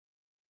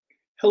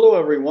Hello,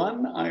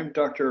 everyone. I'm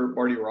Dr.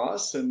 Marty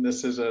Ross, and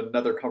this is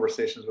another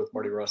Conversations with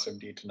Marty Ross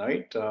MD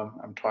tonight.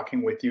 I'm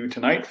talking with you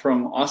tonight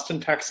from Austin,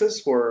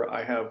 Texas, where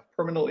I have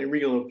permanently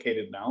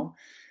relocated now.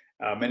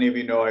 Many of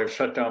you know I've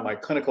shut down my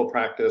clinical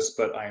practice,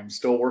 but I am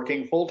still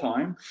working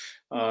full-time,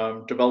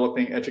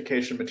 developing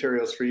education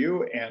materials for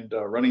you and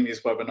running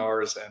these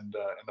webinars and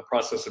in the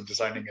process of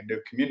designing a new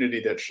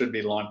community that should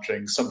be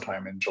launching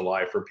sometime in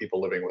July for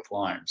people living with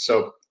Lyme.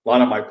 So a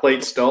lot on my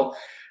plate still.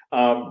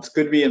 It's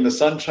good to be in the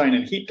sunshine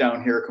and heat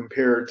down here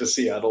compared to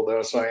Seattle,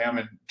 though, so I am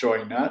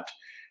enjoying that.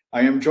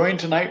 I am joined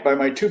tonight by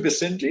my two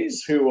Basenjis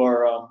who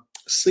are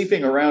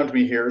sleeping around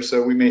me here,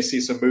 so we may see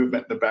some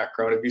movement in the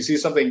background. If you see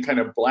something kind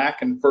of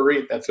black and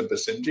furry, that's a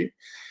Basenji.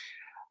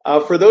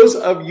 For those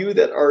of you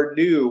that are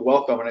new,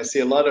 welcome, and I see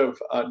a lot of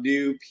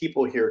new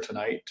people here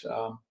tonight.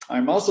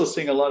 I'm also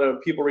seeing a lot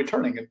of people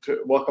returning, and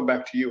welcome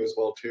back to you as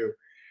well, too.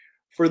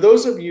 For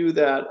those of you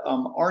that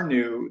are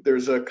new,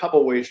 there's a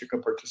couple ways you can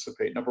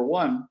participate. Number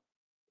one,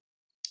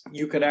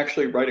 you can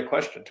actually write a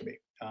question to me.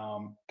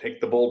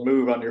 Take the bold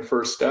move on your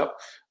first step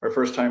or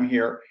first time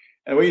here.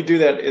 And the way you do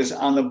that is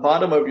on the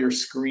bottom of your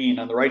screen,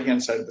 on the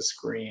right-hand side of the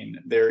screen,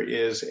 there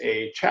is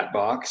a chat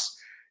box.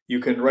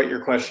 You can write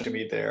your question to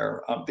me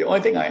there. The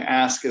only thing I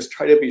ask is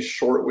try to be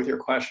short with your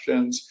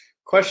questions.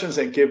 Questions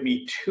that give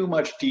me too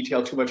much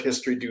detail, too much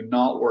history do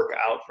not work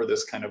out for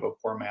this kind of a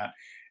format.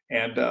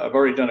 And I've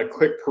already done a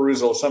quick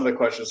perusal of some of the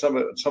questions. Some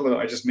of them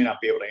I just may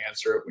not be able to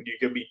answer it. When you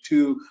give me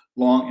too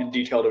long and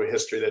detailed of a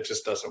history, that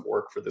just doesn't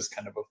work for this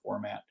kind of a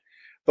format.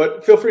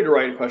 But feel free to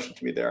write a question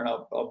to me there,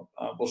 and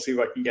we'll see if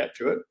I can get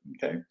to it.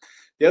 Okay.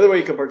 The other way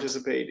you can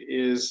participate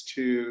is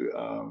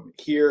to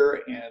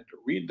hear and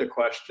read the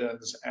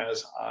questions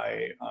as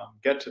I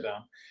get to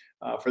them.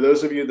 For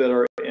those of you that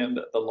are in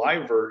the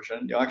live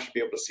version, you'll actually be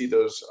able to see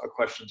those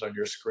questions on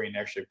your screen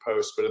actually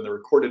post, but in the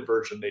recorded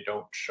version, they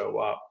don't show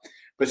up.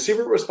 But see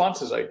what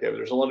responses I give.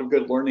 There's a lot of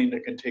good learning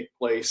that can take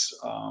place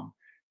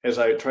as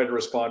I try to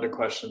respond to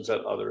questions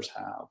that others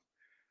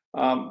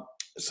have.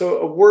 So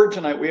a word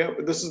tonight,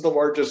 this is the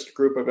largest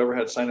group I've ever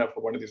had sign up for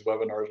one of these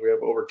webinars. We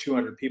have over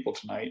 200 people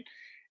tonight.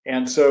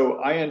 And so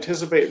I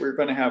anticipate we're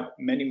going to have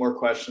many more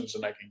questions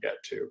than I can get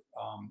to.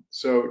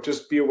 So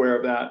just be aware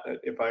of that.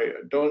 If I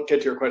don't get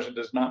to your question, it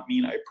does not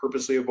mean I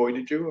purposely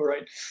avoided you, all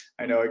right?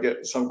 I know I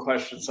get some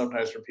questions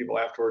sometimes from people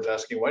afterwards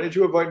asking, why did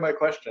you avoid my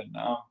question?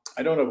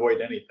 I don't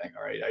avoid anything,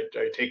 all right?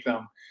 I take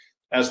them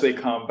as they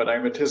come, but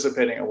I'm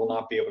anticipating I will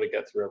not be able to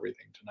get through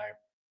everything tonight.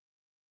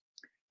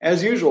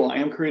 As usual, I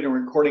am creating a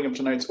recording of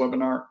tonight's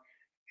webinar.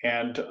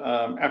 And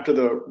after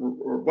the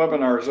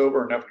webinar is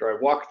over and after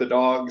I walk the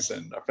dogs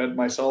and fed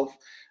myself,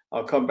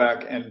 I'll come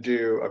back and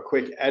do a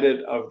quick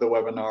edit of the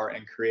webinar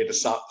and create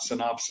a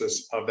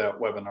synopsis of that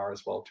webinar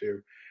as well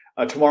too.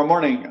 Tomorrow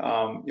morning,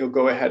 you'll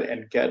go ahead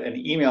and get an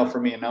email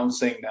from me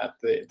announcing that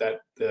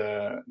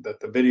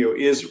the video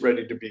is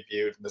ready to be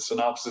viewed and the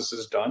synopsis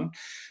is done,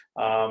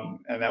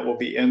 and that will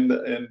be in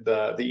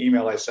the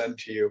email I send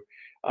to you.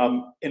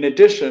 In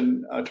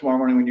addition, tomorrow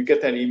morning when you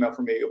get that email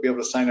from me, you'll be able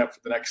to sign up for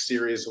the next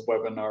series of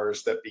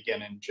webinars that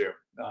begin in June.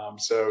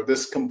 So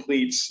this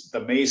completes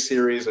the May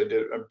series. I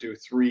do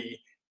 3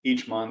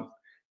 each month.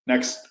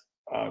 Next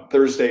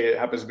Thursday, it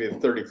happens to be the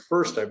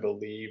 31st, I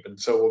believe, and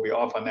so we'll be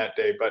off on that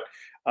day. But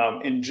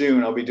in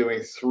June, I'll be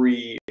doing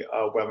 3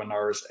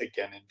 webinars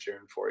again in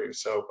June for you.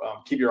 So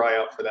keep your eye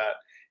out for that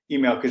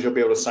email because you'll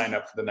be able to sign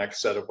up for the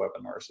next set of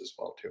webinars as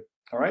well too.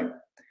 All right.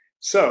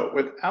 So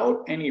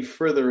without any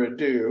further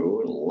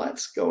ado,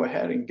 let's go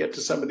ahead and get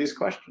to some of these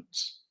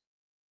questions.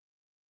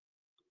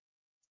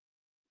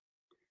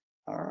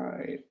 All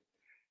right.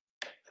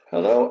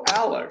 Hello,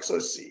 Alex.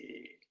 Let's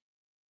see.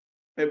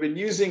 I've been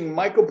using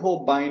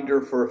MycoPul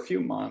binder for a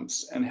few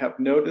months and have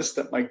noticed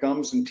that my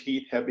gums and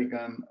teeth have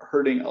begun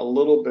hurting a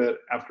little bit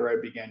after I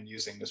began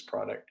using this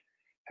product.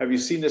 Have you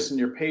seen this in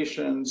your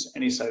patients?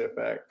 Any side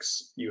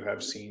effects you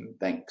have seen?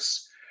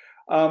 Thanks.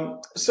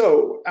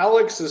 So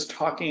Alex is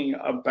talking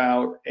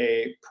about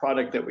a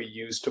product that we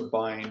use to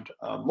bind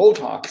mold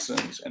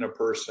toxins in a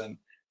person,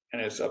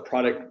 and it's a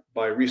product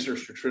by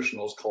Research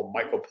Nutritionals called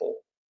MycoPul.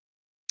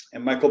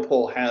 And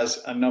MycoPul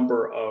has a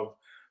number of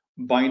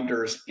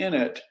binders in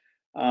it.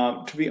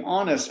 To be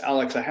honest,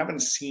 Alex, I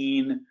haven't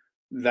seen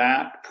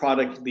that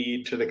product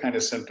lead to the kind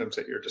of symptoms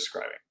that you're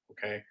describing,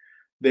 okay?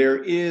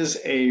 There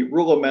is a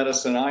rule of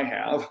medicine I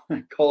have,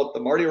 I call it the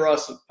Marty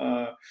Ross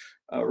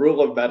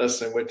rule of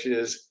medicine, which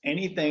is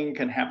anything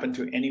can happen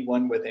to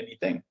anyone with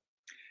anything.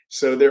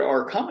 So there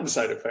are common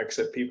side effects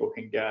that people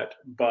can get,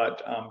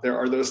 but there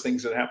are those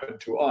things that happen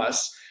to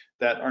us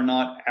that are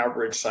not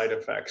average side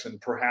effects.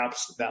 And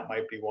perhaps that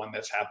might be one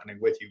that's happening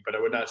with you, but I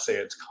would not say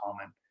it's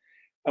common.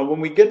 When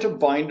we get to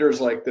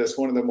binders like this,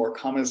 one of the more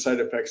common side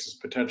effects is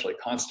potentially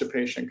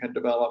constipation can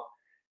develop.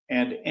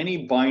 And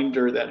any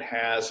binder that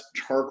has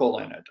charcoal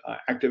in it,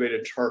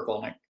 activated charcoal,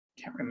 and I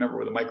can't remember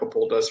whether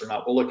MycoPul does or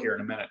not, we'll look here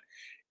in a minute.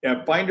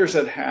 Binders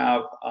that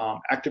have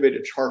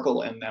activated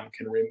charcoal in them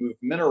can remove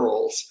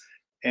minerals,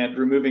 and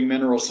removing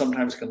minerals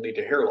sometimes can lead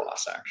to hair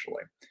loss,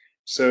 actually.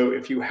 So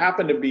if you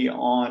happen to be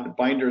on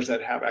binders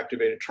that have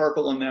activated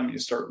charcoal in them, you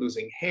start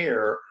losing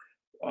hair,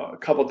 a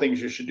couple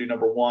things you should do.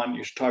 Number one,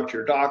 you should talk to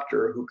your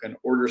doctor who can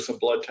order some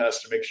blood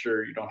tests to make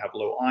sure you don't have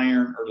low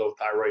iron or low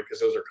thyroid, because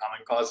those are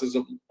common causes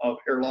of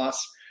hair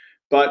loss.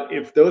 But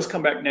if those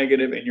come back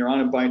negative and you're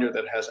on a binder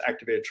that has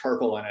activated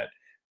charcoal in it,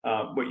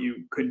 what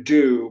you could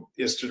do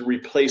is to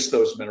replace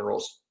those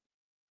minerals.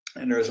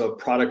 And there's a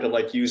product I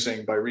like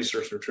using by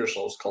Research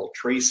Nutritionals called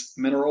Trace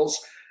Minerals.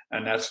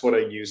 And that's what I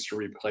use to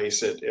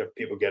replace it if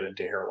people get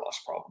into hair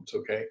loss problems,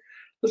 okay?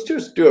 Let's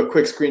just do a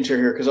quick screen share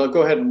here, because I'll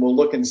go ahead and we'll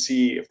look and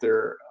see if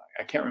there,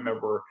 I can't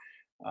remember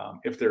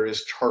if there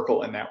is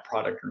charcoal in that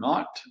product or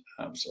not.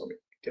 So let me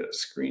get a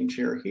screen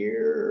share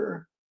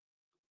here.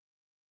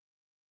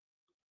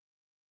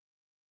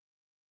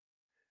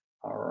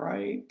 All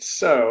right,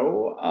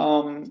 so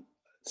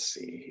let's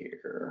see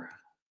here.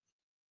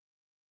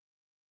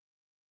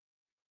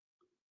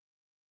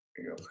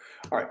 There you go.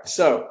 All right,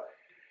 so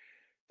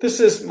this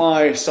is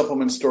my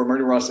supplement store,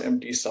 Marty Ross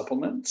MD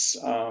Supplements.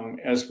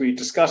 As we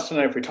discussed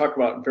tonight, if we talk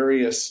about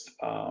various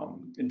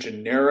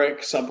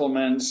generic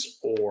supplements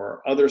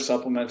or other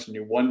supplements and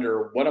you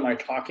wonder, what am I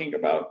talking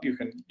about? You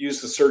can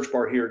use the search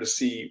bar here to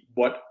see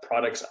what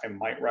products I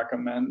might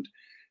recommend.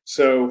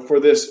 So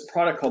for this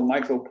product called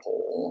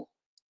MycoPul,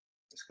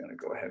 I'm just gonna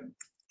go ahead and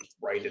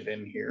write it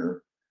in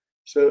here.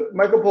 So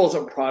MycoPul is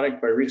a product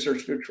by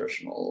Research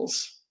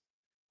Nutritionals.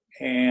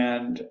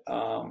 And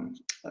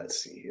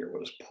let's see here,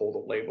 we'll just pull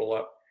the label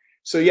up.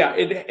 So yeah,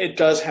 it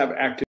does have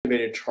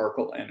activated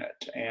charcoal in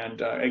it.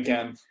 And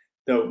again,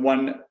 the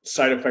one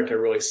side effect I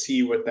really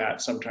see with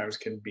that sometimes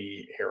can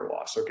be hair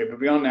loss. Okay, but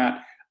beyond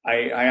that,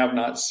 I have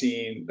not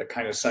seen the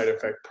kind of side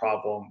effect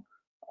problem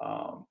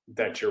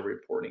that you're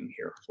reporting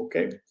here.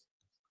 Okay.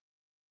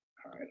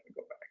 All right, let me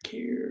go back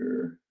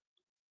here.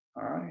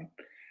 All right.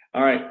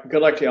 All right,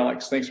 good luck to you,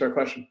 Alex. Thanks for your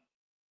question.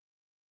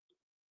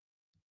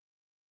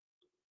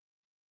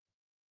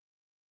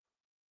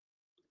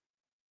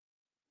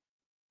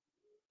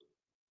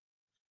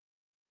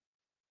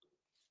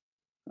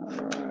 All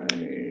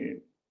right.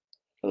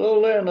 Hello,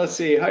 Lynn. Let's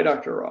see. Hi,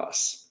 Dr.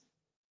 Ross.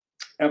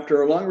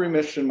 After a long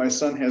remission, my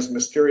son has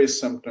mysterious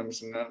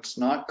symptoms, and it's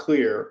not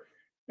clear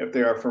if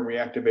they are from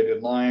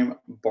reactivated Lyme,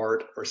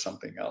 Bart, or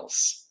something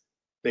else.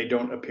 They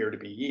don't appear to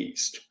be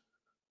yeast.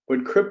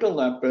 Would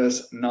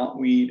cryptolepis,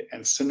 knotweed,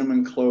 and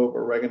cinnamon clove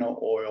oregano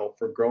oil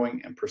for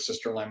growing and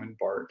persister Lyme and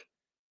Bart,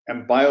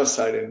 and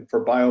biocidin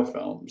for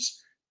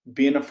biofilms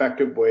be an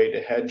effective way to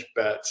hedge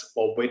bets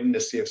while waiting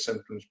to see if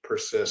symptoms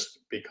persist,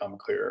 become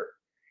clearer?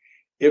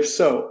 If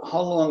so,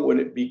 how long would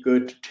it be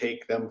good to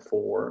take them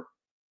for?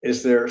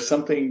 Is there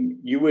something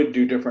you would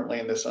do differently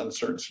in this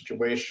uncertain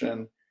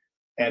situation?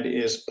 And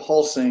is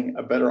pulsing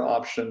a better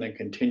option than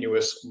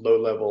continuous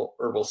low-level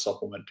herbal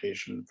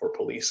supplementation for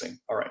policing?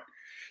 All right,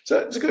 so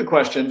it's a good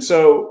question.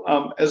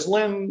 So as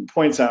Lynn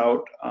points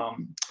out,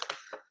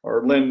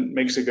 or Lynn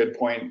makes a good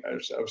point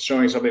of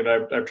showing something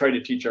that I've tried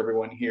to teach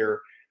everyone here.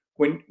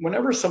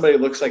 Whenever somebody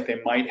looks like they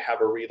might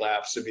have a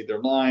relapse of either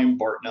Lyme,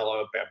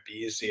 Bartonella,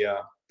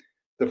 Babesia,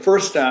 the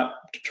first step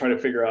to try to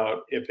figure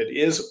out if it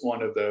is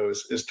one of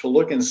those is to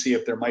look and see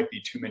if there might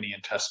be too many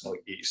intestinal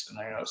yeast. And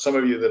I know some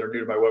of you that are new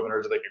to my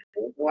webinars are thinking,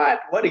 well,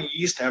 what do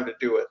yeast have to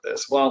do with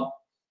this? Well,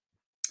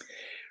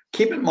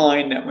 keep in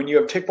mind that when you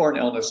have tick-borne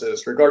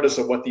illnesses, regardless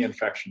of what the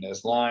infection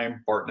is,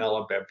 Lyme,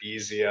 Bartonella,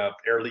 Babesia,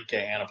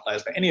 Ehrlichia,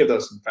 Anaplasma, any of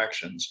those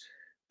infections,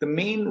 the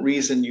main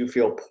reason you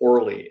feel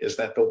poorly is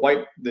that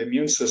the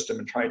immune system,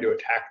 in trying to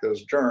attack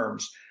those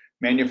germs,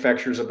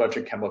 manufactures a bunch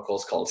of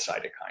chemicals called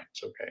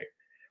cytokines, okay?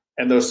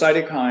 And those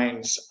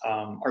cytokines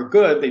are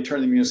good, they turn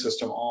the immune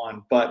system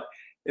on, but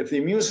if the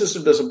immune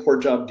system does a poor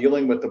job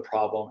dealing with the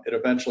problem,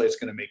 eventually it's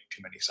gonna make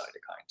too many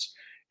cytokines.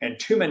 And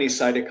too many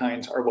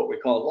cytokines are what we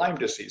call Lyme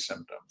disease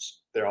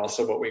symptoms. They're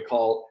also what we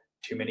call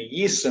too many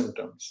yeast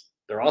symptoms.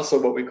 They're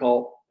also what we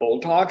call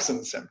bold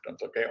toxin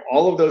symptoms, okay?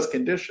 All of those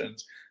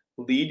conditions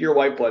lead your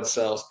white blood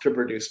cells to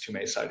produce too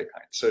many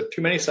cytokines. So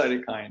too many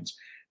cytokines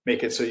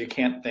make it so you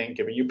can't think,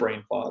 giving you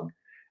brain fog,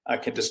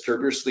 can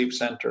disturb your sleep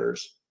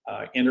centers,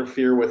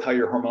 interfere with how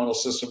your hormonal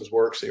systems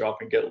work, so you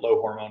often get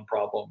low hormone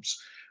problems,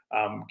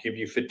 give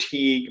you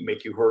fatigue,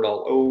 make you hurt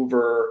all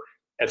over,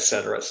 et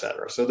cetera, et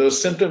cetera. So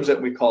those symptoms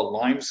that we call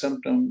Lyme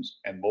symptoms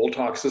and mold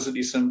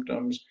toxicity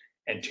symptoms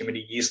and too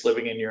many yeast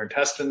living in your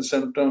intestine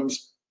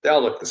symptoms, they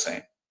all look the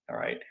same, all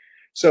right?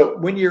 So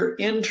when you're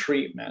in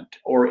treatment,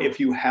 or if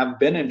you have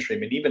been in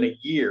treatment, even a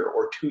year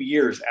or 2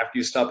 years after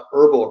you stop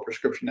herbal or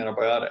prescription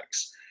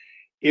antibiotics,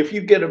 if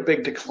you get a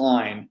big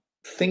decline,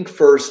 think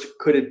first,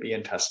 could it be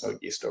intestinal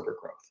yeast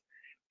overgrowth?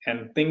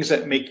 And things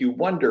that make you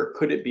wonder,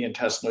 could it be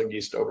intestinal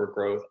yeast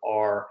overgrowth,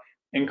 are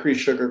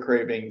increased sugar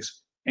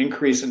cravings,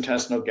 increased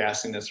intestinal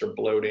gasiness or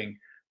bloating.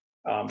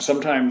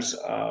 Sometimes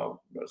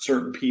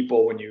certain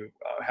people, when you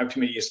have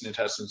too many yeast in the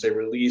intestines, they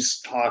release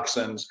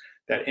toxins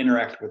that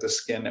interact with the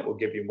skin that will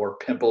give you more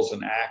pimples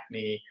and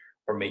acne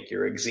or make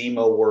your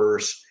eczema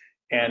worse.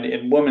 And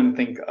in women,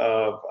 think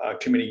of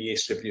too many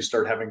yeast if you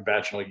start having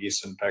vaginal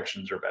yeast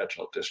infections or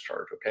vaginal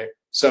discharge, okay?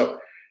 So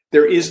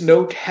There is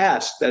no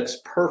test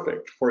that's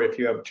perfect for if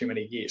you have too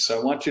many yeast. So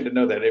I want you to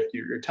know that if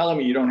you're telling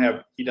me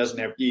he doesn't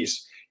have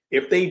yeast,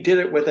 if they did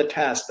it with a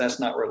test, that's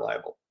not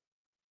reliable.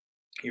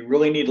 You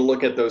really need to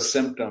look at those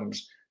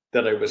symptoms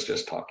that I was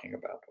just talking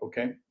about.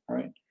 Okay, all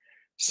right.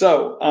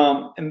 So,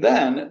 and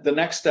then the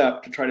next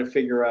step to try to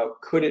figure out,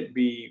 could it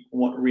be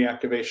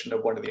reactivation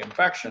of one of the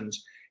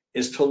infections,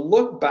 is to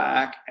look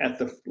back at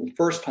the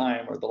first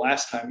time or the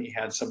last time he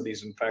had some of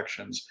these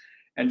infections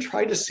and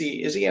try to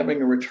see, is he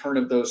having a return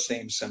of those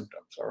same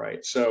symptoms? All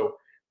right. So,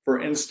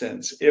 for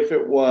instance, if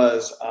it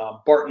was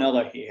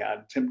Bartonella he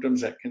had,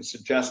 symptoms that can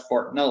suggest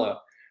Bartonella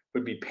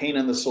would be pain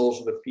in the soles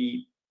of the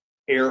feet,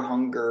 air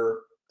hunger,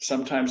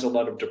 sometimes a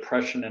lot of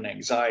depression and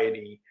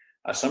anxiety,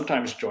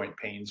 sometimes joint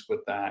pains with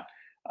that.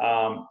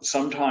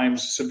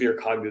 Sometimes severe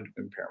cognitive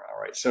impairment.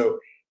 All right. So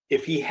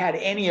if he had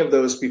any of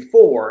those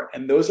before,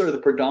 and those are the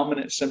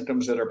predominant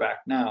symptoms that are back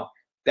now,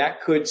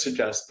 that could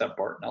suggest that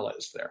Bartonella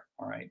is there.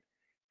 All right.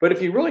 But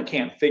if you really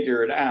can't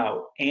figure it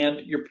out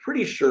and you're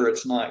pretty sure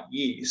it's not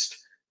yeast,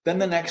 then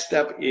the next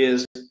step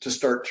is to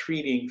start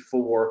treating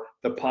for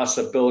the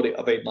possibility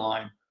of a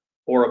Lyme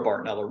or a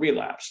Bartonella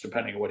relapse,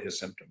 depending on what his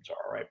symptoms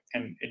are. All right.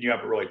 And you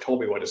haven't really told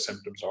me what his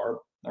symptoms are.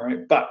 All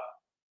right. But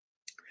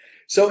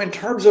so in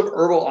terms of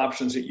herbal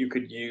options that you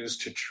could use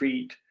to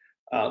treat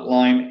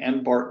Lyme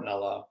and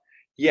Bartonella,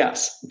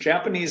 yes,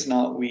 Japanese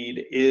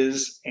knotweed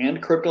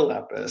and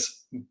cryptolepis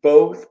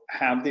both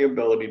have the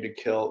ability to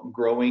kill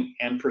growing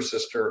and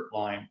persister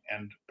Lyme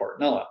and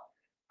Bartonella.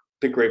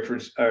 The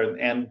grapefruit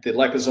and the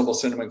liposomal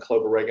cinnamon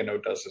clove oregano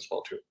does as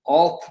well too.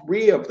 All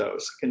three of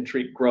those can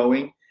treat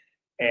growing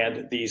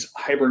and these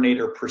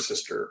hibernator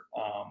persister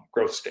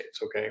growth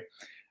states. Okay,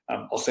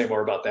 I'll say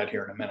more about that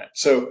here in a minute.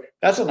 So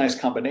that's a nice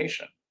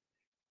combination.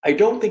 I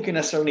don't think you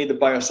necessarily need the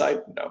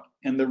biocidin though.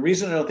 And the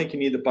reason I don't think you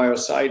need the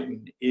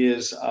biocidin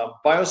is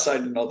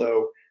biocidin,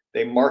 although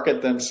they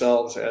market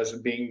themselves as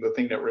being the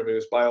thing that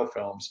removes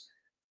biofilms,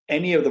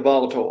 any of the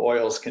volatile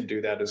oils can do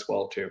that as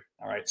well too.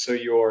 All right, so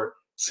your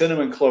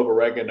cinnamon clove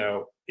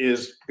oregano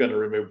is going to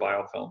remove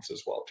biofilms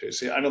as well too.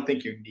 So I don't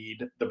think you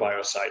need the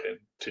biocidin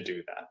to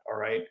do that. All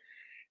right.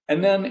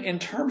 And then in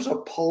terms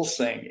of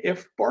pulsing,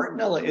 if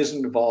Bartonella is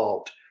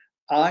involved,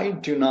 I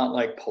do not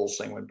like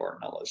pulsing when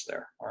Bartonella is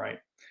there. All right.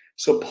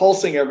 So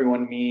pulsing,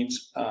 everyone,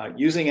 means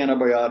using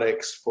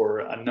antibiotics for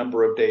a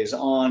number of days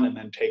on and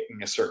then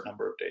taking a certain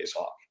number of days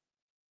off.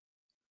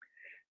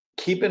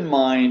 Keep in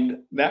mind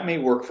that may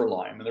work for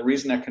Lyme. And the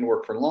reason that can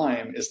work for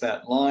Lyme is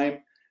that Lyme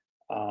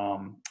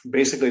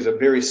basically is a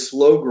very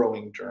slow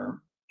growing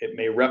germ. It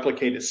may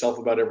replicate itself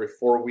about every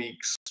 4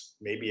 weeks,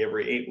 maybe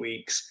every 8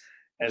 weeks.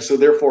 And so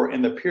therefore,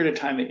 in the period of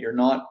time that you're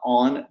not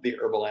on the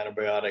herbal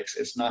antibiotics,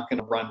 it's not going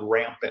to run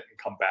rampant and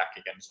come back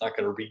again. It's not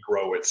going to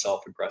regrow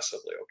itself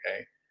aggressively,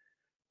 okay?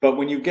 But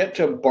when you get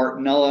to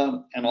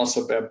Bartonella and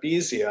also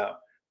Babesia,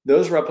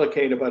 those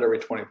replicate about every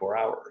 24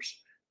 hours.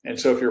 And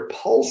so if you're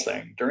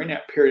pulsing during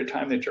that period of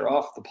time that you're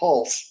off the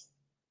pulse,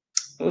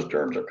 those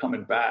germs are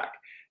coming back.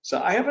 So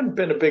I haven't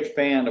been a big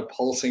fan of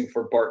pulsing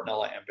for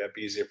Bartonella and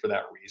Babesia for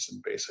that reason,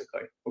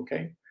 basically,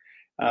 okay?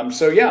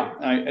 So yeah,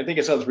 I think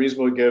it sounds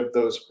reasonable to give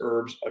those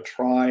herbs a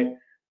try.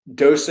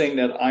 Dosing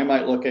that I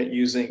might look at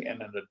using in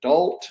an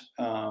adult,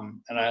 and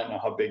I don't know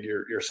how big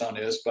your son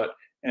is, but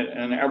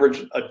an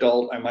average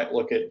adult, I might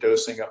look at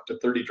dosing up to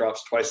 30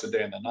 drops twice a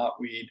day in the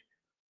knotweed,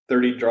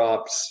 30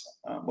 drops,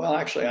 well,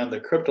 actually on the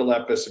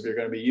cryptolepis, if you're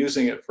going to be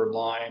using it for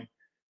Lyme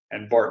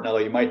and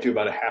Bartonella, you might do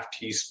about a half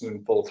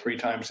teaspoonful 3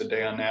 times a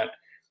day on that.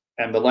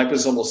 And the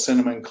liposomal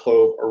cinnamon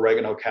clove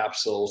oregano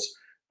capsules,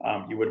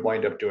 you would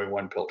wind up doing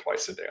 1 pill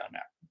twice a day on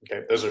that.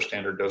 Okay, those are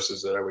standard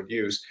doses that I would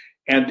use.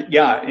 And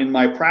yeah, in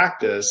my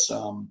practice,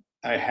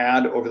 I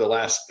had over the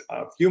last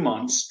few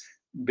months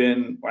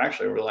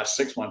actually over the last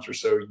 6 months or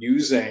so,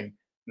 using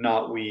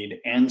knotweed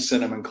and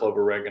cinnamon clove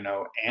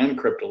oregano and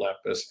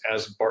cryptolepis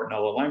as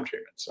Bartonella Lyme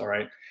treatments. All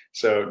right,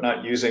 so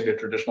not using the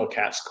traditional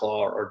cat's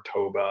claw or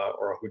toba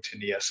or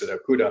Hutinia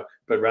pseudocuta,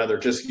 but rather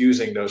just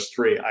using those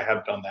 3. I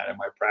have done that in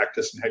my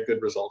practice and had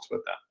good results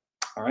with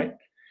that. All right.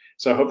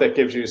 So I hope that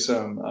gives you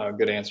some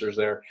good answers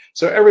there.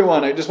 So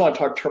everyone, I just want to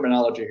talk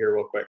terminology here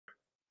real quick.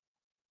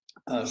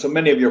 So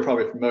many of you are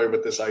probably familiar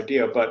with this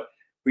idea, but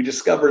we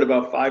discovered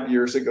about 5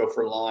 years ago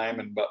for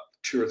Lyme and about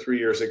 2 or 3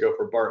 years ago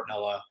for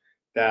Bartonella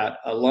that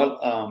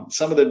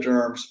some of the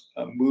germs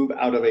move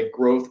out of a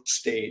growth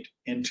state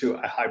into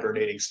a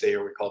hibernating state,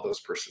 or we call those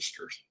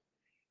persisters.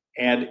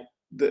 And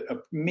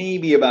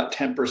maybe about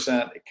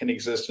 10% can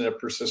exist in a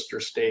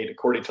persister state,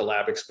 according to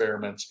lab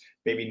experiments.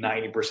 Maybe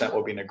 90%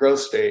 will be in a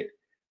growth state.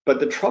 But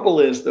the trouble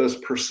is those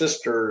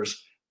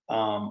persisters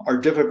are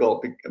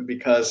difficult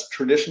because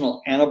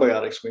traditional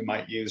antibiotics we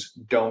might use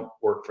don't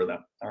work for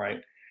them. All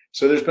right.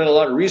 So there's been a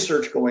lot of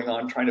research going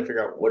on trying to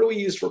figure out, what do we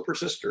use for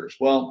persisters?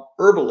 Well,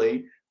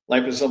 herbally,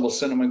 liposomal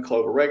cinnamon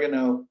clove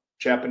oregano,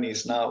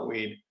 Japanese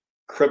knotweed,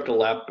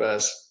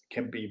 cryptolepis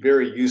can be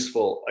very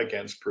useful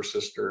against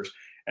persisters.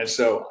 And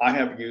so I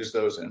have used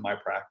those in my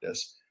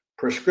practice.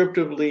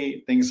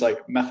 Prescriptively, things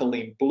like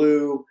methylene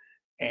blue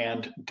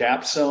and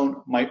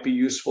dapsone might be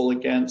useful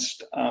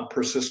against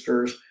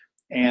persisters.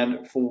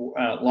 and for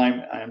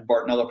Lyme and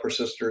Bartonella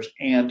persisters,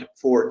 and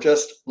for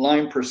just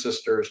Lyme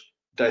persisters,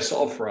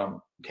 disulfiram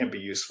can be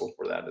useful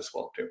for that as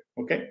well too.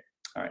 Okay,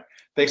 all right.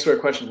 Thanks for your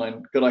question,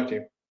 Lynn. Good luck to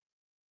you.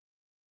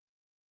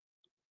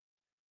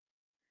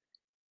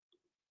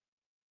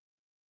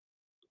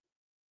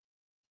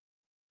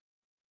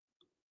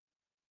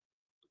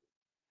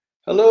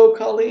 Hello,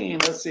 Colleen.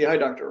 Let's see. Hi,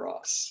 Dr.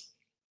 Ross.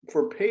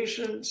 For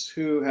patients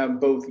who have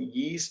both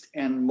yeast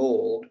and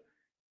mold,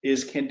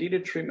 is Candida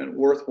treatment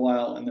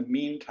worthwhile in the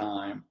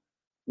meantime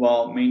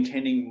while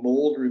maintaining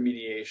mold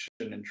remediation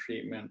and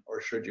treatment,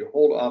 or should you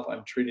hold off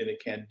on treating the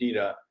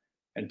Candida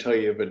until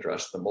you've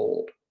addressed the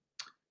mold?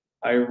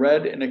 I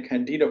read in a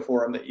Candida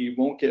forum that you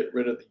won't get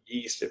rid of the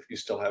yeast if you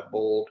still have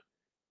mold.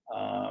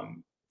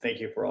 Thank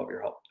you for all of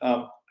your help.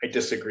 I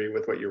disagree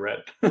with what you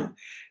read.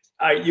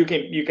 You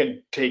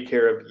can take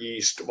care of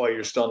yeast while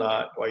you still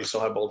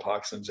have mold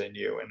toxins in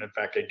you, and in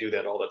fact, I do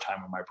that all the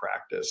time in my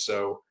practice.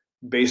 So,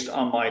 based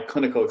on my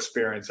clinical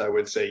experience, I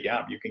would say,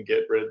 yeah, you can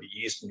get rid of the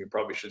yeast, and you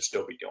probably should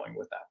still be dealing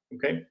with that.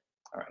 Okay,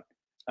 all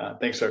right.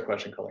 Thanks for that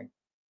question, Colleen.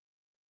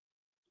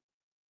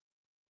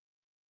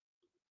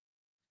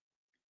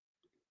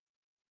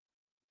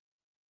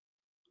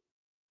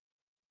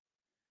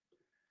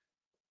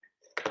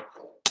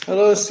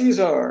 Hello,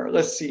 Cesar.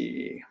 Let's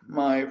see.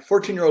 My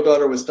 14-year-old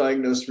daughter was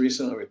diagnosed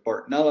recently with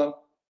Bartonella.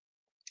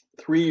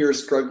 3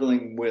 years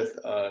struggling with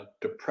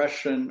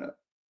depression,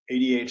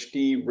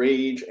 ADHD,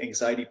 rage,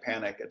 anxiety,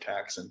 panic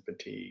attacks, and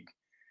fatigue.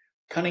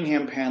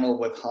 Cunningham panel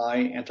with high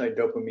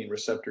anti-dopamine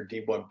receptor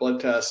D1 blood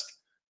test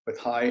with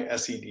high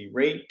SED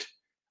rate,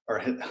 or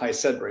high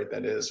SED rate,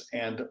 that is,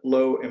 and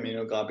low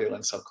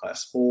immunoglobulin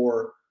subclass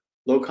 4,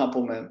 low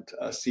complement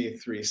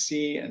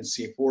C3C and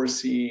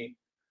C4C,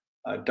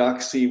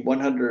 doxy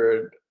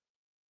 100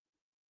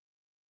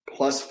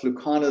 plus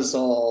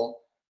fluconazole,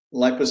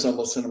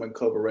 liposomal cinnamon,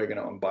 clove,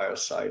 oregano, and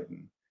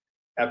biocidin.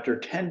 After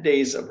 10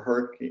 days of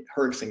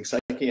herxing,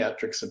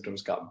 psychiatric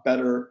symptoms got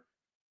better.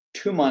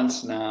 2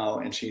 months now,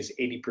 and she's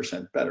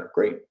 80% better.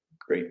 Great,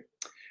 great.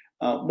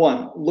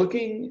 One,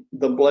 looking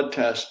the blood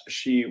test,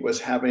 she was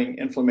having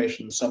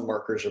inflammation and some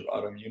markers of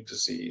autoimmune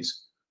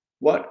disease.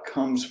 What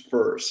comes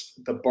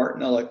first, the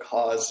Bartonella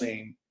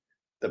causing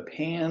the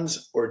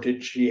PANS, or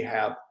did she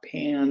have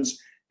PANS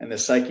and the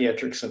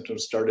psychiatric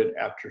symptoms started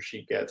after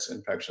she gets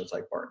infections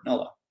like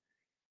Bartonella?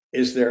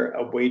 Is there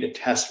a way to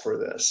test for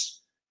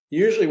this?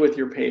 Usually with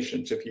your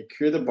patients, if you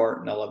cure the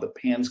Bartonella, the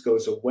PANS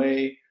goes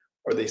away,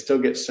 or they still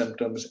get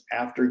symptoms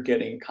after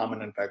getting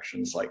common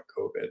infections like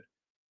COVID.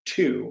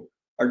 2,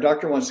 our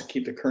doctor wants to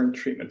keep the current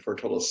treatment for a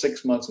total of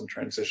 6 months and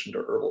transition to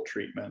herbal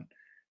treatment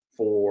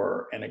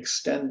for an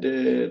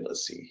extended,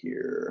 let's see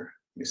here.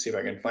 Let me see if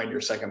I can find your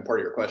second part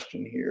of your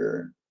question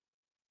here.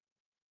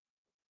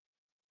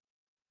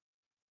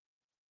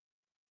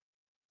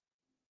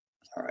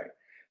 All right.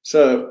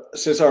 So,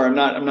 Cesar, I'm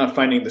not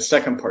finding the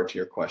second part to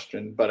your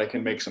question, but I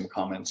can make some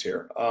comments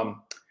here.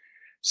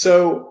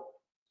 So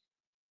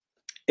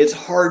it's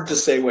hard to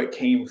say what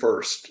came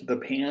first, the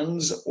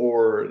PANS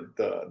or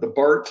the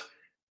Bart.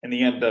 In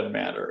the end, doesn't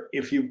matter.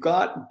 If you've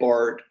got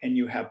Bart and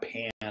you have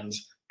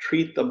PANS,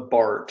 treat the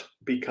Bart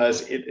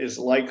because it is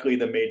likely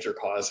the major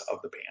cause of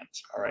the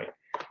PANS. All right.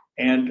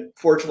 And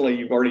fortunately,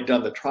 you've already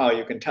done the trial.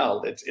 You can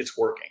tell it's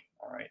working.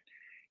 All right.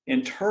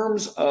 In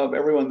terms of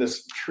everyone,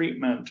 this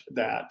treatment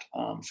that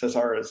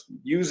Cesar is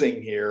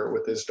using here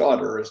with his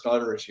daughter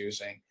is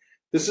using,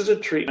 this is a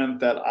treatment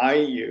that I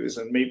use,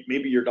 and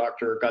maybe your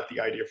doctor got the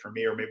idea from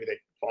me, or maybe they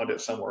found it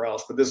somewhere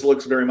else, but this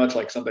looks very much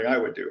like something I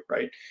would do,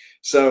 right?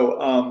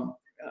 So,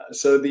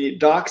 so the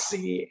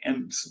doxy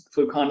and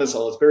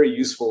fluconazole is very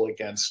useful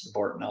against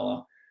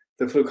Bartonella.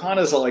 The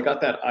fluconazole, I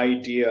got that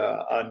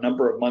idea a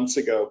number of months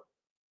ago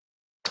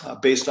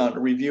based on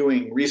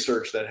reviewing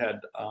research that had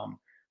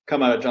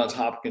come out of Johns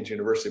Hopkins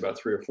University about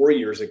 3 or 4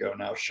 years ago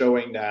now,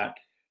 showing that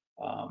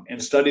in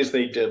studies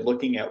they did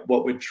looking at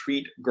what would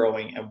treat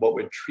growing and what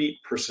would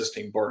treat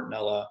persisting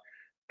Bartonella,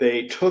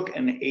 they took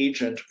an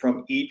agent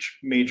from each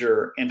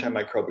major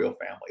antimicrobial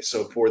family.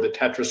 So for the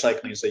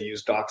tetracyclines, they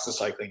used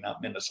doxycycline,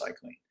 not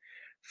minocycline.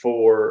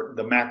 For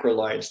the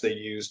macrolides, they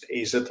used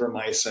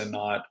azithromycin,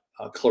 not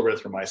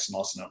clarithromycin,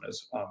 also known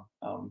as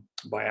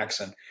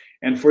Biaxin.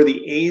 And for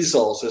the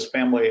azoles, this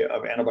family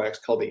of antibiotics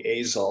called the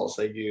azoles,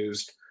 they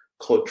used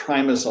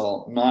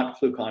clotrimazole, not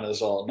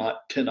fluconazole,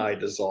 not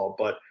tinidazole,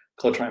 but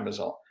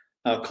clotrimazole.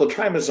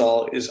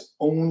 Clotrimazole is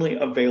only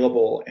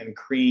available in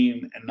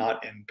cream and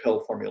not in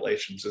pill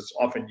formulations. It's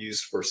often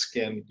used for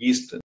skin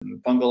yeast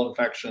and fungal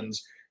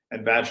infections,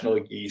 and vaginal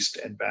yeast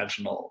and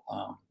vaginal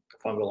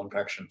fungal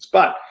infections.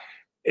 But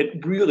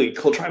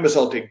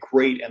clotrimazole did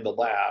great in the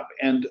lab.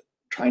 And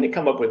trying to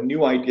come up with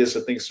new ideas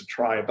of things to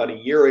try, about a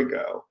year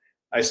ago,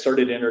 I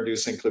started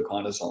introducing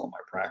fluconazole in my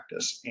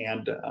practice.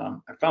 And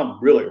I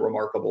found really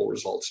remarkable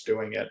results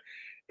doing it.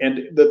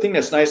 And the thing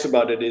that's nice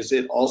about it is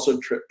it also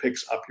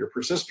picks up your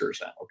persisters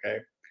now, okay?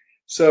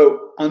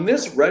 So on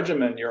this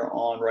regimen you're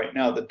on right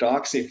now, the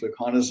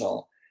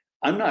doxyfluconazole,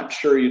 I'm not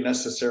sure you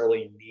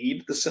necessarily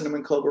need the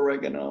cinnamon clove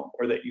oregano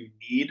or that you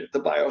need the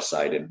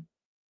biocidin.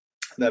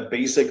 that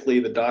basically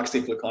the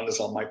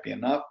doxyfluconazole might be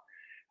enough.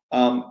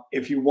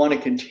 If you want to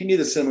continue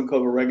the cinnamon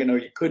clove oregano,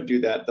 you could do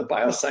that. The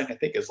biocide, I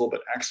think, is a little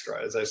bit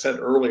extra. As I said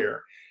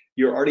earlier,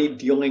 you're already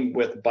dealing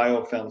with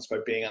biofilms by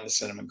being on the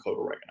cinnamon clove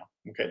oregano.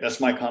 Okay, that's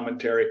my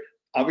commentary.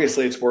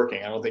 Obviously, it's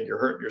working. I don't think you're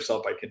hurting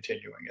yourself by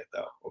continuing it,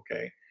 though.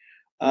 Okay.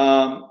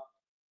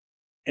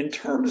 In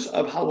terms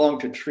of how long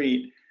to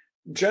treat,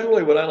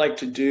 generally what I like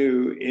to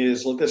do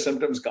is let the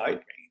symptoms guide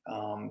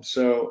me.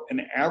 So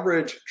an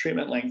average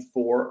treatment length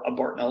for a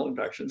Bartonella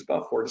infection is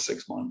about 4 to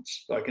 6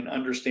 months. So I can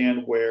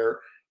understand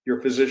where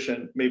your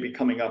physician may be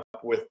coming up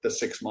with the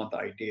 6-month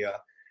idea.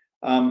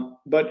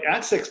 But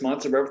at 6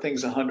 months, if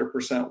everything's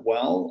 100%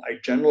 well, I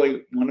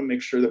generally want to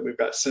make sure that we've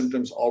got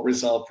symptoms all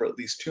resolved for at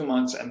least 2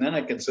 months, and then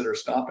I consider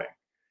stopping.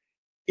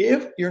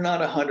 If you're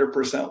not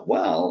 100%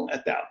 well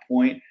at that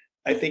point,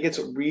 I think it's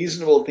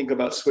reasonable to think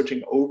about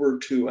switching over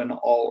to an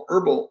all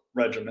herbal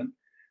regimen.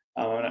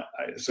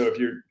 So if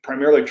you're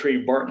primarily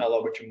treating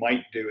Bartonella, what you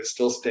might do is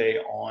still stay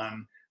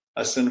on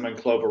a cinnamon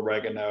clove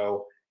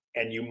oregano,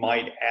 and you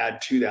might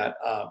add to that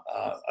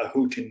a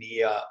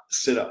Houttenia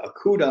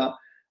psittacuta.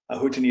 A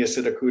Houttenia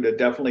psittacuta,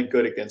 definitely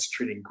good against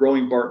treating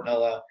growing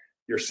Bartonella.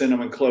 Your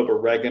cinnamon clove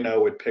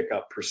oregano would pick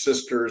up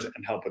persisters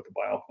and help with the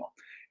biofilm.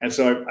 And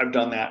so I've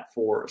done that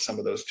for some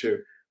of those too.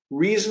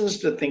 Reasons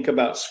to think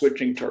about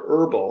switching to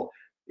herbal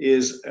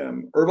is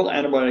herbal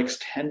antibiotics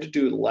tend to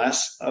do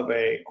less of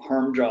a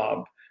harm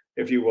job,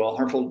 if you will,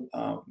 harmful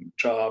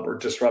job or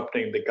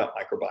disrupting the gut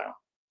microbiome.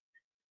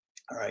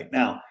 All right,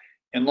 now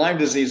in Lyme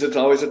disease, it's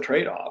always a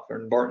trade-off,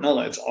 or in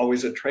Bartonella, it's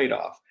always a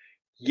trade-off.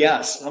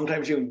 Yes,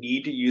 sometimes you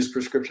need to use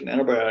prescription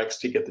antibiotics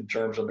to get the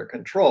germs under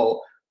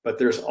control, but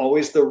there's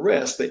always the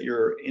risk that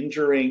you're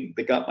injuring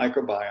the gut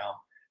microbiome,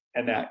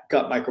 and that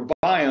gut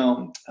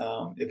microbiome,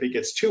 if it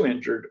gets too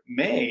injured,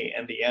 may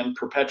in the end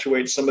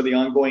perpetuate some of the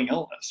ongoing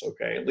illness.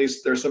 Okay, at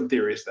least there's some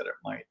theories that it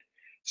might.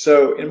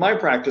 So in my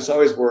practice, I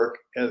always work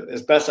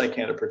as best I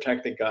can to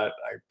protect the gut.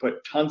 I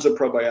put tons of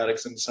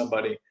probiotics in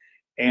somebody,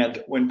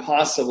 and when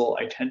possible,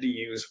 I tend to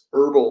use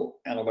herbal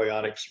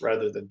antibiotics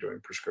rather than doing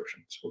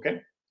prescriptions. Okay,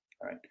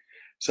 all right.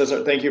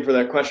 So thank you for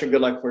that question.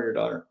 Good luck for your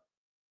daughter.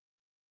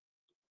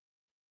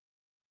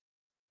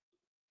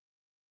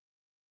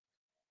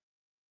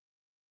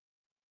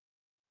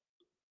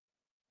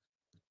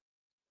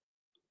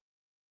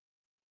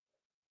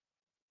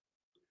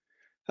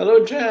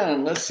 Hello,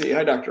 Jen. Let's see.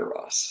 Hi, Dr.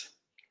 Ross.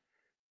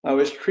 I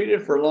was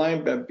treated for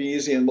Lyme,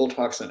 Babesia, and mold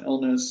toxin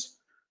illness.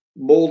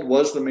 Mold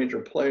was the major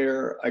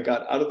player. I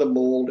got out of the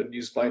mold and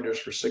used binders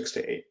for 6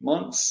 to 8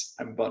 months.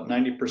 I'm about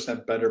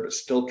 90% better, but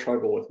still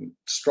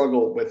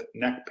struggle with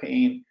neck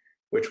pain,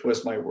 which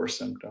was my worst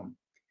symptom.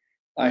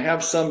 I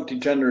have some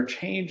degenerative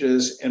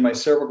changes in my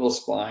cervical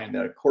spine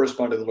that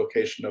correspond to the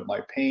location of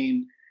my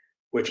pain,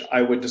 which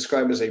I would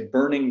describe as a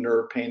burning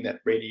nerve pain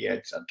that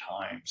radiates at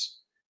times.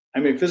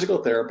 I'm a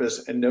physical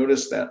therapist and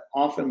notice that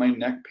often my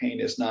neck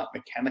pain is not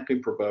mechanically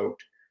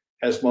provoked,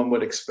 as one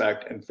would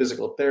expect, and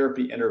physical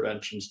therapy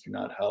interventions do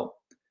not help.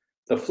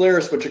 The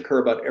flares, which occur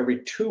about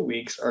every 2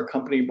 weeks, are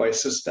accompanied by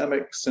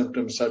systemic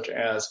symptoms such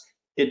as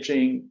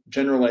itching,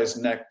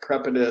 generalized neck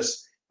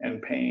crepitus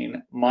and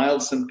pain,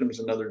 mild symptoms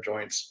in other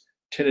joints,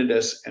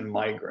 tinnitus, and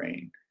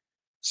migraine.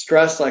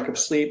 Stress, lack of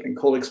sleep, and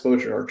cold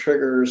exposure are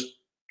triggers.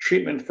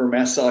 Treatment for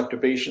mast cell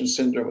activation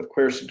syndrome with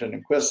quercetin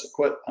and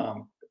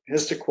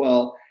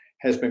histoquel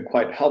has been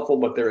quite helpful,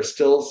 but there is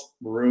still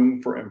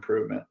room for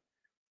improvement.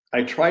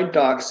 I tried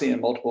doxy and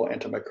multiple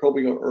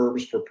antimicrobial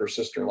herbs for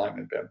persister, Lyme,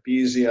 and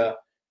Babesia,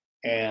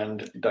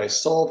 and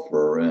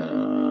disulfur.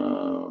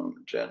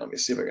 Jen, let me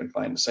see if I can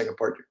find the second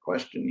part of your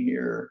question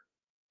here.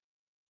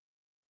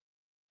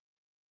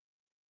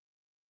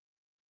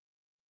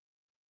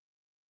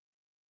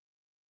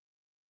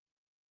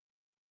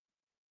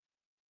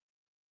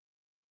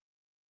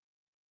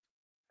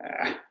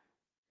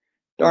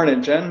 Darn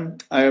it, Jen.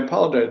 I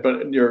apologize,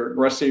 but your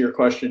rest of your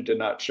question did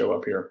not show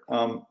up here.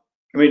 Let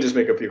me just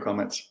make a few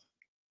comments.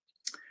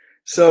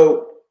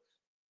 So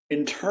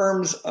in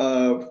terms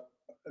of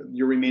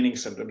your remaining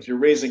symptoms, you're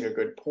raising a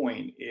good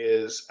point.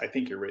 I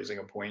think you're raising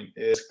a point,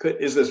 is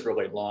this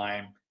really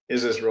Lyme?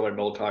 Is this really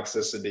mold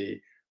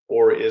toxicity?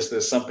 Or is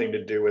this something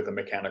to do with a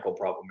mechanical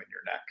problem in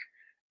your neck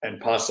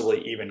and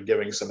possibly even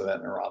giving some of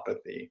that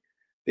neuropathy?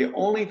 The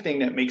only thing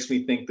that makes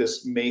me think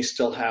this may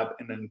still have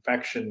an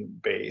infection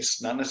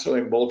base, not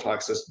necessarily mold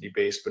toxicity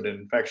base, but an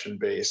infection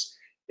base,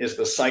 is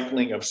the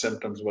cycling of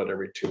symptoms about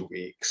every 2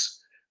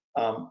 weeks.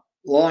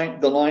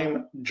 The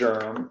Lyme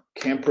germ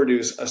can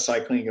produce a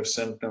cycling of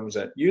symptoms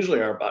that usually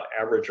are about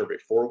average every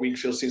 4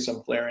 weeks. You'll see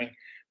some flaring,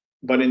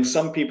 but in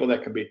some people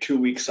that can be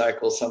 2-week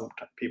cycles, some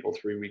people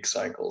 3-week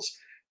cycles.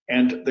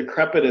 And the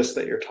crepitus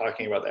that you're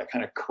talking about, that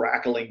kind of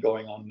crackling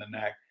going on in the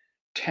neck,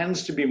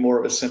 tends to be more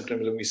of a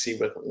symptom than we see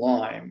with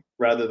Lyme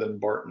rather than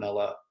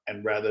Bartonella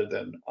and rather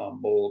than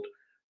mold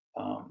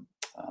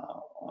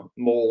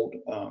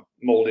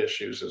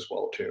issues as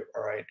well too.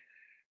 All right.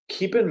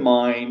 Keep in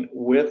mind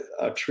with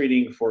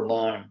treating for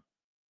Lyme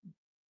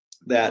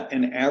that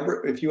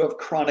if you have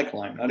chronic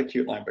Lyme, not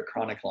acute Lyme, but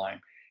chronic Lyme,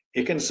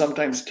 it can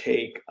sometimes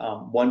take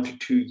 1 to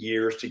 2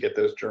 years to get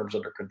those germs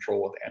under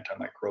control with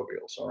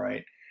antimicrobials, all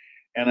right?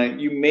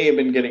 And you may have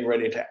been getting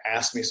ready to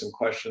ask me some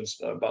questions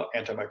about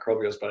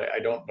antimicrobials, but I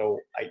don't know.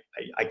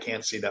 I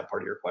can't see that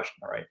part of your question.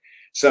 All right.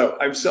 So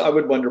I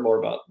would wonder more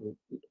about.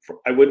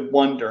 I would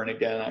wonder, and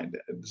again,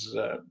 this is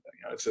a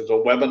it's a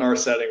webinar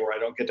setting where I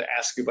don't get to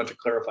ask you a bunch of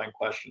clarifying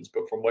questions.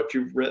 But from what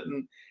you've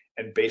written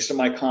and based on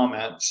my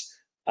comments,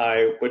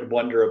 I would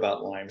wonder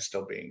about Lyme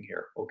still being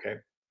here. Okay.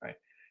 Right.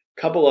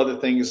 A couple other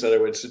things that I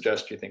would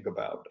suggest you think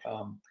about.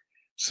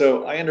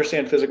 So I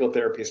understand physical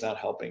therapy is not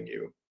helping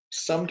you.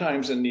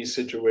 Sometimes in these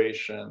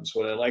situations,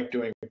 what I like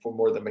doing for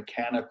more the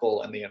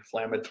mechanical and the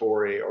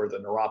inflammatory or the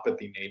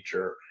neuropathy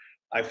nature,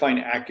 I find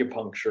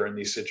acupuncture in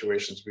these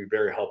situations to be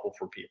very helpful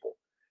for people.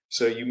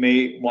 So you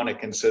may want to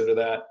consider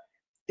that.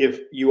 If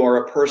you are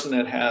a person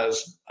that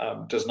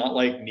does not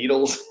like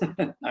needles,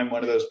 I'm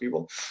one of those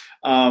people,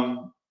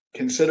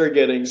 consider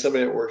getting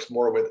somebody that works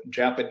more with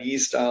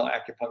Japanese style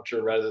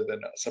acupuncture rather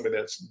than somebody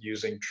that's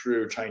using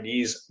true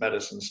Chinese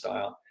medicine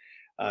style.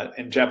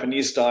 In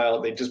Japanese style,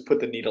 they just put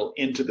the needle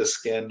into the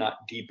skin,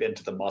 not deep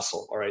into the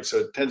muscle. All right, so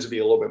it tends to be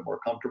a little bit more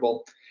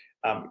comfortable.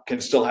 Can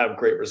still have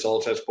great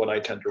results. That's what I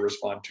tend to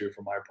respond to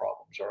for my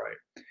problems. All right,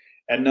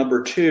 and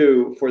number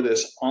two, for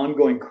this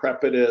ongoing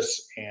crepitus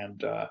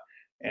and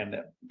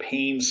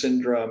pain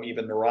syndrome,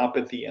 even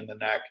neuropathy in the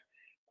neck,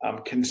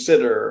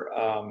 consider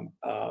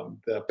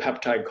the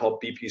peptide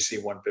called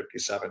BPC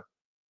 157.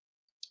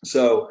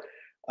 So.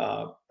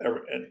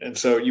 And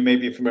so you may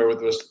be familiar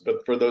with this,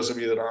 but for those of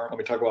you that aren't, let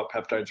me talk about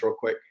peptides real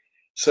quick.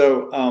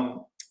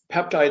 So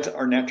peptides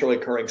are naturally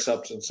occurring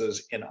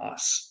substances in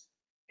us.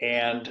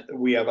 And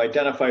we have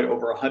identified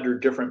over 100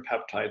 different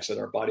peptides that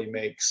our body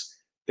makes.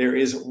 There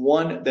is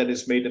one that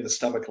is made in the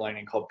stomach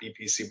lining called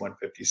BPC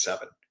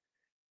 157.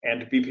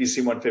 And BPC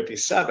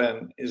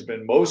 157 has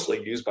been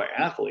mostly used by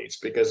athletes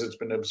because it's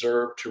been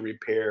observed to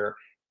repair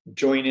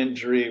joint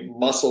injury,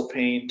 muscle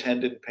pain,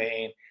 tendon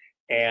pain.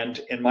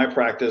 And in my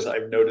practice,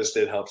 I've noticed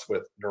it helps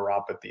with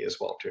neuropathy as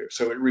well too.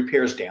 So it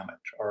repairs damage,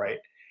 all right?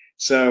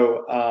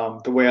 So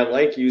the way I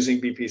like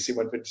using BPC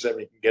 157,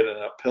 you can get it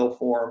in a pill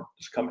form.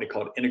 There's a company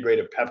called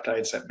Integrative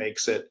Peptides that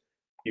makes it.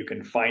 You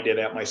can find it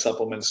at my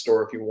supplement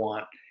store if you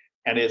want.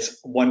 And it's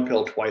one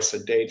pill twice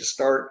a day to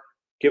start.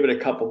 Give it a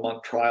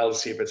couple-month trial to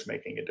see if it's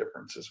making a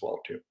difference as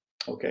well too.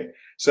 Okay,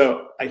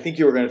 so I think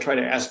you were going to try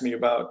to ask me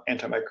about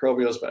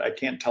antimicrobials, but I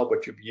can't tell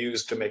what you've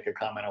used to make a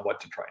comment on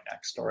what to try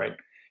next, all right?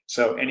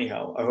 So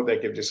anyhow, I hope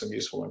that gives you some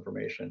useful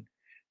information.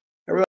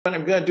 Everyone,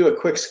 I'm going to do a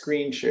quick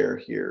screen share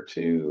here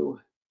too.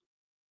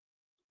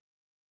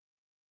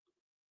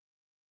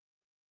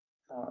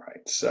 All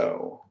right,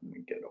 so let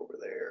me get over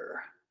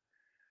there.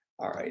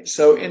 All right,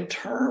 so in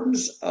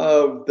terms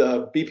of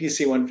the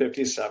BPC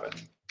 157,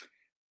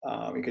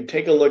 you can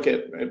take a look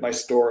at my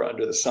store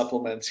under the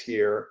supplements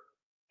here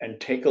and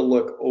take a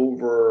look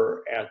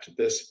over at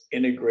this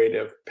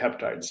integrative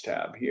peptides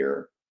tab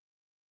here.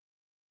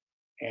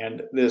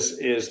 And this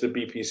is the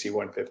BPC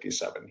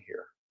 157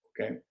 here,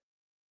 okay?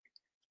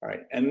 All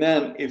right, and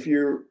then if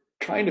you're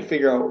trying to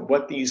figure out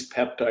what these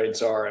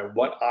peptides are and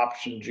what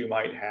options you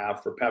might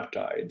have for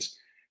peptides,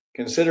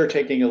 consider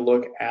taking a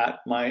look at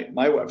my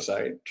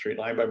website, Treat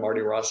Lyme by Marty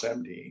Ross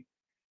MD,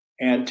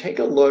 and take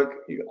a look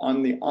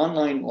on the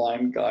online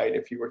Lyme guide.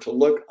 If you were to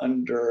look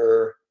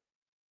under,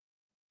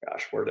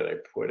 gosh, where did I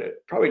put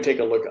it? Probably take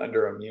a look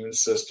under immune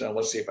system.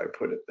 Let's see if I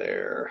put it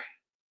there.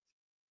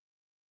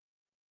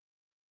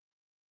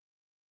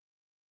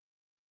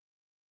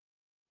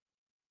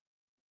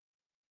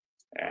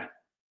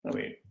 Let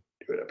me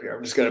do it up here.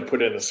 I'm just going to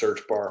put it in a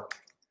search bar.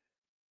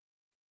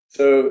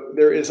 So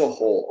there is a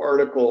whole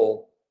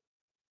article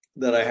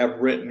that I have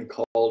written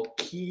called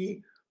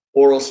Key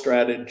Oral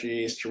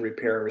Strategies to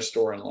Repair and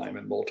Restore in Lyme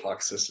and Mold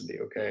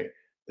Toxicity, okay?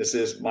 This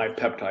is my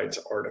peptides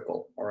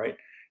article, all right?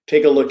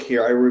 Take a look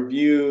here. I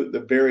review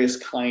the various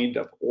kind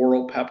of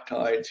oral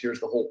peptides.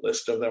 Here's the whole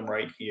list of them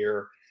right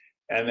here.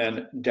 And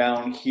then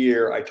down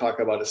here, I talk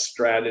about a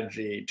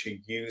strategy to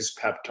use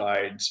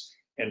peptides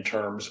in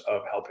terms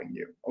of helping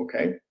you,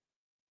 okay?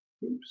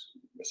 Oops, I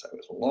guess I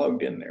was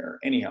logged in there.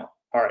 Anyhow,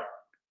 all right,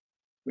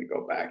 we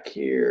go back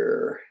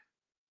here.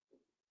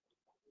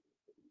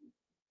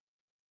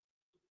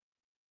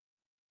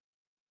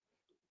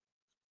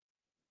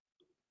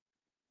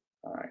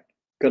 All right,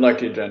 good luck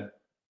to you, Jen.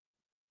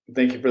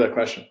 Thank you for that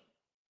question.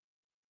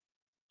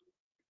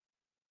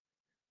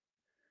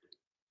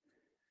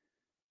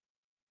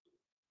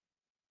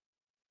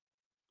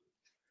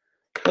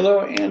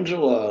 Hello,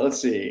 Angela.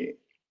 Let's see.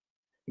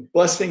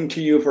 Blessing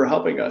to you for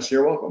helping us.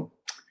 You're welcome.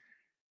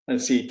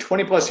 Let's see.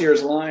 20 plus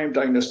years Lyme,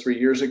 diagnosed 3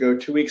 years ago.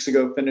 2 weeks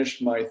ago,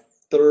 finished my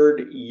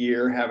 3rd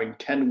year, having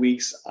 10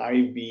 weeks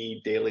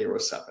IV daily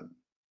Rocephin.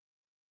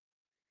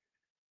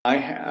 I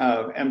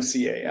have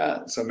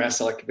MCA, so mast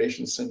cell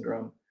activation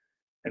syndrome.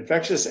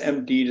 Infectious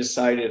MD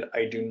decided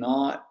I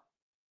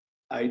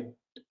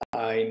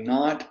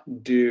not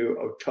do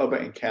October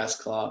and cast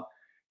claw.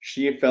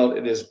 She felt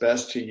it is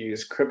best to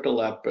use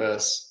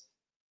cryptolepis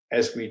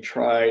as we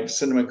tried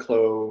cinnamon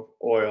clove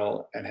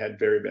oil and had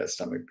very bad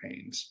stomach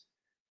pains.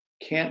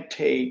 Can't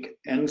take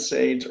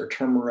NSAIDs or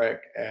turmeric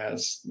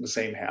as the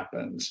same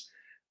happens.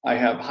 I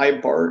have high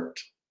BART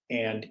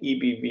and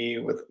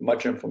EBV with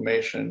much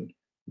inflammation,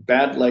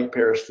 bad leg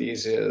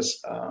paresthesias,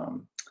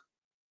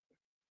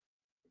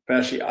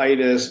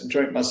 fasciitis,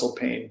 joint muscle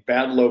pain,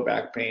 bad low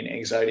back pain,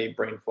 anxiety,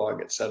 brain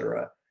fog,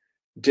 etc.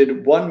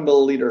 Did 1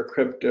 milliliter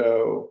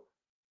crypto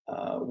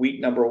week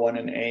number 1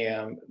 in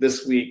AM.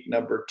 This week,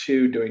 number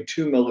 2, doing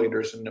 2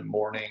 milliliters in the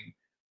morning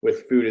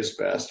with food is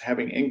best.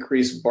 Having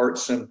increased BART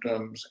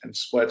symptoms and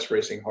sweats,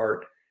 racing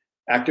heart.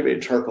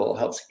 Activated charcoal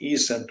helps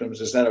ease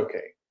symptoms. Is that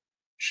okay?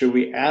 Should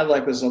we add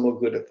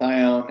liposomal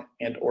glutathione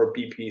and or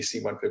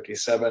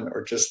BPC-157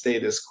 or just stay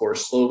this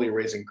course, slowly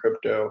raising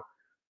crypto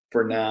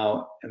for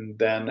now, and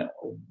then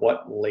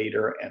what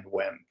later and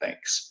when?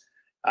 Thanks.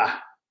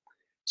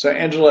 So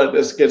Angela,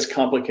 this gets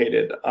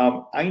complicated.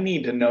 I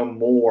need to know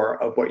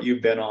more of what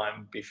you've been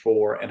on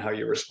before and how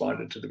you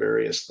responded to the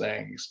various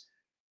things.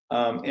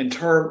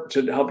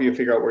 To help you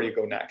figure out where you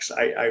go next,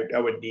 I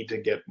would need to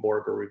get more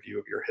of a review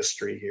of your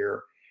history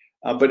here.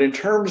 But in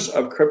terms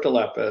of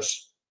cryptolepis,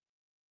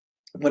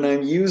 when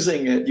I'm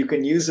using it, you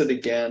can use it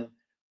again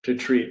to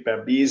treat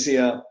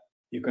Babesia.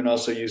 You can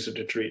also use it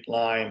to treat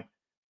Lyme,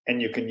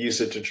 and you can use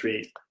it to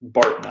treat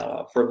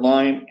Bartonella. For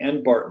Lyme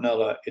and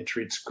Bartonella, it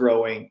treats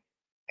growing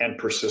and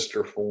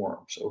persister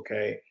forms,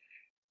 okay?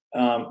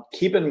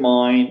 Keep in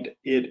mind,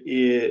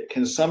 it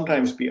can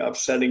sometimes be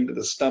upsetting to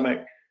the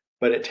stomach,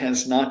 but it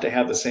tends not to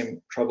have the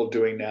same trouble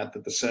doing that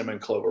the cinnamon,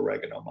 clove,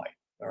 oregano might,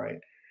 all right?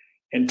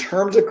 In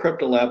terms of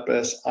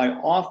cryptolepis, I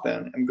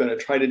often am going to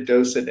try to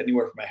dose it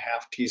anywhere from a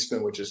half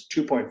teaspoon, which is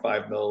 2.5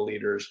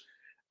 milliliters,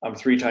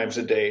 3 times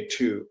a day,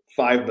 to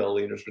 5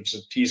 milliliters, which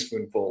is a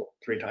teaspoonful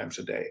 3 times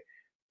a day.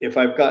 If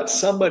I've got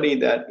somebody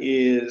that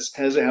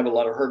tends to have a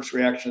lot of Herx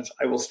reactions,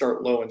 I will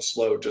start low and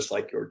slow, just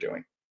like you're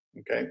doing,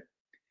 okay?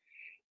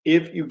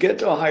 If you get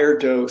to a higher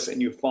dose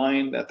and you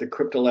find that the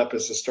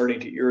cryptolepis is starting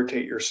to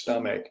irritate your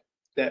stomach,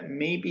 that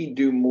maybe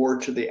due more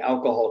to the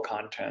alcohol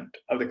content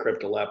of the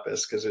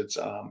cryptolepis, because it's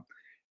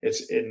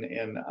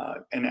in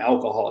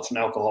alcohol. It's an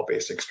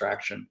alcohol-based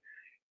extraction.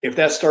 If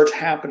that starts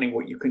happening,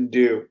 what you can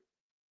do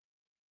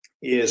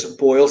is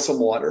boil some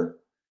water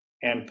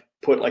and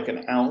put like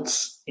an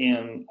ounce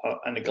in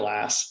a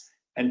glass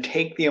and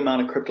take the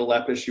amount of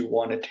cryptolepis you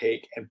want to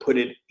take and put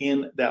it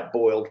in that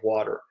boiled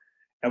water.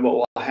 And what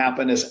will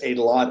happen is a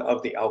lot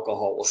of the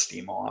alcohol will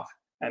steam off,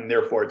 and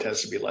therefore it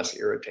tends to be less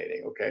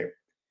irritating, okay?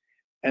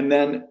 And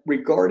then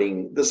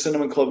regarding the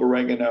cinnamon, clove,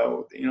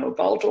 oregano,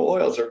 volatile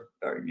oils are,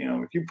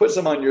 if you put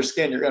some on your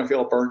skin, you're going to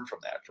feel a burn from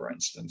that, for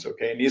instance,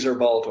 okay? And these are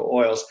volatile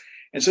oils.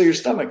 And so your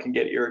stomach can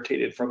get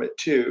irritated from it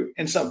too,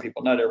 in some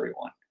people, not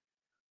everyone.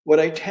 What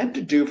I tend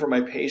to do for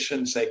my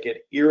patients that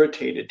get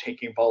irritated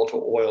taking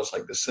volatile oils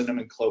like the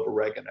cinnamon, clove,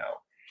 oregano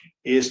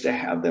is to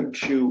have them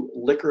chew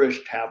licorice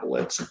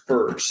tablets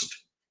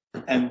first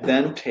and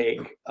then take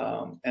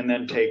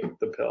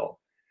the pill.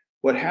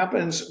 What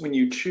happens when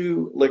you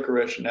chew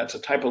licorice, and that's a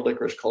type of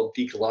licorice called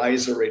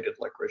deglycerated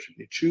licorice, if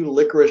you chew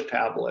licorice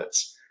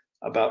tablets,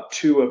 about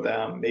 2 of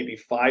them, maybe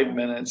 5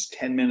 minutes,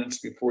 10 minutes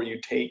before you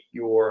take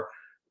your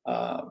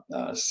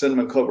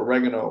cinnamon, clove,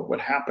 oregano, what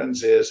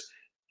happens is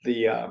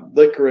the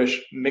licorice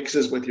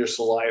mixes with your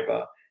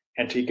saliva,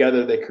 and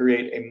together they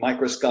create a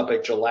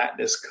microscopic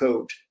gelatinous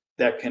coat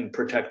that can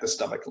protect the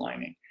stomach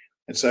lining.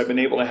 And so I've been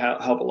able to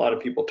help a lot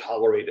of people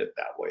tolerate it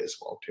that way as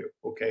well too,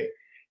 okay?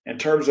 In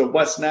terms of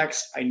what's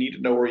next, I need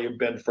to know where you've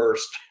been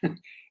first.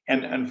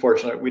 And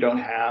unfortunately, we don't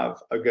have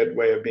a good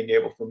way of being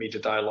able for me to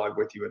dialogue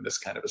with you in this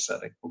kind of a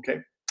setting, okay?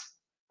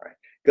 All right,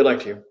 good luck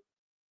to you.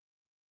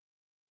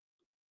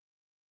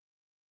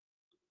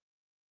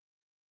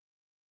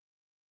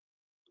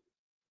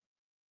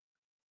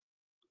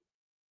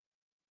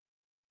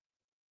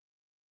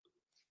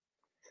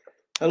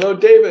 Hello,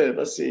 David.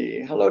 Let's see.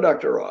 Hello,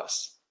 Dr.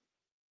 Ross.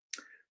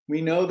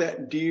 We know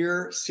that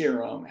deer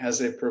serum has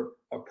a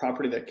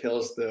property that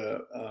kills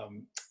the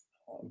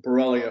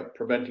Borrelia,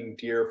 preventing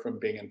deer from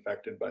being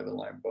infected by the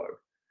Lyme bug.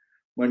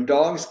 When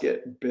dogs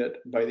get bit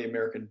by the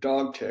American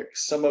dog tick,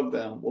 some of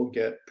them will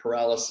get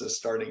paralysis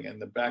starting in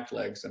the back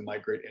legs and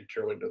migrate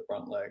anteriorly to the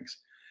front legs.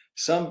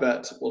 Some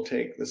vets will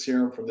take the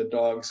serum from the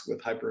dogs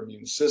with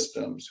hyperimmune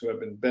systems who have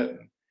been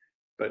bitten,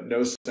 but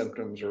no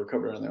symptoms or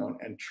recover on their own,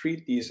 and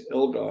treat these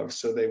ill dogs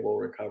so they will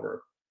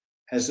recover.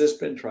 Has this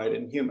been tried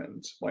in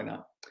humans? Why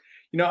not?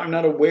 I'm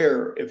not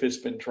aware if it's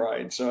been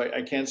tried, so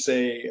I can't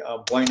say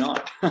why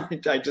not.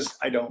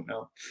 I don't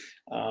know.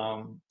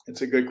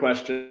 It's a good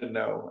question,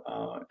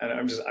 no, and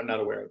I'm not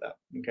aware of that.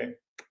 Okay,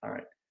 all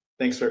right.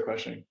 Thanks for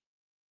questioning.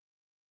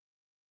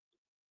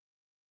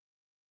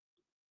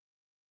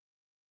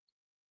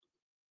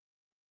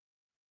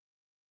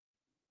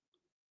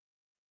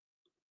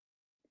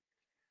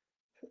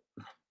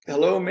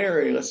 Hello,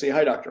 Mary. Let's see.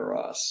 Hi, Dr.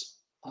 Ross.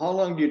 How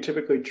long do you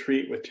typically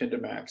treat with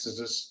Tindamax? Is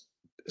this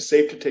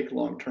safe to take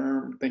long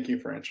term? Thank you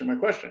for answering my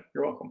question.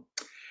 You're welcome.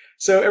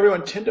 So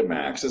everyone,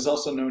 Tindamax is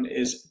also known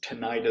as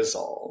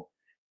tinidazole.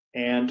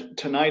 And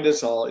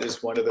tinidazole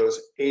is one of those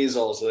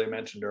azoles that I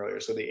mentioned earlier.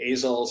 So the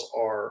azoles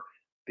are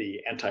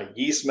the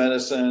anti-yeast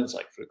medicines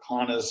like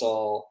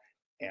fluconazole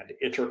and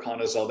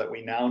itraconazole that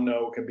we now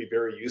know can be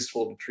very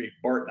useful to treat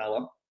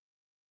Bartonella.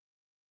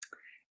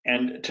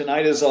 And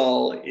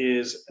tinidazole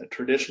is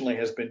traditionally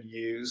has been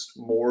used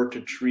more to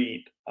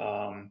treat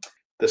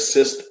the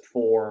cyst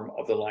form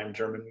of the Lyme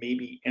germ and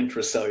maybe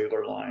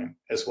intracellular Lyme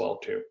as well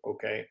too,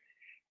 okay?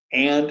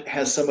 And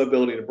has some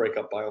ability to break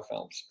up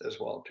biofilms as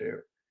well too.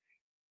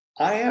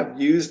 I have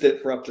used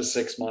it for up to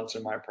 6 months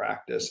in my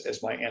practice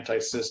as my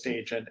anti-cyst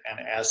agent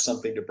and as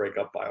something to break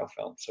up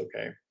biofilms,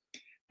 okay?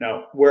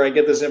 Now, where I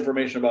get this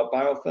information about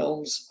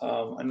biofilms,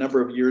 a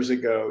number of years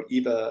ago,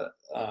 Eva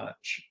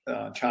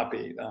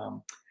Choppy,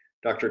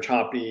 Dr.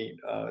 Choppy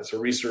is a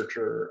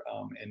researcher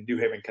in New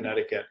Haven,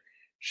 Connecticut.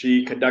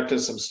 She conducted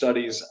some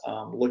studies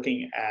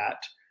looking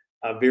at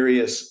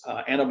various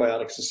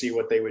antibiotics to see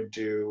what they would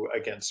do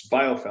against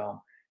biofilm.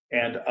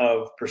 And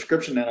of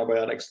prescription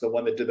antibiotics, the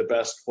one that did the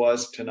best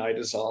was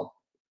tinidazole.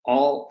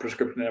 All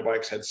prescription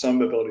antibiotics had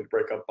some ability to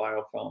break up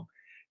biofilm.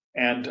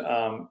 And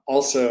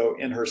also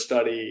in her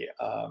study,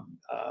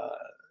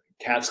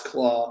 cat's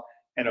claw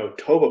and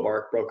otoba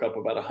bark broke up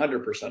about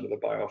 100% of the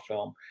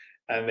biofilm.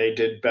 And they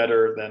did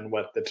better than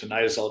what the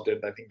tinidazole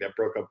did. I think that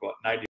broke up about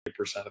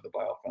 90% of the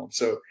biofilm.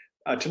 So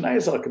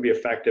tinidazole can be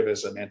effective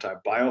as an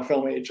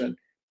anti-biofilm agent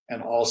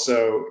and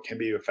also can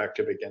be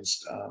effective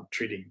against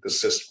treating the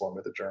cyst form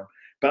of the germ.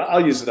 But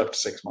I'll use it up to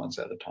 6 months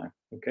at a time,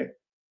 okay?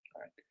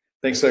 All right.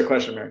 Thanks for that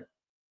question, Mary.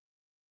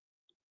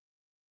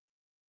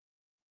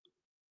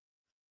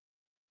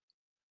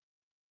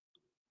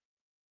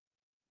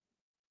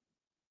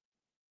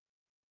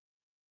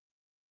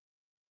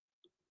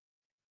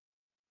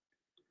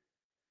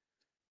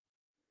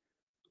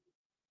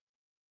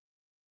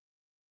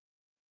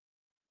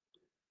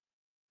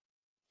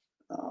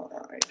 All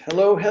right.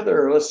 Hello,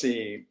 Heather. Let's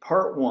see.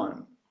 Part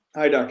 1.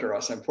 Hi, Dr.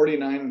 Ross. I'm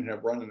 49 and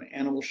have run an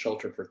animal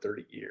shelter for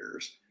 30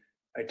 years.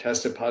 I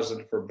tested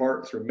positive for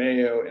Bart through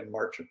Mayo in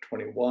March of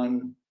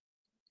 21.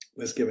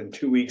 Was given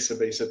 2 weeks of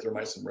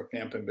azithromycin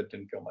rifampin, but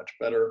didn't feel much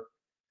better.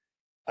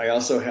 I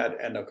also had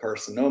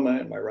endocarcinoma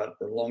in my right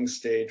upper lung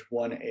stage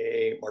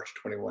 1A, March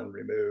 21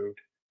 removed.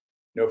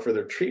 No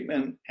further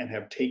treatment and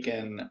have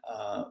taken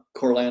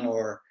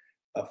Corlanor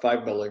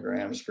 5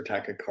 milligrams for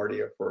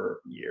tachycardia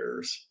for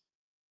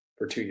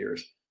 2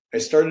 years. I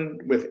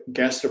started with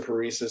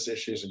gastroparesis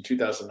issues in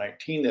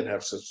 2019 that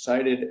have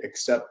subsided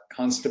except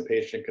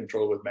constipation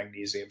controlled with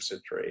magnesium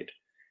citrate.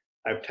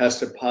 I've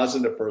tested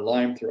positive for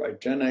Lyme through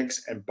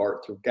IGeneX and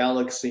Bart through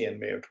Galaxy in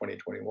May of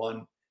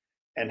 2021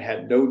 and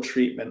had no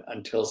treatment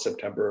until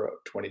September of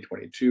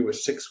 2022 with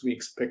 6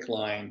 weeks PICC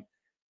line,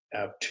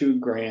 2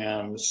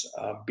 grams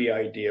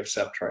BID of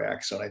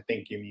ceftriaxone. I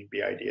think you mean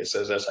BID, it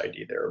says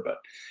SID there, but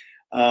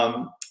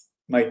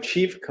my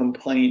chief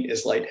complaint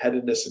is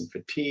lightheadedness and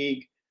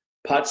fatigue.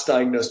 POTS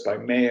diagnosed by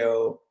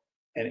Mayo.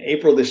 In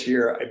April this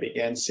year, I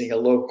began seeing a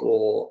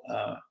local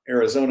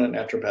Arizona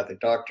naturopathic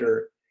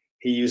doctor.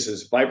 He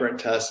uses Vibrant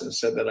tests and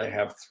said that I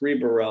have 3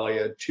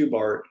 Borrelia, 2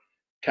 Bart,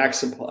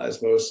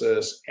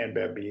 toxoplasmosis, and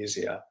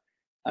Babesia.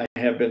 I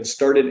have been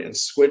started and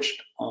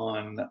switched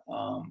on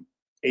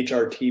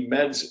HRT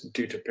meds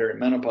due to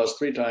perimenopause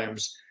 3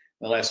 times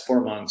in the last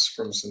 4 months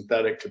from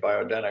synthetic to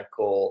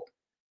bioidentical.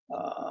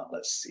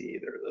 Let's see,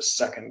 there's the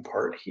second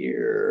part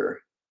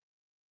here.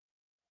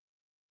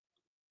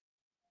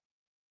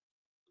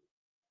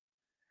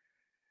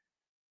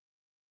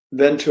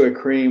 Then to a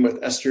cream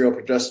with estriol,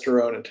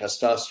 progesterone, and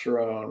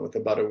testosterone with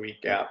about a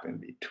week gap in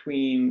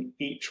between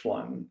each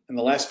one. And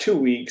the last 2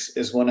 weeks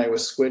is when I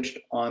was switched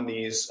on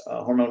these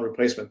hormone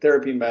replacement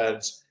therapy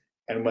meds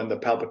and when the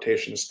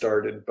palpitations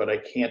started, but I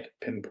can't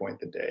pinpoint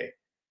the day.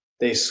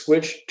 They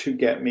switched to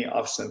get me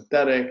off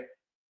synthetic,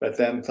 but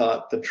then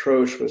thought the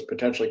Troche was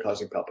potentially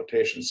causing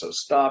palpitations, so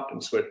stopped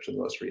and switched to the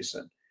most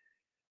recent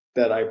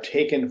that I've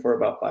taken for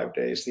about 5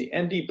 days. The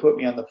ND put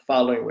me on the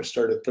following, which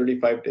started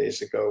 35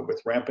 days ago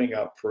with ramping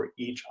up for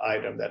each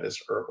item that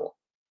is herbal.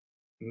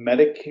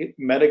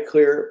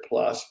 Mediclear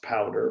Plus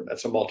powder,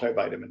 that's a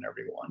multivitamin,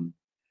 everyone.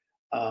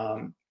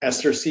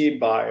 Ester C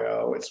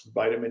Bio, it's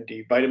vitamin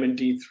D, vitamin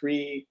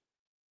D3,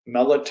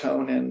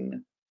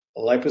 melatonin,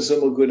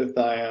 liposomal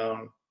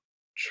glutathione,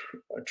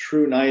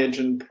 True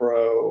Niagen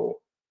Pro,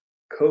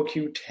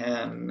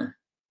 CoQ10.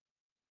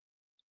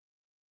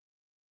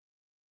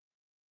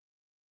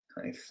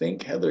 I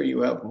think, Heather,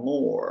 you have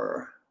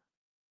more.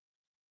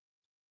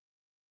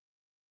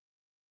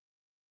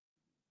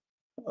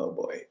 Oh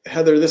boy.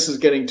 Heather, this is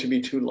getting to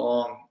be too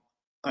long.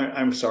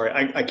 I'm sorry,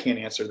 I can't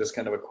answer this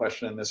kind of a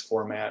question in this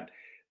format.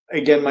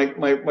 Again,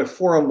 my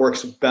forum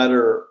works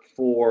better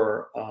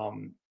for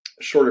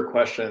shorter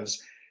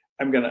questions.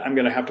 I'm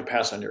gonna have to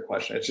pass on your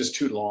question. It's just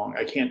too long.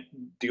 I can't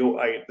deal.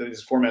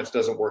 These formats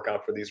doesn't work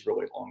out for these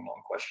really long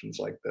questions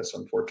like this,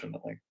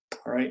 unfortunately.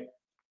 All right.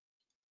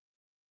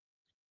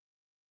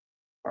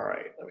 All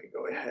right. Let me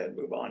go ahead,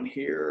 move on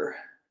here.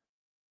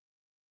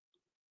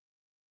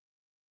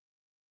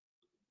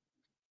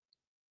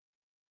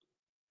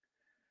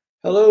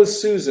 Hello,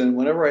 Susan.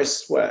 Whenever I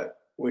sweat,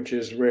 which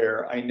is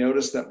rare, I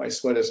notice that my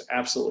sweat is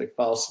absolutely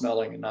foul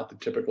smelling and not the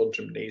typical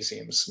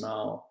gymnasium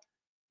smell.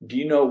 Do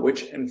you know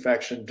which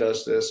infection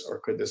does this, or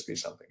could this be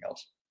something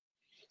else?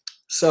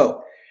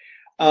 So,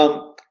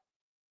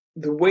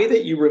 the way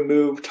that you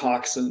remove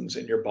toxins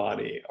in your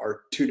body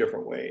are two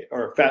different ways,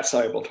 or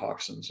fat-soluble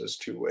toxins is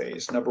two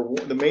ways. Number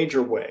one, the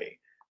major way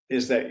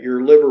is that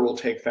your liver will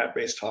take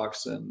fat-based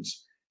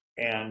toxins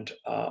and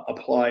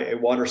apply a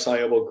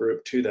water-soluble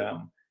group to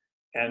them,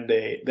 and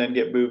they then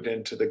get moved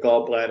into the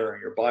gallbladder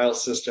and your bile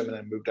system and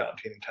then moved out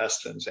into the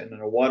intestines. And in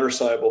a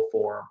water-soluble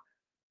form,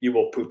 you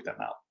will poop them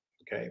out,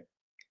 okay?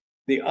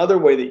 The other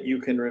way that you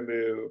can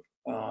remove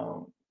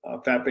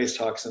fat-based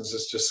toxins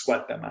is to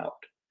sweat them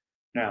out.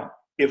 Now,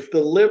 if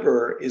the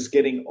liver is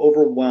getting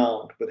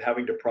overwhelmed with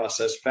having to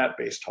process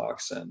fat-based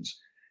toxins,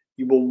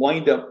 you will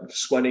wind up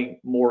sweating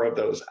more of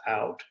those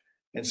out.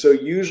 And so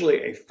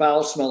usually a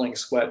foul-smelling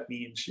sweat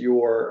means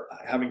you're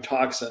having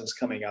toxins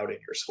coming out in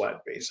your sweat,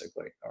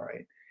 basically, all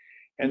right?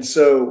 And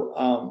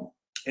so,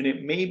 and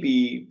it may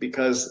be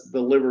because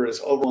the liver is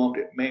overwhelmed,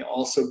 it may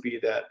also be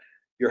that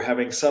you're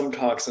having some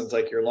toxins,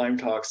 like your Lyme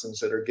toxins,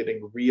 that are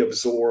getting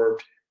reabsorbed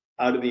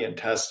out of the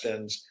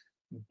intestines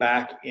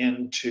back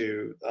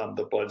into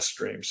the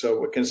bloodstream. So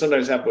what can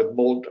sometimes happen with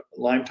mold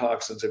Lyme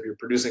toxins, if you're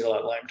producing a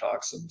lot of Lyme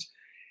toxins,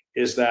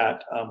 is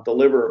that the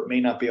liver may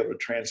not be able to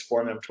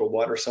transform them to a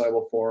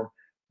water-soluble form.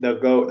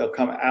 They'll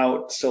come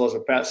out still as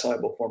a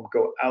fat-soluble form,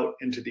 go out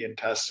into the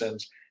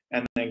intestines,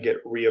 and then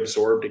get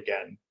reabsorbed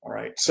again. All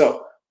right.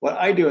 So what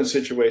I do in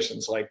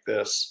situations like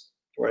this,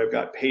 where I've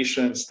got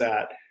patients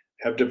that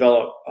have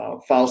developed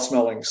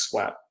foul-smelling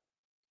sweat,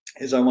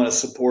 is I want to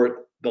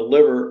support the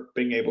liver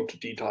being able to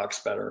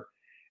detox better.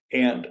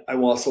 And I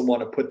also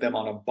want to put them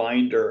on a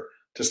binder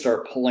to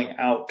start pulling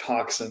out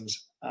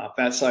toxins,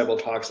 fat-soluble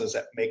toxins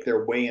that make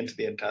their way into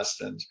the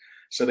intestines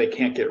so they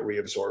can't get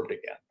reabsorbed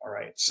again, all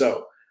right?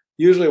 So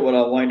usually what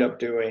I'll wind up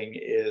doing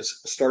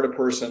is start a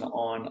person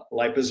on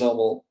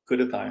liposomal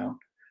glutathione.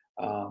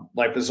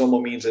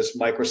 Liposomal means it's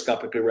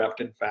microscopically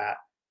wrapped in fat.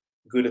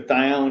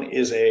 Glutathione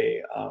is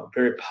a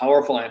very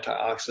powerful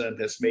antioxidant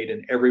that's made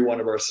in every one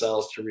of our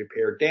cells to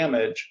repair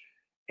damage,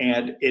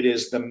 and it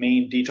is the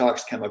main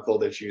detox chemical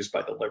that's used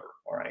by the liver,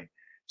 all right?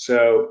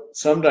 So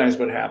sometimes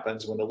what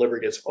happens when the liver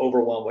gets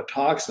overwhelmed with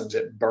toxins,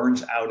 it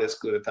burns out its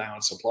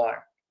glutathione supply,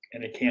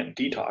 and it can't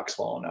detox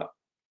well enough.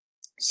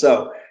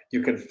 So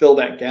you can fill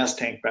that gas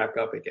tank back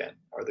up again,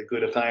 or the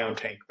glutathione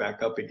tank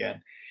back up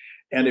again.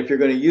 And if you're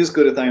going to use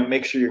glutathione,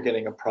 make sure you're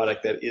getting a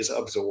product that is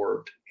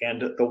absorbed.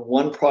 And the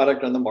one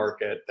product on the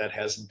market that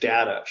has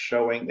data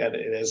showing that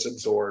it is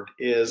absorbed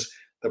is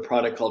the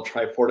product called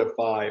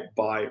Trifortify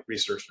by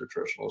Research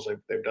Nutritionals.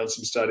 They've done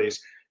some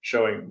studies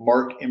showing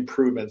marked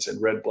improvements in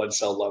red blood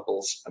cell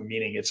levels,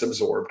 meaning it's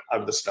absorbed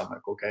out of the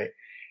stomach, okay?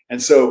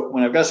 And so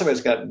when I've got somebody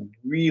who's got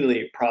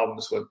really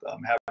problems with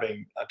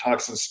having a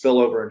toxin spill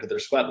over into their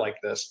sweat like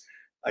this,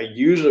 I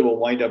usually will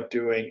wind up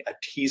doing a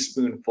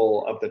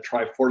teaspoonful of the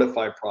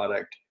Trifortify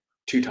product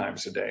 2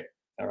 times a day,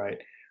 all right?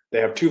 They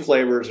have 2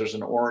 flavors. There's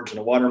an orange and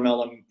a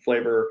watermelon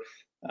flavor.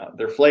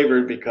 They're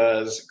flavored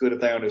because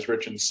glutathione is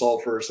rich in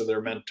sulfur, so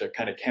they're meant to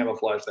kind of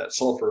camouflage that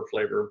sulfur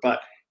flavor, but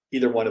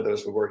either one of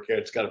those would work here.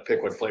 It's got to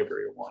pick what flavor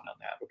you want on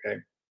that,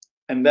 okay?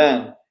 And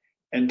then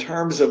in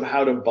terms of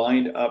how to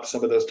bind up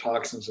some of those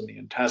toxins in the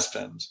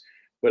intestines,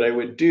 what I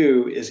would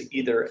do is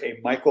either a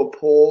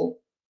MycoPul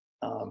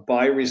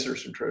by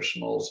Research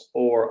Nutritionals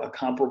or a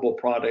comparable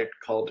product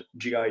called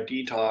GI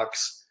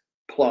Detox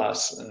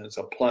Plus, and it's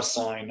a plus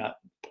sign, not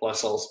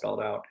plus all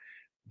spelled out,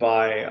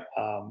 by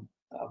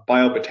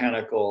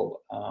Biobotanical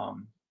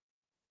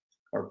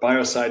or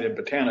Biocide and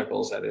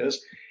Botanicals, that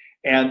is.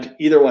 And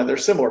either one, they're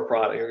similar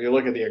products. If you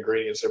look at the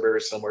ingredients, they're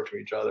very similar to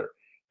each other.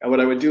 And what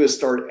I would do is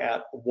start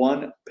at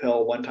 1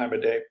 pill 1 time a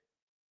day.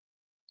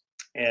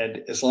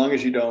 And as long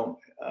as you don't,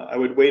 I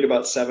would wait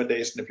about 7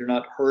 days. And if you're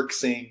not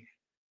herxing,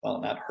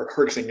 well, not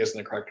herxing isn't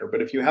the correct term,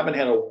 but if you haven't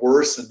had a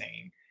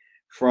worsening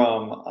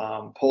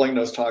from pulling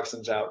those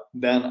toxins out,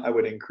 then I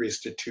would increase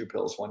to 2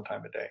 pills 1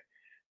 time a day.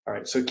 All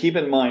right, so keep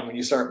in mind when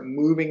you start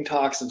moving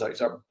toxins out, you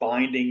start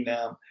binding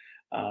them,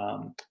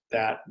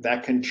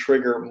 that can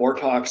trigger more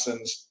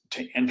toxins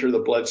to enter the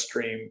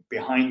bloodstream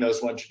behind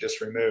those ones you just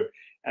removed,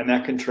 and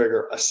that can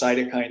trigger a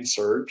cytokine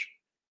surge.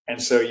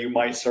 And so you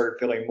might start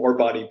feeling more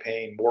body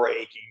pain, more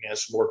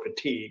achiness, more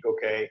fatigue,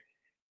 okay?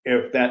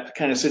 If that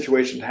kind of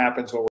situation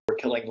happens when we're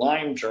killing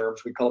Lyme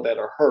germs, we call that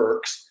a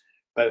herx,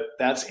 but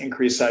that's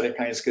increased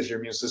cytokines because your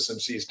immune system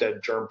sees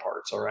dead germ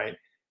parts, all right?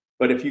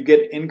 But if you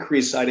get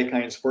increased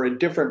cytokines for a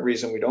different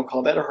reason, we don't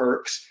call that a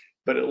herx,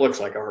 but it looks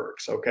like a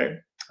herx, okay?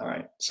 All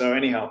right, so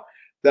anyhow,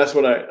 that's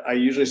what I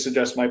usually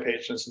suggest my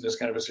patients in this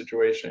kind of a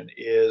situation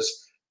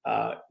is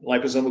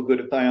liposomal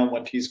glutathione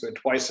 1 teaspoon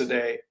twice a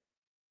day,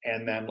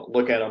 and then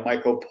look at a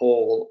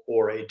MycoPul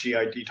or a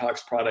GI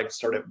Detox product,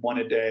 start at 1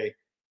 a day,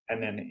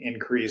 and then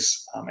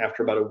increase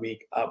after about a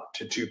week up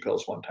to 2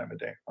 pills 1 time a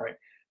day, all right?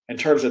 In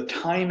terms of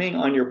timing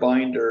on your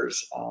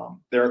binders,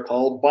 they're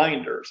called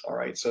binders, all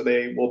right? So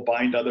they will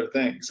bind other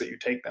things that you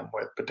take them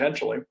with,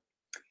 potentially.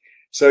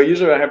 So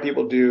usually what I have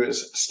people do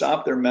is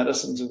stop their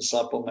medicines and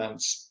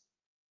supplements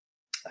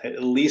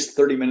at least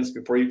 30 minutes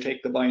before you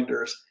take the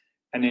binders,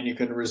 and then you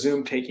can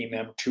resume taking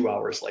them 2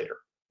 hours later.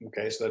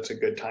 Okay, so that's a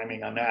good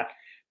timing on that.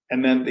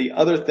 And then the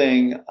other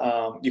thing,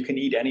 you can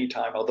eat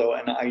anytime, although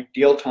an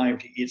ideal time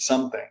to eat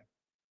something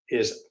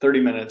is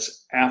 30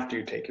 minutes after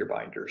you take your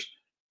binders.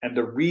 And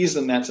the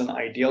reason that's an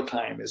ideal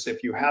time is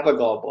if you have a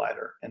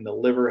gallbladder and the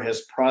liver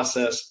has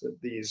processed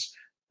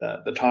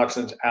the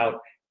toxins out,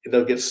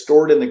 they'll get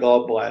stored in the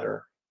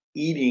gallbladder.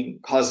 Eating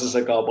causes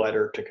a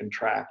gallbladder to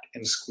contract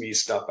and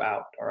squeeze stuff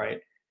out. All right.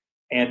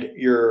 And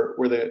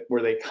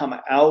where they come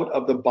out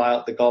of the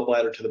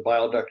gallbladder to the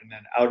bile duct and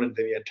then out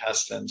into the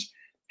intestines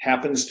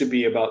happens to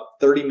be about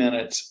 30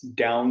 minutes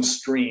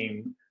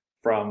downstream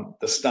from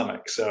the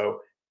stomach. So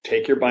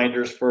take your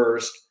binders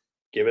first,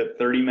 give it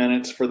 30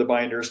 minutes for the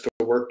binders to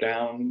work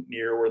down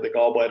near where the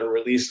gallbladder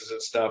releases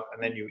its stuff,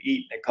 and then you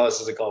eat, and it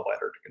causes the gallbladder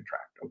to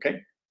contract.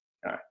 Okay?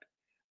 All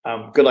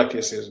right. Good luck to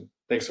you, Susan.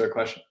 Thanks for the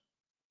question.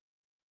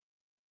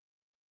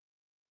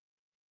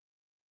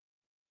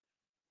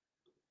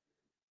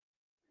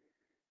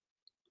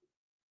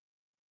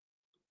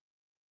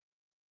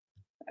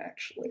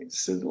 Actually,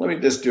 so let me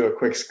just do a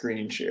quick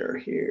screen share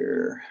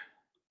here.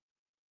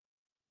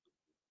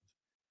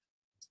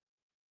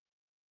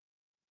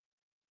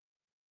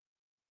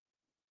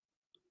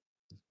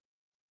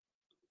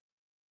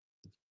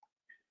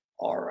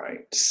 All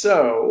right,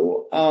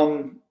 so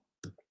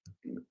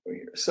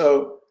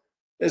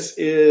this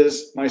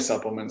is my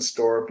supplement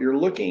store. If you're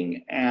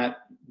looking at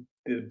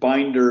the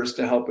binders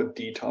to help with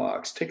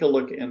detox, take a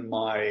look in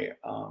my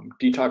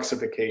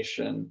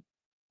detoxification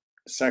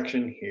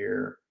section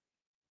here.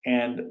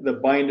 And the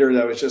binder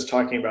that I was just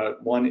talking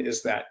about, one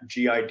is that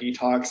GI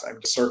Detox. I'm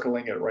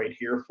circling it right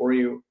here for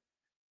you.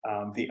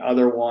 The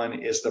other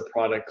one is the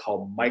product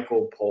called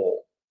MycoPul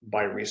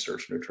by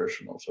Research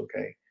Nutritionals,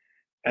 okay?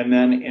 And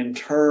then in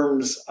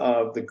terms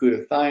of the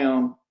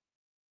glutathione,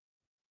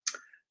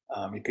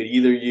 you could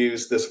either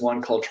use this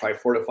one called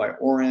Trifortify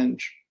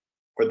Orange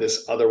or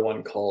this other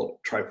one called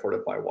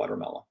Trifortify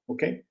Watermelon,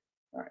 okay?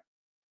 All right.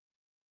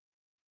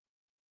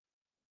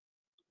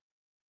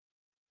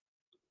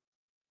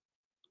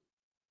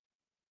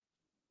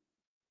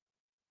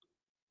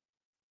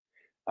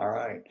 All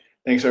right.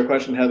 Thanks for the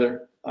question,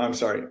 Heather. I'm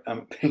sorry.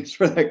 Thanks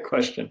for that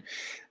question.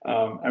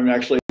 I'm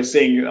actually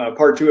seeing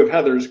part 2 of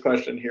Heather's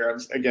question here.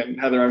 Again,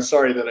 Heather, I'm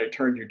sorry that I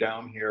turned you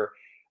down here.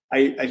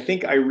 I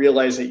think I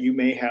realized that you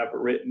may have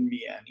written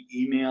me an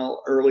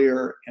email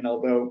earlier, and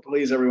although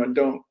please everyone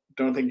don't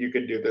think you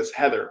could do this,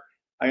 Heather,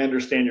 I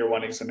understand you're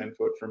wanting some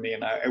input from me,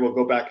 and I will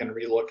go back and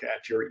relook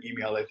at your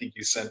email I think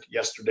you sent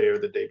yesterday or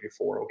the day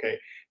before, okay?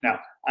 Now,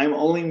 I'm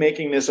only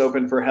making this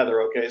open for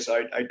Heather, okay?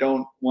 So I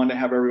don't want to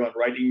have everyone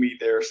writing me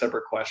their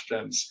separate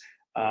questions,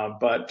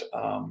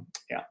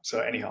 yeah, so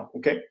anyhow,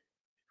 okay?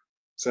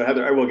 So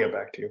Heather, I will get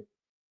back to you.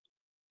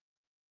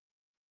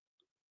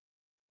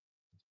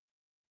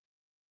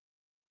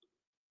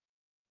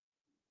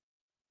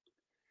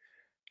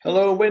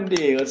 Hello,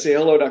 Wendy. Let's say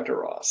hello, Dr.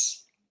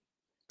 Ross.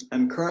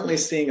 I'm currently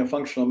seeing a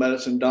functional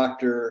medicine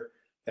doctor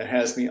that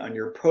has me on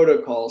your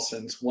protocol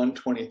since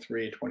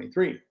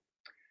 1/23/23.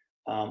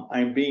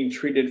 I'm being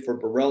treated for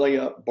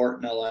Borrelia,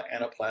 Bartonella,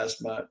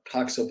 Anaplasma,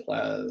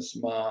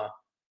 Toxoplasma,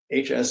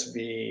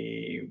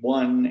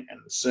 HSV1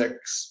 and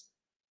 6.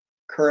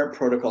 Current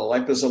protocol,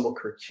 liposomal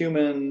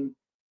curcumin,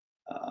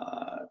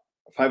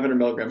 500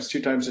 milligrams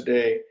 2 times a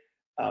day,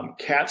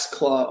 cat's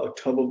claw,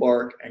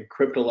 otobobark, and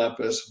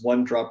cryptolepis,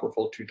 1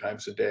 dropperful 2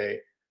 times a day,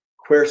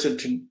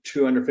 quercetin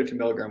 250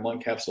 milligram 1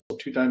 capsule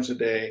 2 times a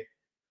day,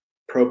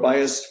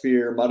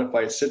 probiosphere,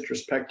 modified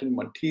citrus pectin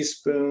 1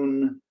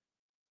 teaspoon,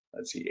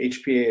 let's see,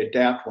 HPA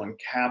Adapt 1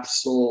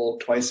 capsule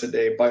twice a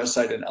day,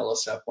 Biocide and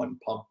LSF 1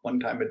 pump 1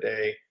 time a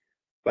day,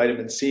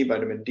 vitamin C,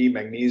 vitamin D,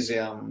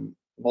 magnesium,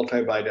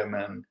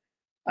 multivitamin.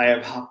 I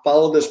have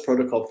followed this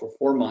protocol for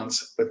 4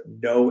 months with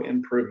no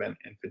improvement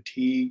in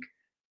fatigue,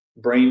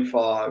 brain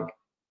fog,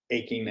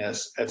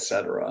 achiness,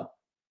 etc.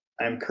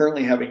 I'm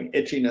currently having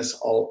itchiness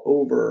all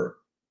over.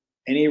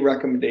 Any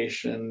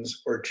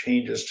recommendations or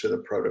changes to the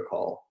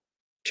protocol?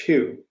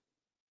 2,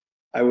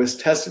 I was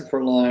tested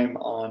for Lyme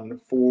on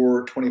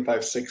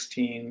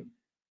 4/25/16,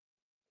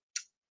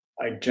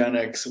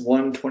 IGeneX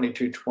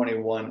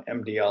 1/22/21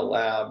 MDL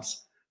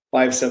Labs,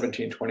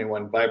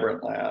 5/17/21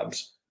 Vibrant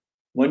Labs.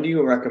 When do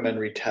you recommend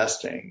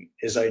retesting?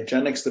 Is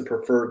IGeneX the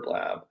preferred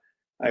lab?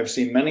 I've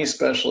seen many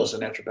specialists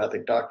and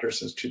naturopathic doctors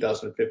since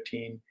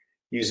 2015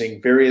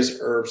 using various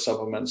herb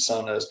supplements,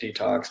 saunas,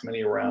 detox,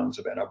 many rounds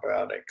of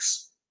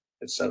antibiotics,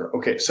 etc.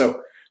 Okay,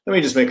 so let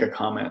me just make a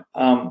comment.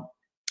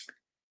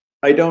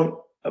 I don't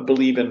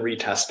believe in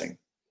retesting.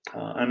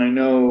 And I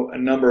know a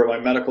number of my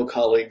medical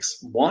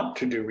colleagues want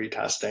to do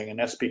retesting, and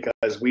that's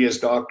because we as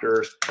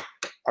doctors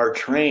are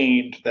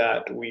trained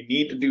that we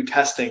need to do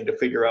testing to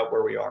figure out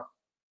where we are.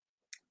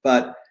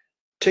 But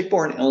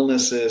tick-borne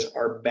illnesses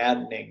are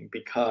maddening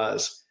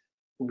because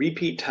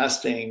repeat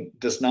testing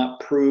does not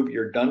prove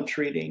you're done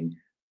treating,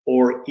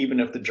 or even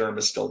if the germ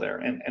is still there.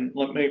 And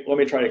let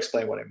me try to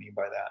explain what I mean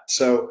by that.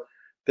 So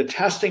the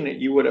testing that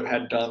you would have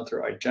had done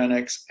through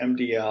IGeneX,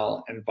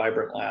 MDL, and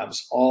Vibrant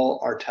Labs all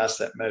are tests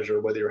that measure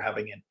whether you're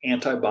having an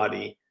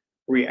antibody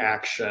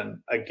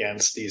reaction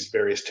against these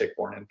various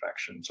tick-borne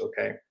infections,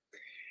 okay?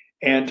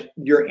 And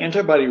your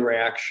antibody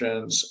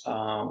reactions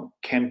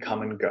can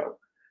come and go.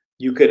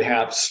 You could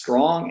have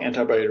strong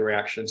antibody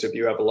reactions if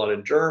you have a lot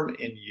of germ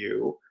in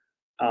you,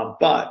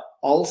 but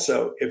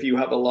also if you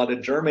have a lot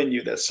of germ in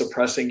you that's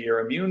suppressing your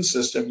immune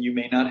system, you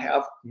may not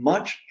have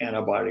much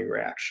antibody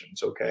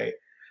reactions, okay?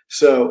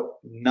 So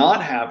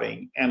not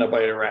having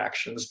antibody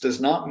reactions does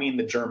not mean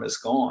the germ is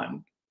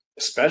gone,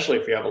 especially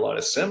if you have a lot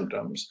of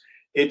symptoms.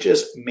 It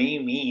just may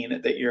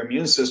mean that your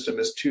immune system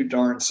is too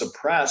darn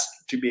suppressed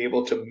to be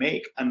able to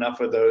make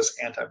enough of those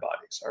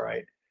antibodies, all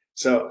right?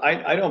 So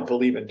I don't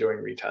believe in doing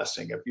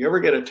retesting. If you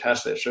ever get a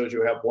test that shows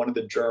you have one of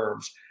the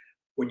germs,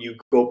 when you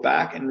go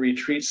back and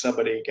retreat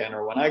somebody again,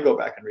 or when I go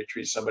back and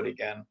retreat somebody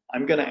again,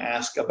 I'm going to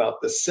ask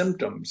about the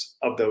symptoms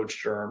of those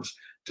germs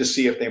to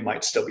see if they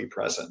might still be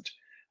present.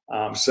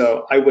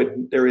 So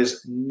there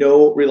is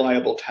no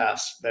reliable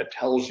test that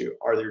tells you,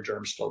 are there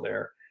germs still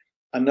there?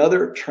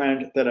 Another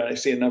trend that I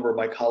see a number of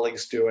my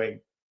colleagues doing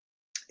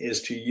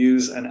is to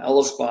use an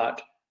ELISpot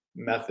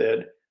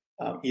method,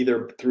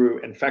 either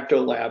through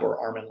InfectoLab or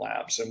Armin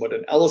Labs. And what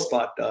an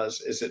ELISpot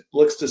does is it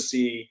looks to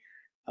see,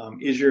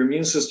 is your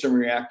immune system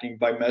reacting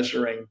by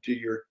measuring, do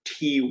your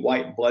T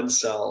white blood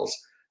cells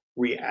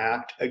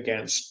react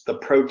against the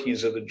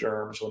proteins of the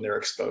germs when they're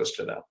exposed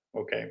to them,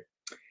 okay?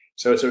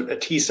 So it's a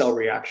T cell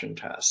reaction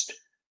test.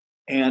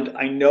 And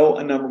I know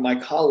a number of my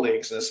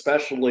colleagues,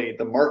 especially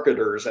the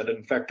marketers at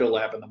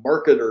InfectoLab and the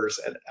marketers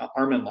at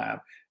Armin Lab,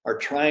 are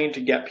trying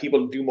to get people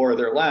to do more of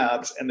their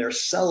labs, and they're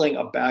selling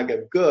a bag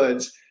of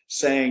goods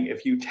saying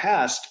if you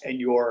test and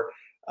your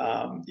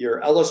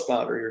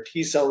ELISpot or your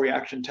T cell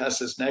reaction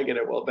test is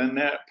negative, well, then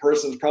that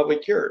person's probably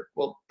cured.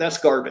 Well, that's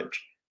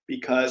garbage,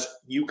 because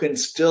you can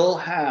still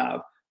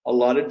have a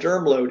lot of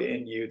germ load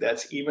in you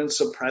that's even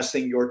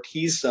suppressing your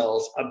T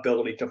cells'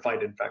 ability to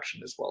fight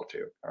infection as well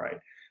too, all right?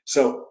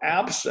 So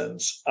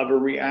absence of a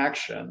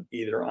reaction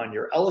either on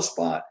your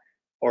ELISpot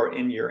or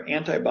in your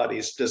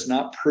antibodies does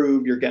not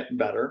prove you're getting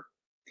better.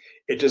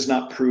 It does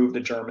not prove the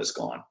germ is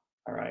gone,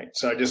 all right?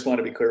 So I just want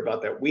to be clear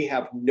about that. We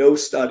have no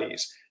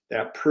studies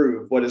that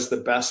prove what is the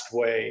best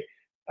way,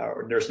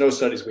 or there's no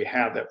studies we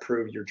have that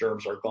prove your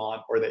germs are gone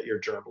or that your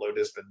germ load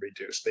has been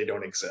reduced. They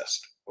don't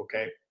exist,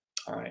 okay?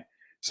 All right.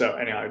 So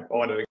anyhow, I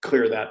wanted to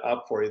clear that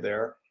up for you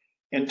there.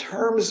 In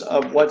terms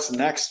of what's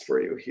next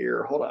for you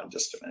here, hold on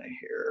just a minute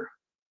here.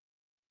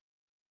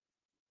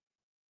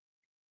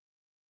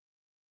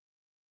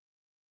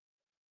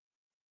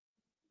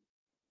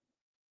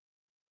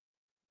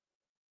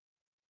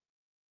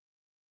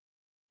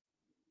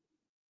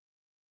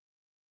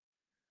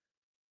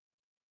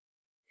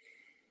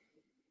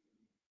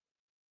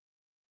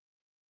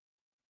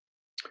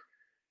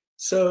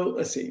 So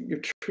let's see, you're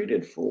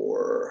treated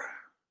for,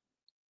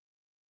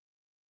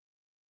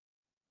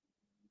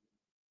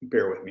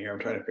 bear with me here, I'm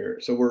trying to figure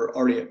it. So we're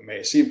already at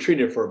May. So you've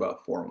treated for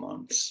about 4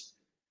 months.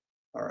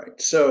 All right.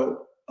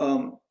 So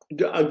I'll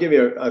give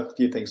you a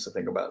few things to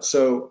think about.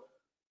 So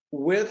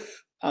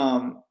with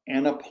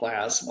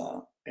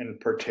anaplasma in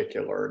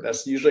particular,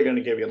 that's usually going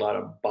to give you a lot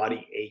of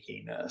body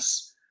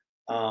achiness,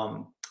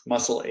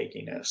 muscle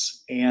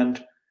achiness.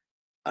 And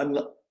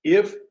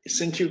if,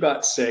 since you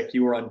got sick,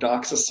 you were on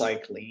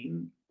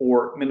doxycycline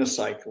or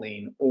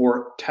minocycline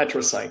or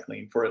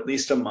tetracycline for at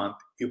least a month,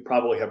 you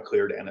probably have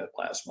cleared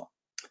anaplasma.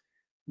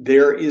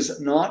 There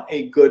is not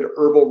a good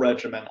herbal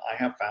regimen I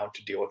have found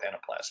to deal with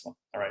anaplasma.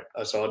 All right,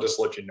 so I'll just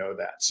let you know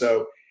that.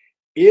 So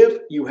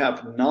if you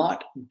have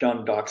not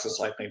done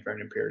doxycycline for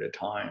any period of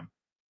time,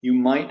 you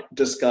might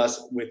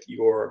discuss with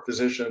your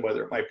physician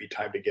whether it might be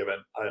time to give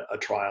a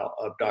trial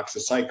of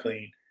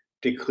doxycycline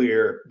to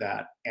clear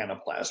that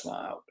anaplasma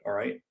out, all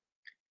right?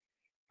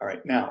 All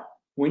right, now,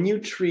 when you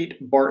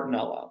treat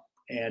Bartonella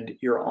and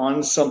you're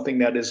on something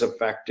that is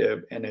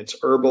effective and it's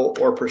herbal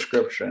or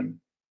prescription,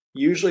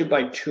 usually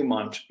by 2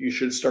 months, you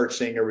should start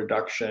seeing a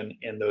reduction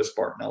in those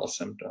Bartonella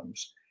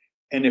symptoms.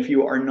 And if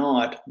you are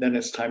not, then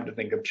it's time to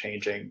think of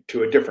changing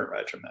to a different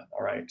regimen,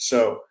 all right?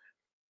 So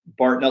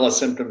Bartonella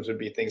symptoms would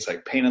be things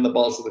like pain in the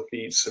balls of the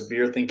feet,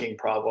 severe thinking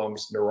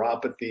problems,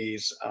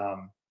 neuropathies,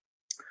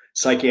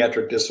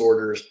 psychiatric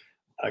disorders,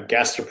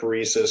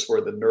 gastroparesis, where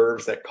the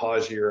nerves that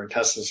cause your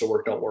intestines to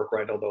work don't work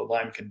right, although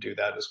Lyme can do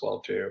that as well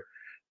too.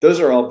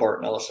 Those are all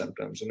Bartonella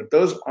symptoms. And if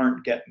those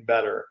aren't getting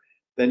better,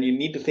 then you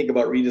need to think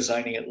about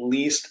redesigning at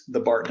least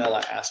the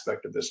Bartonella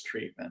aspect of this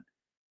treatment.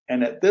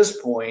 And at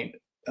this point,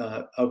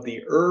 of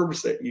the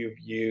herbs that you've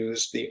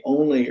used, the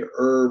only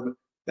herb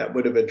that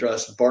would have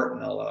addressed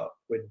Bartonella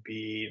would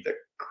be the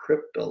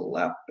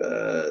cryptolepis.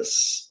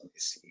 Let me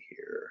see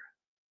here.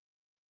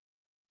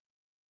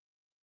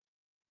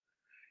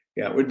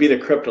 Yeah, it would be the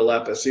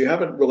cryptolepis. So you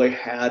haven't really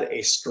had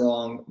a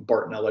strong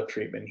Bartonella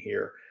treatment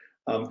here.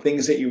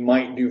 Things that you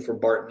might do for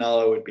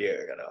Bartonella would be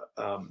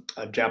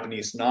a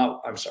Japanese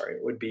knot. I'm sorry,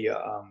 it would be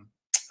a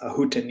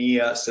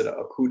Hutania sida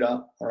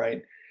akuta. All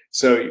right.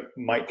 So you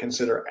might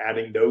consider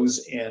adding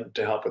those in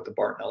to help with the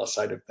Bartonella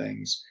side of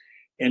things.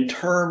 In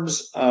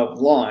terms of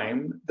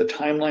Lyme, the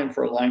timeline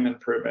for Lyme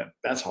improvement,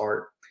 that's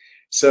hard.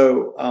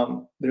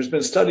 So there's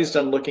been studies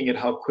done looking at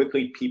how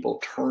quickly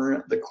people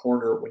turn the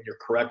corner when you're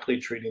correctly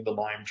treating the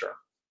Lyme germ,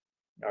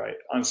 all right,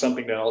 on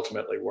something that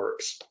ultimately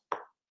works.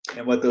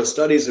 And what those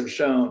studies have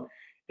shown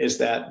is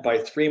that by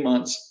 3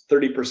 months,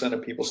 30%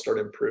 of people start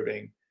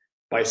improving.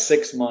 By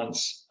 6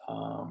 months,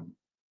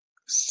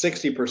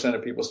 60%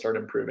 of people start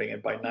improving,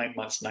 and by 9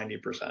 months,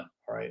 90%.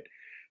 All right.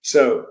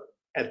 So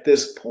at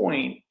this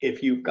point,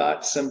 if you've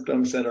got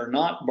symptoms that are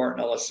not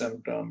Bartonella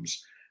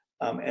symptoms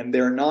and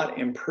they're not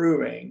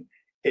improving,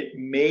 it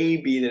may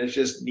be that it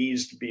just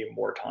needs to be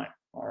more time.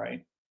 All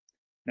right.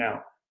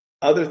 Now,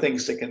 other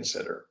things to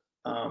consider.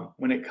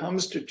 When it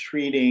comes to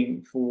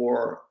treating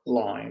for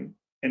Lyme,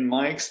 in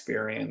my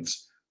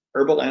experience,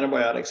 herbal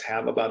antibiotics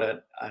have about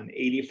an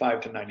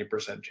 85 to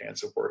 90%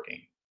 chance of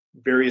working.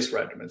 Various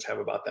regimens have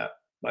about that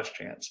much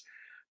chance.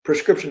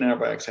 Prescription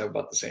antibiotics have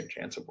about the same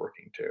chance of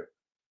working too.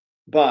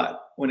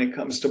 But when it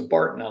comes to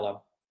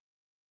Bartonella,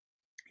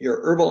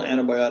 your herbal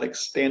antibiotics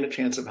stand a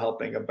chance of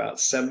helping about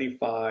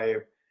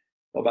 75%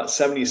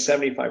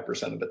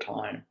 of the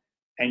time.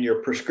 And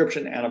your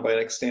prescription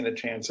antibiotics stand a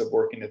chance of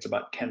working, it's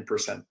about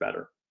 10%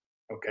 better,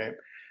 okay?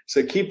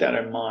 So keep that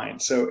in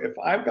mind. So if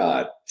I've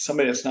got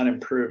somebody that's not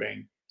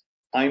improving,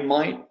 I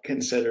might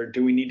consider,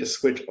 do we need to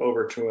switch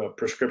over to a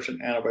prescription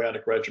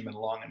antibiotic regimen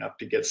long enough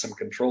to get some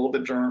control of the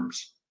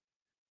germs?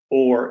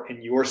 Or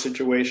in your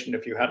situation,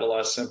 if you had a lot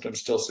of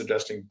symptoms still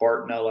suggesting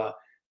Bartonella,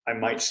 I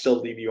might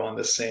still leave you on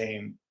the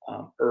same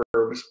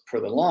herbs for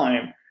the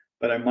Lyme,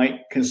 but I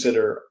might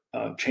consider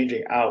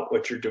changing out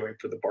what you're doing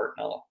for the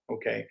Bartonella,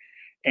 okay?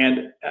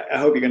 And I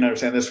hope you can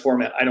understand this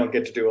format. I don't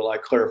get to do a lot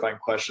of clarifying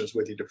questions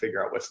with you to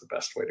figure out what's the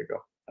best way to go,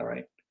 all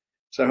right?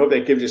 So I hope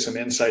that gives you some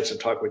insights to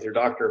talk with your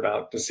doctor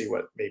about to see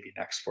what may be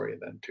next for you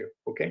then too,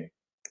 okay?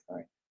 All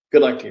right,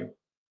 good luck to you.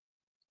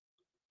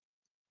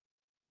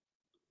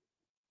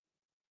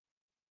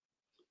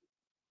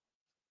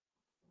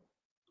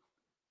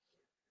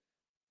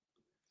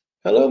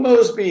 Hello,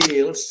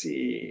 Mosby, let's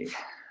see.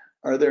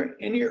 Are there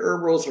any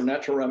herbals or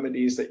natural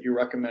remedies that you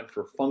recommend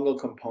for fungal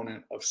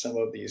component of some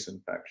of these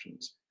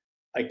infections?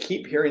 I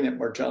keep hearing that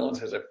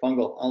Morgellons has a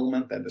fungal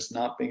element that is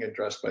not being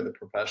addressed by the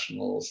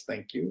professionals.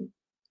 Thank you.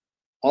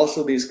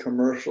 Also, these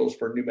commercials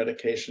for new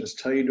medications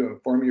tell you to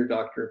inform your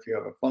doctor if you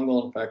have a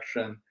fungal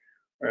infection,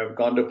 or have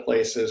gone to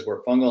places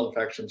where fungal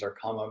infections are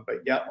common, but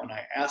yet when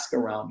I ask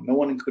around, no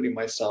one, including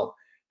myself,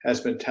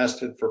 has been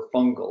tested for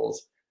fungals,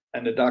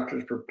 and the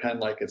doctors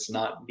pretend like it's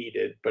not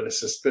needed, but it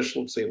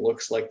suspiciously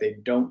looks like they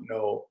don't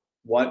know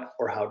what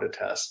or how to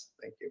test.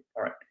 Thank you.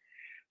 All right.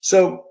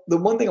 So the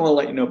one thing I want to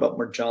let you know about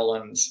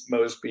Morgellons,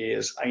 Mosby,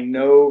 is I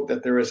know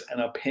that there is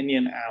an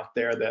opinion out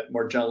there that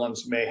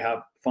Morgellons may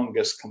have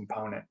fungus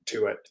component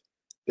to it.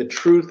 The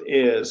truth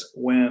is,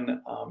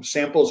 when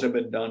samples have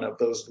been done of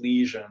those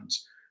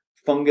lesions,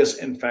 fungus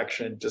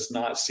infection does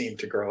not seem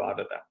to grow out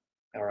of them.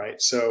 All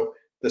right. So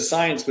the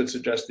science would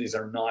suggest these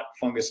are not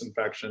fungus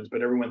infections,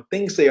 but everyone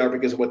thinks they are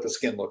because of what the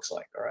skin looks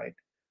like. All right.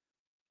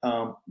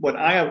 What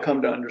I have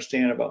come to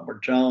understand about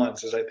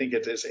Morgellons is I think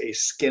it is a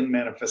skin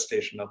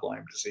manifestation of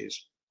Lyme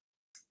disease.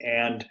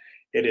 And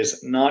it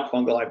is not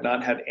fungal. I've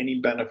not had any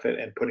benefit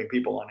in putting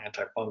people on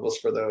antifungals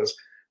for those.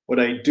 What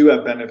I do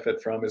have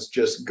benefit from is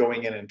just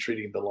going in and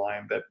treating the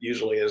Lyme that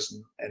usually is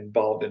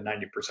involved in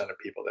 90% of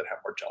people that have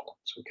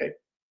Morgellons. Okay.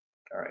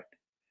 All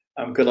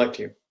right. Good luck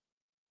to you.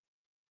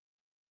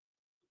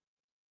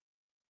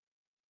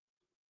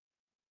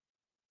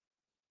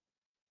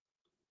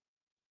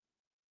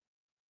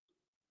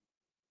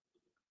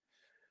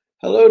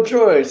 Hello,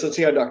 Joyce. Let's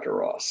see how Dr.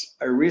 Ross.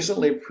 I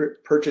recently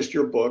purchased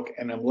your book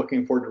and I'm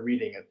looking forward to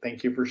reading it.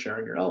 Thank you for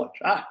sharing your knowledge.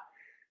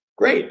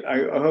 Great.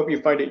 I hope you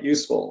find it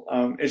useful.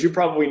 As you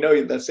probably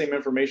know, that same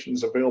information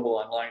is available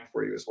online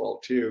for you as well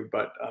too,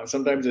 but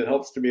sometimes it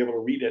helps to be able to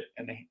read it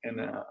in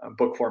a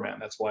book format.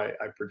 And that's why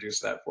I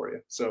produced that for you.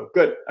 So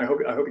good. I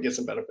hope you get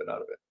some benefit out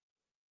of it.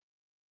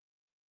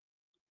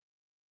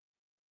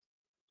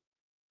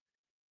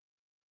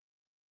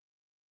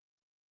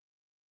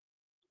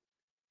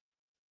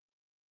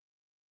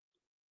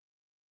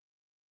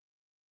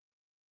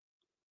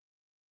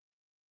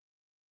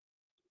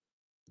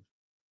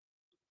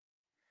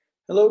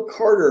 Hello,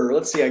 Carter.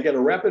 Let's see. I get a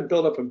rapid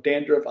buildup of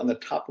dandruff on the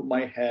top of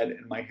my head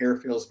and my hair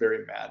feels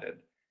very matted.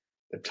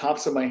 The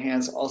tops of my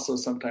hands also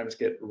sometimes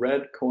get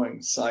red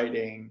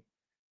coinciding.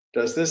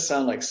 Does this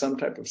sound like some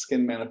type of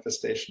skin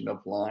manifestation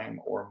of Lyme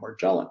or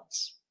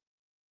Morgellons?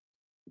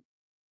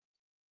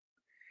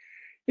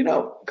 You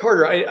know,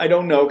 Carter, I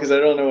don't know because I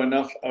don't know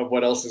enough of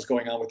what else is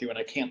going on with you and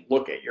I can't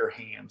look at your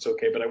hands,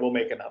 okay, but I will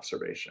make an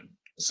observation.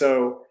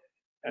 So,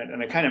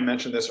 and I kind of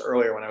mentioned this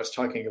earlier when I was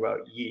talking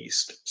about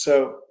yeast.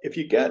 So if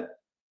you get,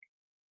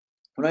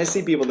 when I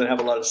see people that have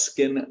a lot of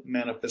skin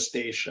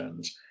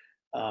manifestations,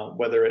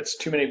 whether it's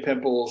too many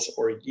pimples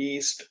or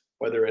yeast,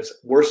 whether it's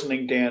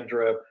worsening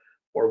dandruff,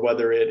 or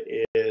whether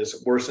it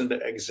is worsened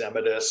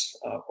eczematous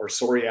or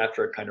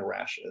psoriatic kind of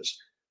rashes,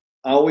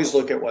 always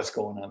look at what's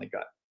going on in the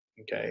gut,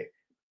 okay?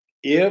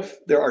 If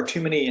there are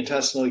too many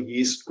intestinal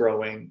yeast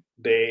growing,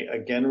 they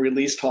again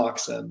release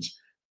toxins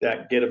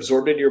that get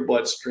absorbed into your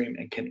bloodstream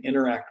and can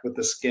interact with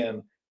the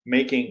skin,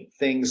 making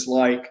things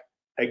like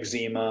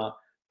eczema,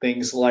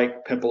 things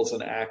like pimples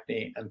and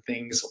acne, and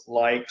things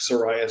like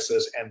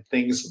psoriasis, and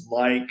things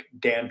like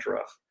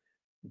dandruff.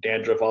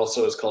 Dandruff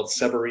also is called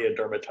seborrhea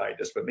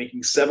dermatitis, but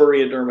making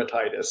seborrhea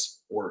dermatitis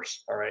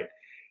worse, all right?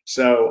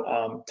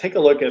 So take a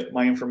look at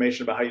my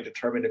information about how you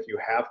determine if you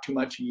have too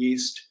much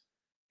yeast.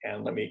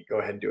 And let me go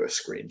ahead and do a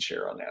screen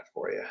share on that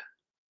for you.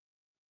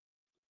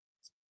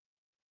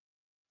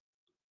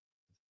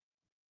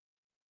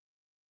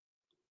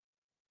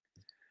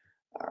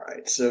 All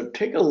right, so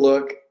take a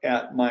look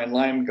at my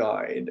Lyme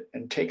guide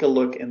and take a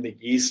look in the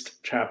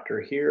yeast chapter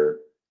here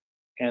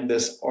and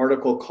this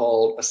article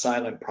called A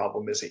Silent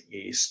Problem Is It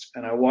Yeast?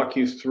 And I walk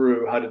you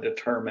through how to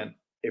determine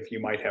if you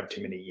might have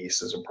too many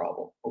yeast as a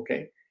problem,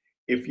 okay?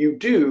 If you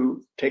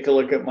do, take a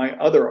look at my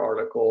other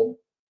article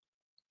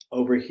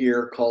over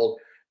here called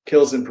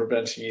Kills and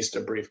Prevents Yeast,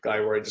 a brief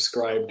guide where I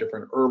describe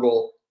different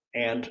herbal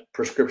and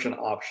prescription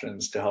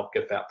options to help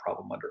get that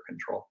problem under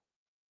control.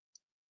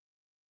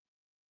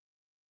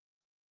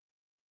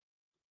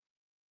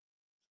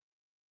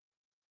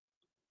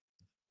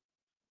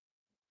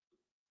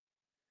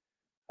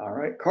 All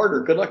right,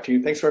 Carter, good luck to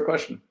you. Thanks for our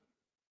question.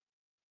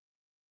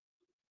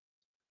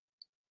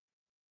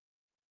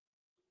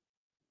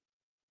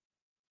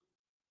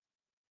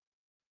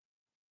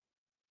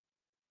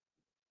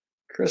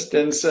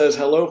 Kristen says,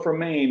 hello from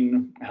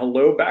Maine.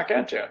 Hello back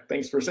at you.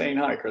 Thanks for saying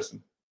hi,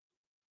 Kristen.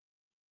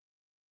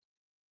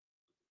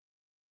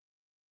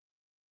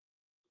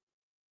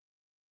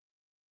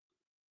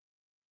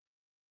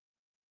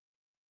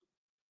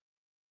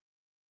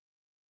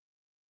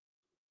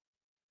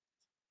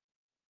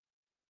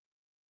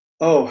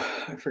 Oh,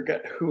 I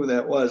forget who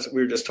that was.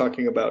 We were just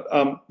talking about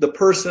the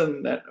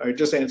person that I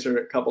just answered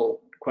a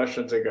couple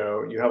questions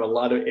ago. You have a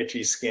lot of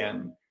itchy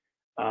skin.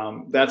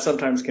 That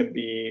sometimes can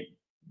be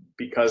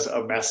because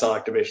of mast cell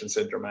activation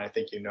syndrome, and I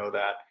think you know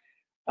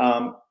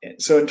that.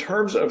 So in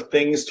terms of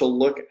things to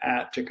look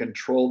at to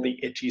control the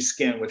itchy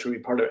skin, which would be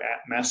part of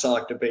mast cell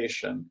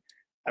activation,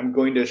 I'm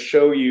going to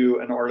show you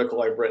an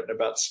article I've written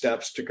about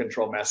steps to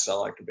control mast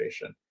cell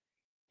activation.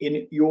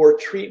 In your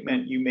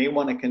treatment, you may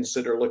want to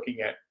consider looking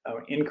at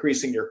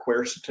increasing your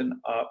quercetin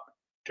up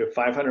to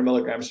 500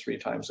 milligrams 3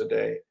 times a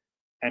day,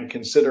 and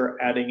consider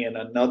adding in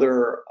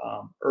another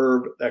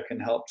herb that can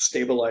help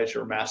stabilize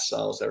your mast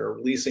cells that are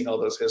releasing all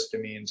those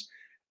histamines,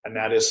 and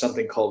that is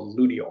something called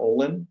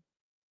luteolin.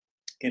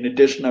 In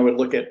addition, I would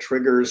look at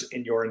triggers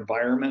in your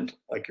environment,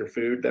 like your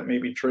food, that may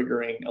be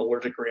triggering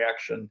allergic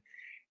reaction.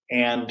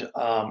 And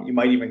you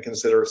might even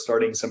consider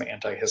starting some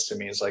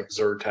antihistamines like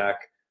Zyrtec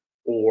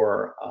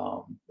or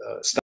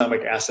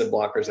stomach acid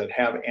blockers that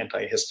have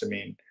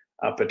antihistamine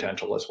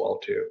potential as well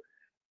too.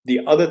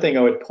 The other thing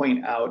I would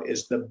point out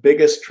is the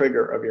biggest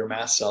trigger of your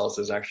mast cells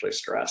is actually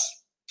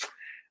stress.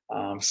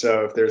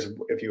 So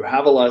if you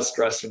have a lot of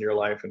stress in your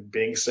life, and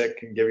being sick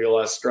can give you a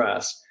lot of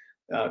stress,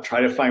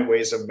 try to find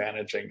ways of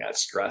managing that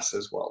stress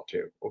as well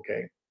too.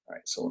 Okay. All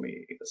right. So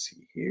let's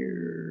see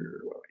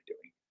here. What am I doing?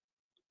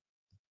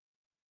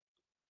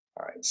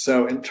 All right.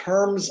 So in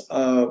terms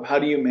of how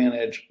do you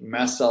manage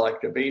mast cell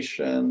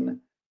activation,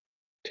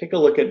 take a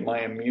look at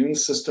my immune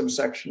system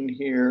section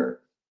here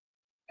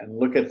and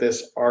look at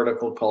this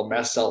article called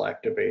Mast Cell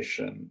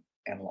Activation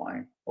and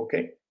Lyme.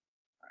 Okay.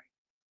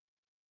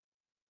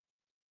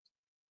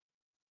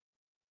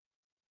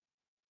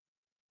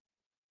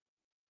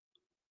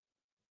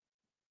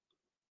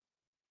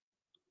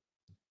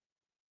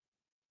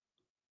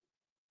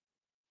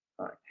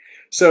 All right.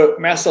 So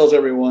mast cells,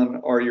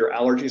 everyone, are your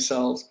allergy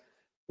cells.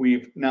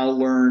 We've now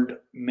learned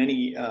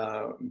many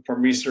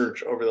from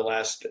research over the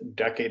last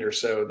decade or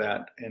so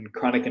that in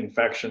chronic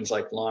infections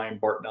like Lyme,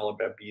 Bartonella,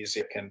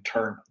 Babesia can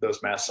turn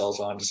those mast cells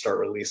on to start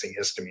releasing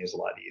histamines a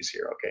lot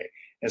easier. Okay,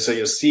 and so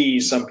you'll see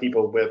some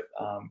people with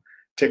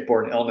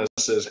tick-borne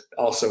illnesses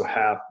also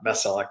have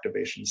mast cell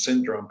activation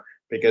syndrome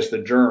because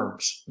the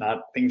germs,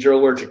 not things you're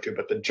allergic to,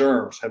 but the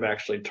germs have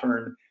actually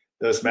turned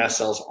those mast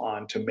cells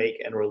on to make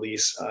and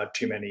release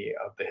too many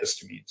of the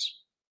histamines.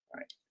 All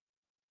right.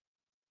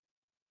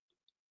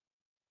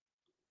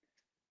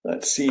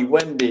 Let's see,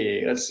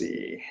 Wendy, let's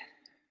see.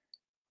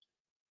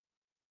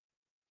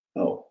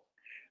 Oh,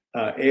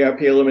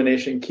 ARP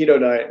elimination, keto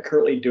diet,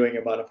 currently doing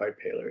a modified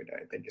paleo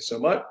diet. Thank you so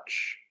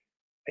much.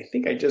 I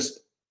think I just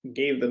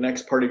gave the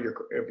next part of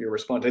your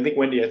response. I think,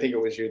 Wendy, I think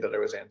it was you that I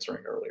was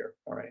answering earlier.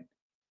 All right.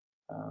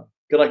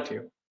 Good luck to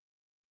you.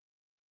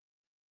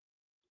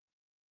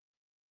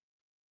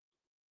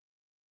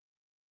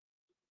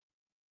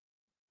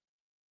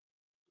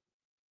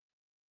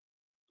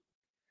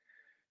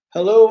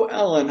 Hello,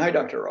 Alan. Hi,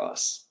 Dr.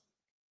 Ross.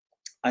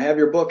 I have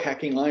your book,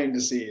 Hacking Lyme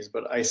Disease,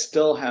 but I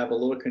still have a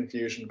little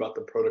confusion about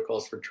the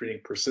protocols for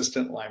treating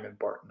persistent Lyme and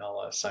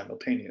Bartonella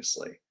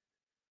simultaneously.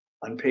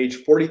 On page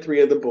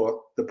 43 of the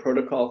book, the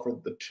protocol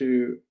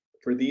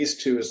for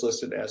these two is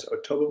listed as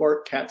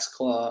otobabart, cat's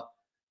claw,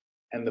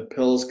 and the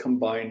pills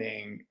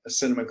combining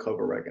cinnamon, clove,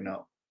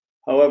 oregano.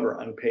 However,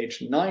 on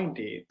page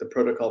 90, the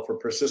protocol for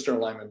persistent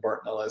Lyme and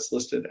Bartonella is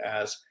listed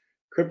as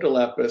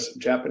cryptolepis,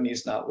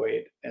 Japanese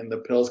knotweed, and the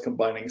pills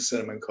combining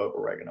cinnamon, clove,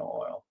 oregano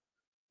oil.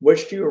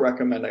 Which do you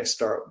recommend I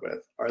start with?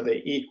 Are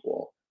they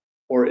equal?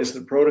 Or is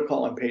the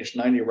protocol on page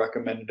 90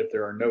 recommended if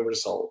there are no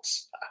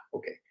results?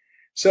 Okay,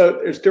 so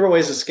there's different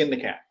ways to skin the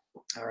cat.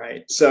 All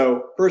right,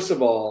 so first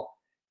of all,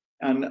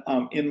 and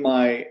in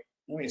my,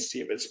 let me see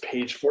if it's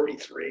page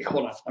 43.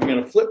 Hold on, I'm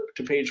going to flip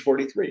to page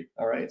 43.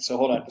 All right, so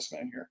hold on just a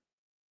minute here.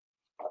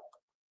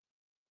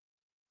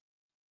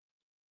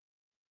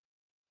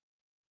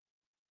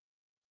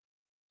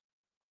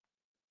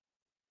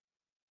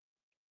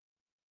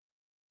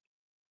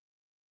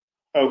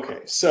 Okay,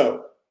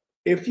 so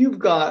if you've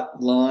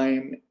got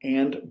Lyme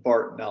and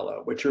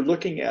Bartonella, what you're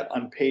looking at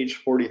on page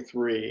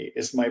 43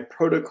 is my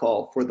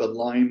protocol for the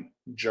Lyme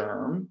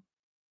germ,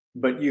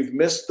 but you've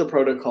missed the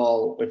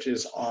protocol, which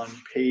is on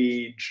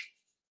page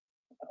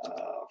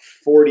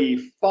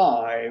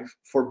 45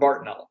 for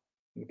Bartonella.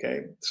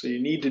 Okay, so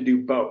you need to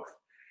do both.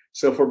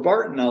 So for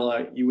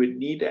Bartonella, you would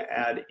need to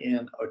add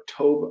in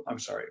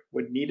Houttenia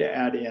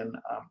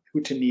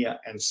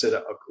and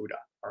Sida acuta.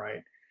 All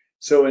right.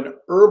 So an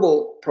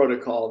herbal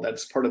protocol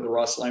that's part of the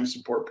Ross Lyme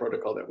support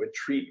protocol that would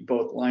treat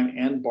both Lyme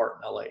and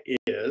Bartonella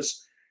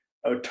is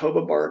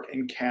Otoba bark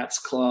and cat's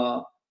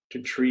claw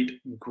to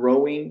treat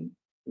growing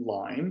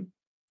Lyme,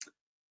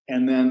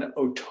 and then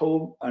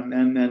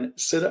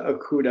Sida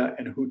acuta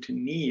and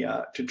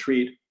Houttenia to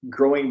treat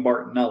growing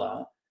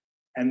Bartonella,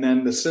 and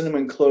then the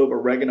cinnamon, clove,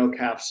 oregano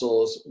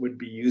capsules would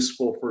be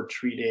useful for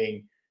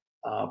treating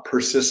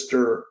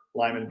persister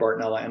Lyme and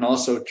Bartonella, and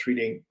also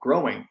treating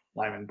growing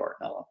Lyme and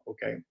Bartonella.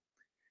 Okay.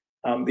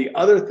 The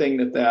other thing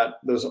that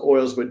those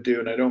oils would do,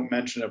 and I don't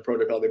mention a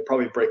protocol, they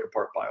probably break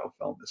apart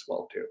biofilm as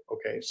well too.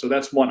 Okay, so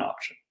that's one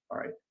option. All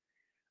right.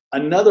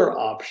 Another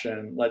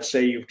option, let's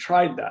say you've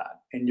tried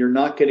that and you're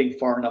not getting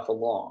far enough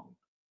along,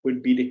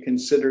 would be to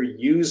consider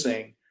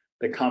using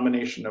the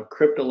combination of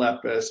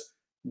cryptolepis,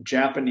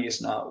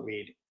 Japanese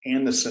knotweed,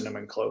 and the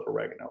cinnamon, clove,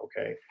 oregano.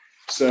 Okay,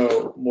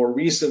 so more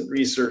recent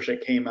research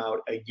that came out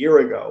a year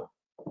ago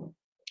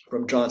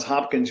from Johns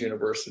Hopkins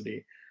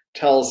University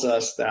tells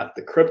us that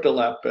the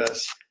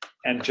cryptolepis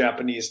and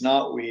Japanese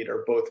knotweed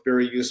are both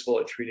very useful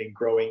at treating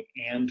growing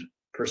and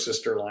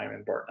persister Lyme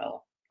and Bartonella.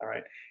 All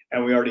right.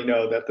 And we already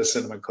know that the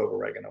cinnamon, clove,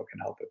 oregano can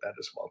help with that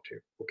as well too.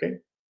 Okay.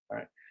 All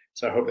right.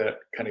 So I hope that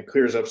kind of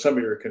clears up some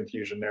of your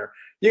confusion there.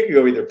 You can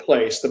go either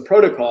place. The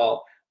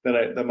protocol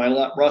that my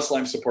Ross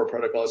Lyme support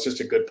protocol is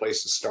just a good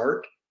place to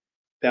start.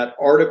 That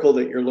article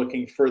that you're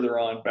looking further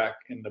on back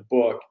in the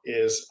book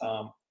is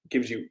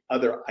gives you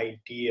other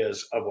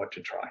ideas of what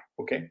to try.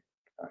 Okay.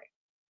 All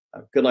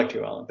right. Good luck to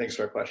you, Alan. Thanks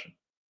for our question.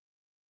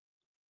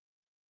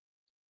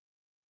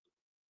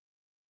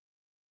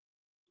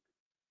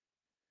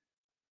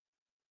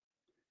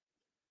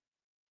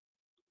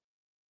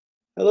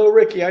 Hello,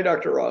 Ricky. Hi,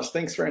 Dr. Ross.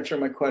 Thanks for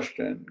answering my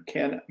question.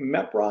 Can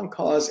Mepron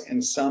cause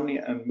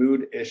insomnia and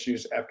mood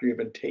issues after you've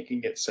been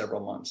taking it several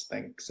months?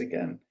 Thanks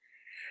again.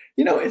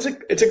 You know, it's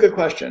a good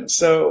question.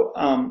 So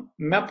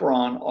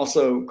Mepron,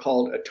 also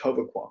called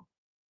atovaquone,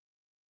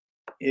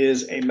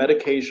 is a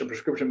medication,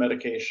 prescription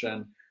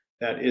medication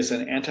that is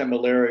an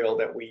antimalarial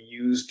that we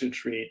use to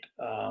treat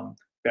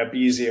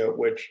Babesia,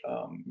 which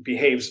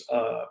behaves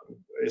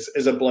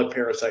is a blood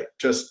parasite,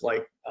 just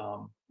like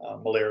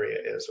malaria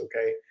is.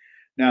 Okay.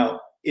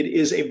 Now, it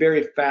is a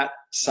very fat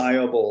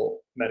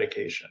soluble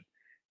medication,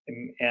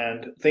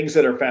 and things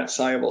that are fat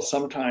soluble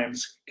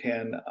sometimes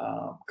can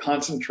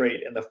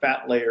concentrate in the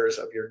fat layers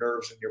of your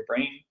nerves in your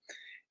brain,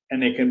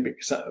 and they can be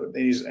so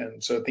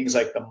things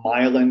like the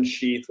myelin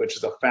sheath, which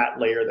is a fat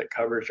layer that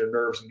covers your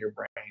nerves in your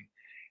brain,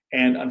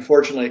 and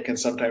unfortunately, it can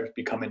sometimes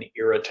become an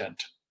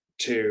irritant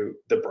to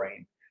the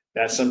brain.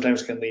 That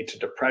sometimes can lead to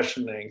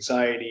depression and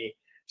anxiety.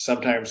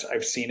 Sometimes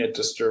I've seen it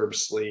disturb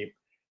sleep.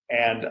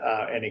 And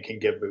it can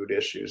give mood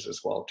issues as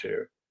well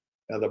too.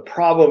 Now the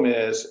problem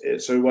is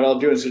so what I'll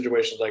do in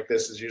situations like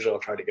this is usually I'll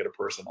try to get a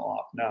person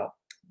off. Now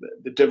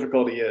the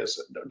difficulty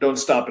is don't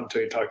stop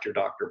until you talk to your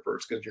doctor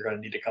first, because you're going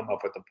to need to come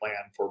up with a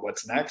plan for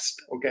what's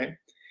next. Okay.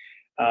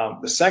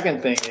 The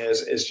second thing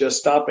is just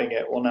stopping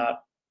it will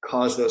not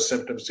cause those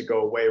symptoms to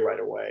go away right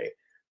away,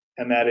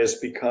 and that is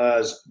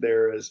because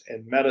there is,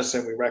 in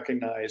medicine, we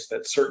recognize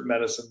that certain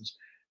medicines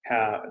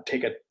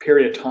take a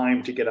period of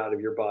time to get out of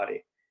your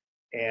body.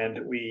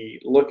 And we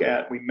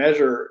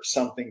measure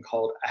something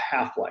called a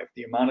half-life,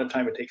 the amount of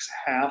time it takes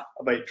half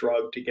of a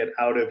drug to get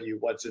out of you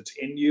once it's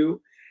in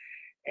you.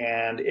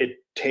 And it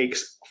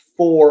takes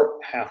 4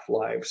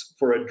 half-lives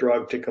for a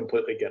drug to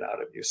completely get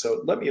out of you.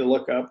 So let me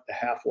look up the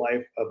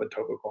half-life of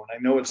atovaquone.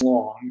 I know it's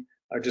long.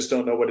 I just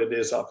don't know what it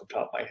is off the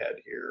top of my head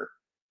here.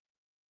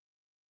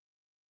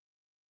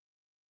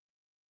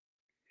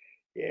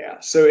 Yeah,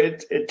 so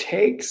it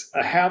takes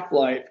a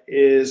half-life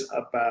is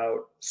about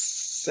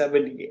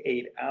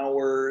 78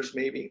 hours,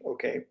 maybe.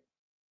 Okay,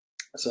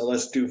 so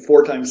let's do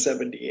 4 times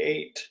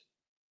 78.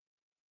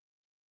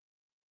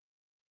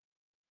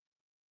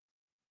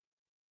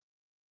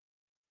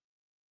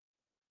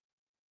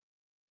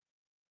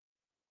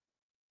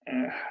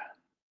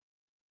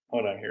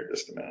 Hold on here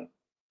just a minute.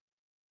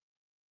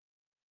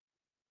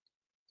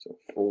 So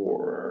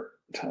 4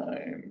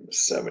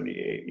 times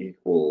 78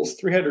 equals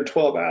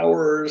 312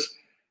 hours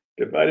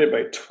divided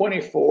by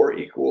 24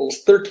 equals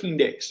 13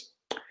 days.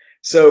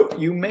 So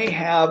you may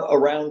have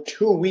around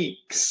 2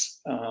 weeks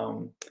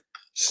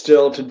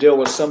still to deal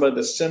with some of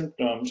the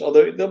symptoms,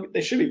 although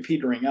they should be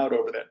petering out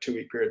over that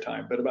 2-week period of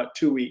time, but about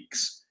 2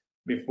 weeks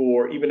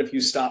before, even if you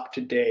stop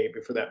today,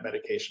 before that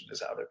medication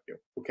is out of you.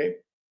 Okay?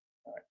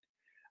 All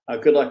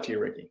right. Good luck to you,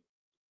 Ricky.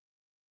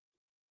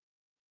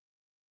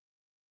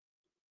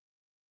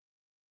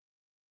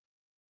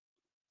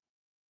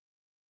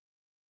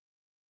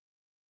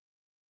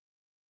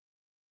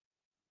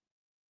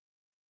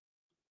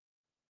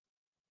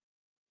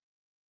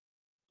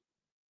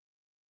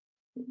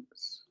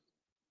 Oops.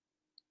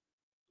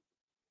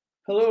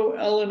 Hello,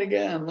 Ellen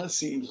again. Let's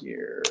see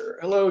here.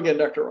 Hello again,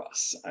 Dr.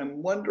 Ross.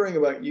 I'm wondering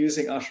about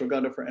using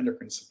ashwagandha for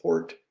endocrine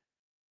support.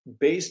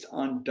 Based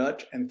on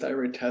Dutch and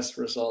thyroid test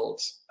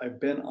results, I've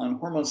been on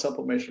hormone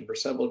supplementation for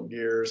several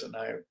years, and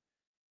I've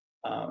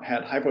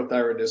had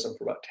hypothyroidism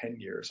for about 10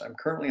 years. I'm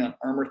currently on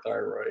Armour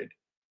Thyroid,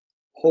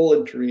 whole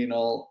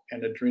adrenal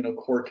and adrenal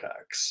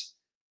cortex,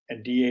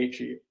 and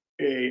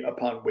DHEA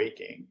upon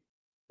waking.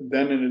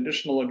 Then an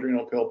additional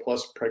adrenal pill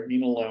plus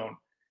pregnenolone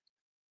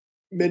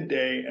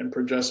midday and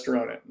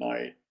progesterone at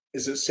night.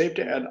 Is it safe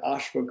to add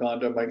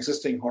ashwagandha, my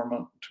existing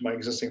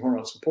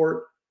hormone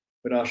support?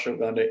 Would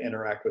ashwagandha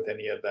interact with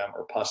any of them,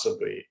 or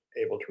possibly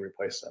able to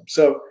replace them?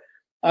 So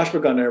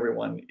ashwagandha,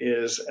 everyone,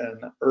 is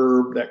an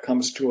herb that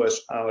comes to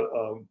us out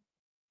of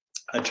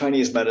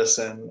Chinese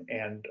medicine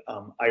and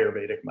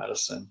Ayurvedic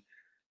medicine.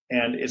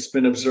 And it's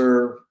been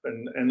observed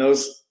in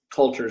those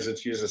cultures,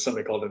 it's used as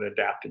something called an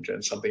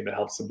adaptogen, something that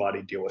helps the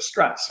body deal with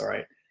stress, all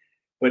right?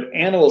 What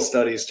animal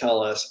studies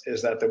tell us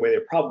is that the way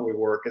they probably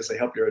work is they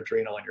help your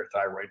adrenal and your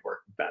thyroid work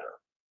better,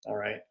 all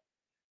right?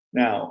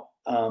 Now,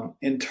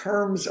 in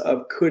terms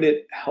of could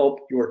it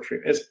help your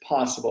treatment, it's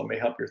possible it may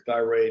help your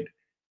thyroid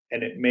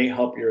and it may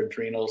help your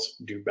adrenals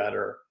do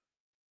better.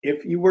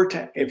 If you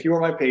were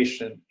my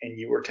patient and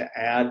you were to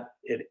add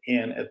it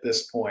in at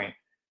this point,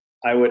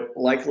 I would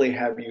likely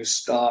have you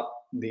stop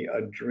the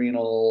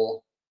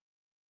adrenal.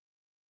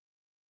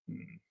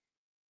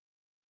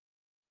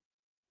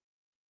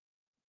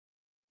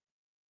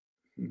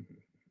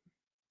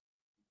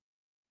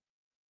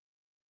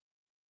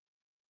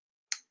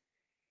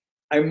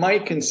 I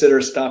might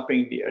consider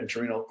stopping the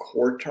adrenal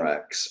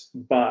cortex,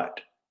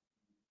 but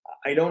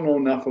I don't know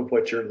enough of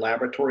what your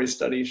laboratory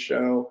studies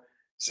show.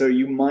 So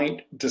you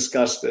might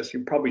discuss this.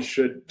 You probably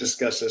should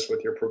discuss this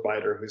with your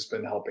provider who's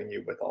been helping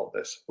you with all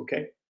this.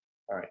 Okay?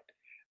 All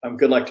right.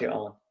 Good luck to you,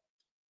 Ellen.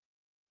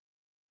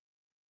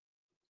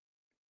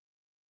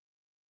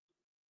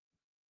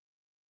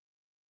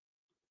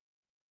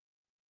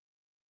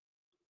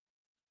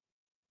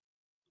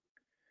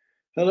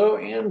 Hello,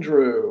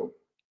 Andrew.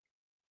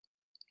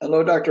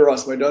 Hello, Dr.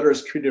 Ross. My daughter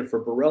is treated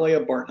for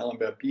Borrelia, Bartonella and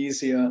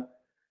Babesia.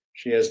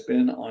 She has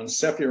been on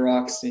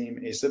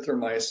cefuroxime,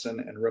 azithromycin,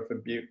 and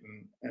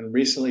rifabutin, and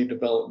recently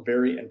developed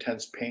very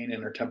intense pain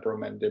in her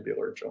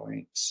temporomandibular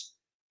joints.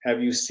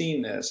 Have you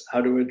seen this?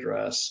 How to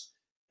address?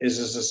 Is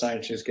this a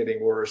sign she's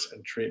getting worse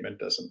and treatment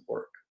doesn't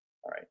work?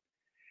 All right.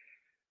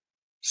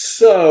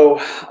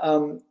 So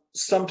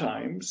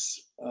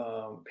sometimes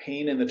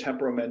pain in the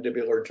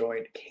temporomandibular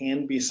joint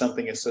can be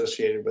something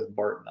associated with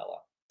Bartonella.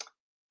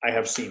 I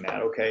have seen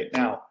that. Okay.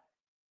 Now,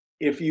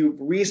 if you've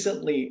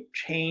recently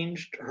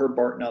changed her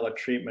Bartonella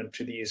treatment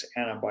to these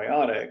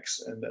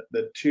antibiotics, and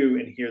the two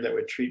in here that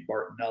would treat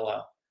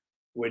Bartonella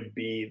would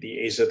be the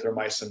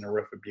azithromycin and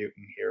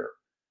rifabutin here.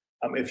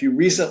 If you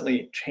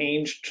recently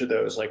changed to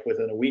those, like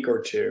within a week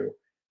or two,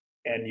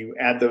 and you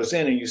add those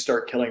in and you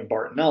start killing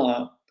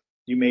Bartonella,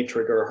 you may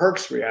trigger a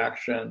Herx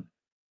reaction,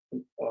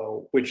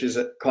 which is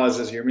it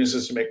causes your immune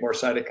system to make more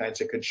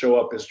cytokines. It could show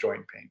up as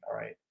joint pain. All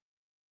right.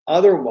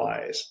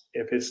 Otherwise,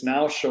 if it's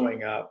now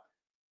showing up,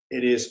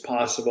 it is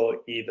possible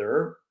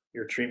either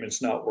your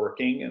treatment's not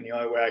working, and the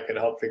only way I could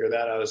help figure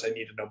that out is I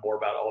need to know more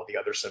about all the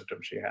other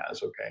symptoms she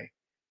has, okay?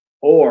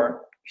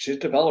 Or she's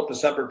developed a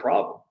separate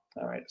problem,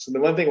 all right? So the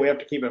one thing we have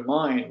to keep in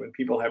mind when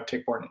people have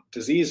tick-borne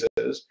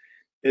diseases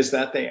is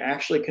that they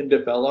actually can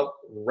develop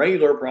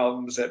regular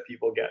problems that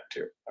people get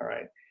to, all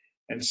right?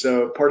 And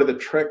so part of the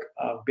trick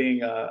of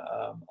being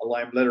a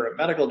Lyme literate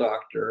medical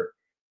doctor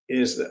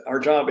is that our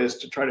job is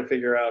to try to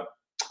figure out,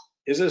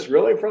 is this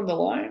really from the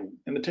Lyme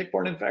and the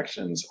tick-borne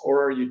infections,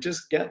 or are you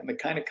just getting the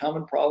kind of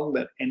common problem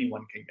that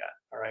anyone can get,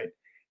 all right?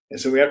 And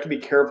so we have to be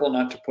careful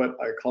not to put,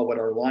 I call what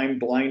our Lyme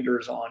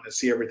blinders on to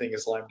see everything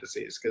as Lyme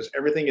disease, because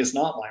everything is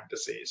not Lyme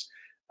disease.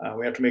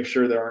 We have to make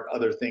sure there aren't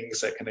other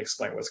things that can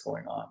explain what's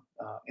going on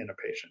in a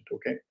patient,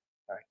 okay?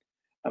 All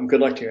right.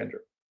 Good luck to you, Andrew.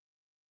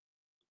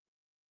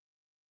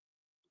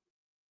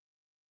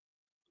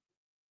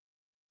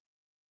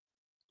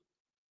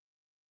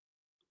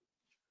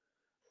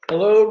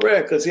 Hello,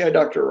 Rick. Let's see. Hi,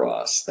 Dr.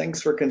 Ross.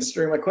 Thanks for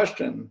considering my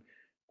question.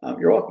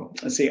 You're welcome.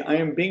 Let's see. I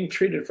am being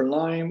treated for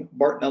Lyme,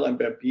 Bartonella, and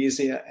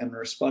Babesia and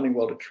responding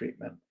well to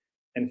treatment.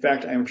 In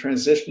fact, I am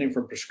transitioning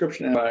from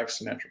prescription antibiotics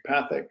to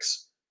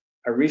naturopathics.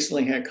 I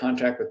recently had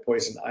contact with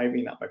poison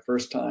ivy, not my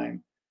first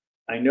time.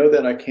 I know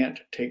that I can't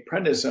take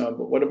prednisone,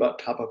 but what about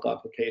topical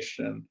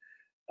application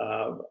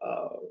of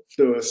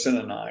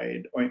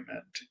fluocinamide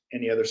ointment?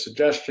 Any other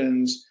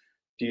suggestions?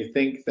 Do you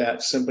think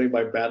that simply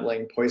by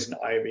battling poison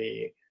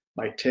ivy,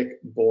 my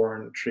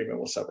tick-borne treatment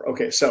will suffer?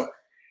 Okay, so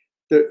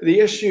the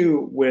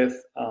issue with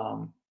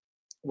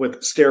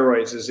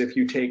steroids is if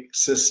you take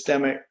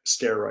systemic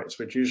steroids,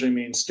 which usually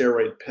means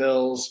steroid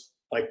pills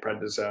like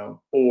prednisone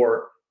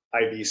or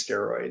IV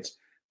steroids,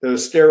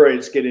 those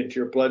steroids get into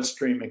your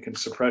bloodstream and can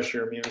suppress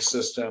your immune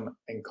system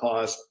and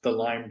cause the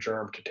Lyme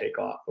germ to take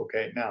off.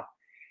 Okay, now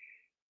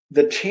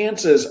the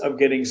chances of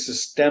getting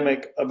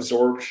systemic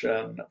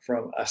absorption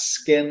from a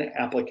skin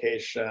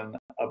application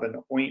of an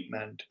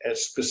ointment at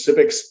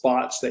specific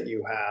spots that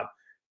you have,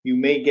 you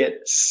may get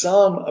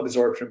some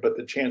absorption, but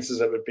the chances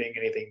of it being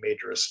anything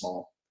major is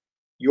small.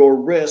 Your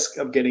risk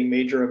of getting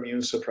major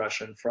immune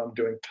suppression from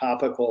doing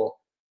topical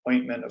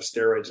ointment of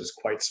steroids is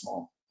quite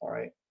small, all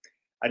right?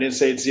 I didn't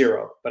say it's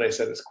zero, but I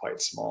said it's quite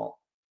small.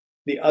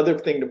 The other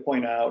thing to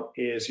point out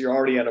is you're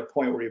already at a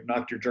point where you've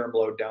knocked your germ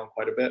load down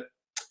quite a bit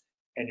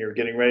and you're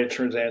getting ready to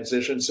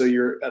transition. So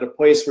you're at a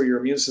place where your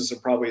immune system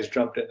probably has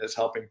jumped in and is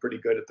helping pretty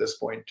good at this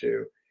point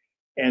too.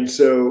 And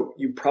so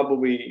you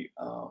probably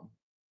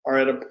are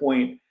at a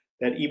point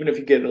that even if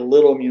you get a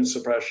little immune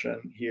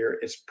suppression here,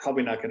 it's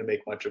probably not going to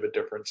make much of a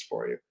difference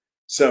for you.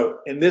 So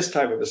in this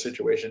type of a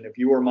situation, if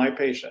you were my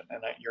patient,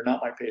 and you're not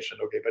my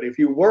patient, okay, but if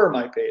you were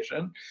my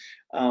patient,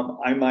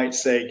 I might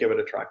say give it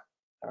a try.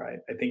 All right,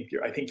 I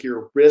think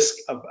your risk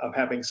of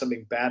having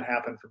something bad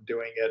happen from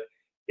doing it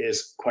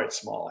is quite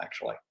small,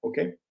 actually.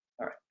 Okay,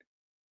 all right.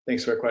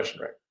 Thanks for the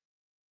question, Rick.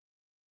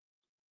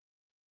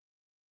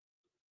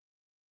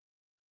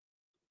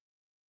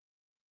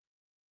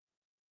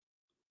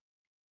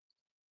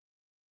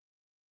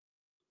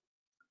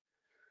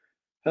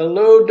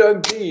 Hello,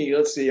 Doug G.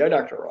 Let's see. Hi,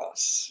 Dr.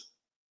 Ross.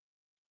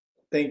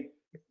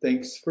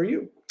 Thanks for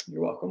you.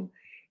 You're welcome.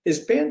 Is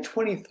band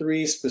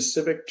 23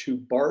 specific to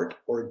Bart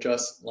or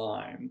just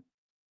Lyme?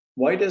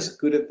 Why does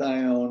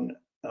glutathione?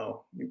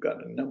 Oh, you've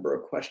got a number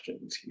of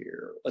questions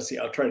here. Let's see.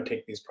 I'll try to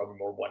take these probably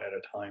more one at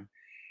a time.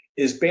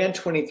 Is band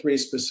 23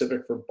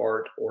 specific for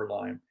Bart or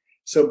Lyme?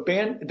 So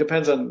it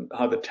depends on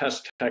how the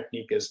test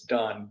technique is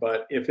done,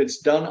 but if it's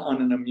done on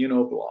an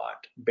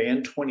immunoblot,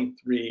 band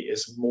 23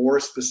 is more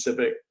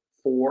specific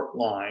for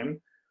Lyme,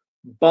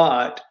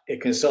 but it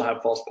can still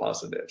have false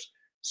positives.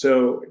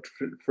 So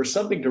for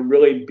something to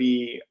really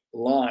be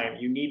Lyme,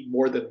 you need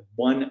more than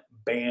one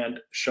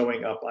band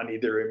showing up on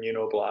either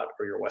immunoblot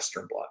or your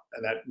Western blot,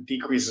 and that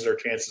decreases our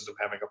chances of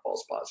having a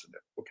false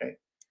positive, okay?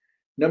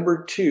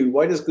 Number two,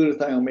 why does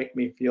glutathione make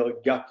me feel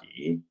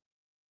yucky?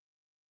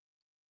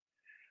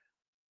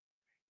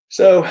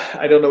 So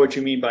I don't know what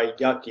you mean by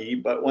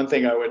yucky, but one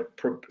thing I would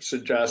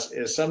suggest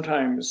is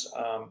sometimes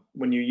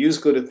when you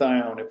use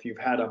glutathione, if you've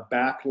had a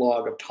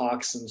backlog of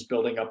toxins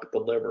building up at the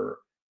liver,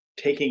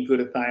 taking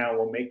glutathione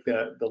will make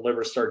the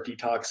liver start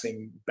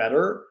detoxing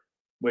better,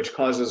 which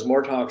causes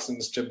more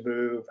toxins to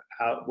move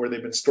out where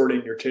they've been stored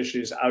in your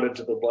tissues out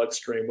into the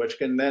bloodstream, which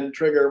can then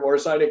trigger more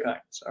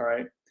cytokines, all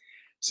right?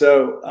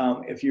 So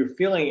if you're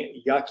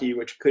feeling yucky,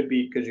 which could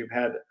be because you've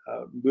had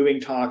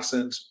moving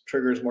toxins,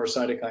 triggers more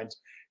cytokines,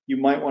 you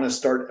might want to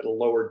start at a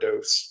lower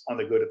dose on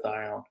the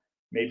glutathione,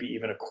 maybe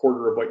even a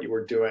quarter of what you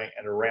were doing,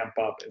 and ramp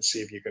up and see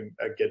if you can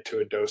get to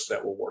a dose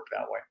that will work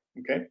that way,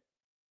 okay?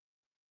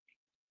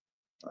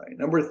 All right,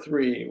 number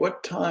three,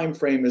 what time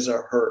frame is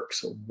a HERC?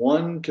 So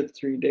 1 to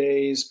 3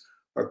 days,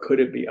 or could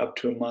it be up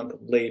to a month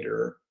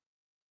later?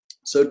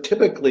 So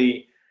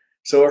typically,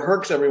 so a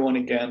HERCs, everyone,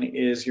 again,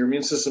 is your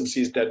immune system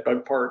sees dead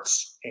bug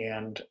parts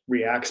and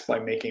reacts by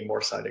making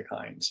more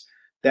cytokines.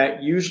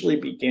 That usually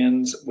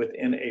begins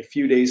within a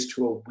few days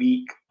to a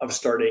week of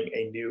starting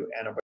a new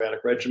antibiotic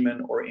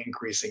regimen or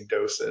increasing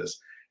doses.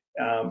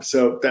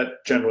 So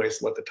that generally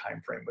is what the time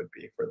frame would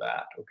be for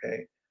that,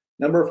 okay?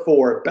 Number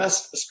four,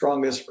 best,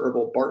 strongest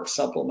herbal Bart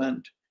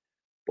supplement.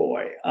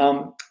 Boy,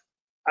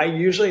 I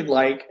usually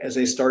like as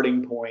a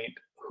starting point,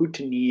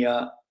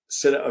 Houttenia,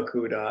 Sida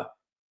acuta,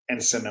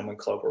 and cinnamon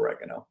clove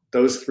oregano.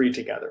 Those three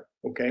together,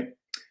 okay?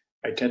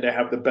 I tend to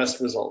have the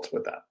best results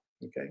with that,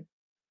 okay?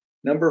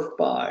 Number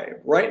five,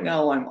 right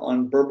now I'm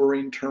on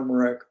berberine,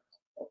 turmeric,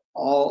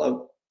 all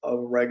of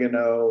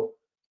oregano,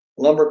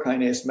 lumber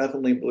kinase,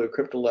 methylene blue,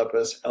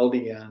 cryptolepis,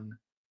 LDN,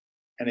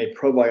 and a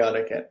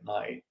probiotic at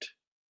night,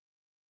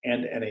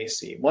 and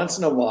NAC. Once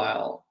in a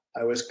while,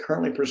 I was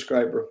currently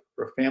prescribed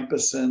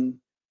rifampicin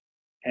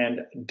and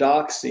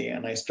doxy,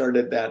 and I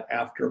started that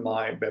after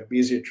my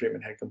Babesia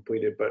treatment had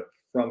completed, but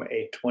from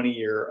a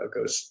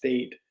 20-year-ago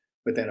state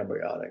with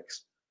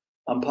antibiotics.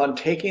 Upon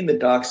taking the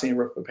doxy and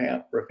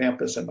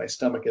rifampicin, my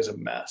stomach is a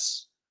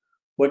mess.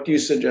 What do you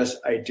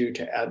suggest I do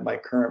to add my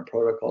current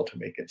protocol to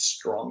make it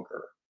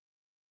stronger?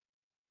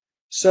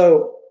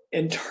 So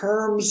in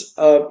terms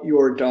of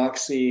your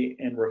doxy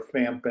and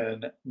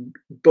rifampin,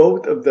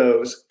 both of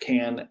those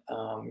can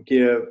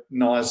give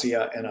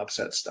nausea and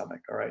upset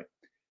stomach, all right?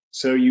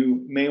 So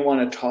you may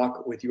want to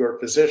talk with your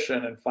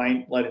physician and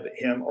let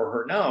him or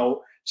her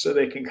know so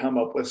they can come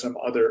up with some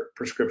other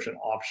prescription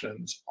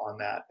options on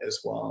that as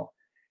well.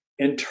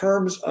 In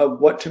terms of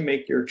what to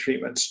make your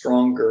treatment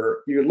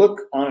stronger, you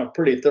look on a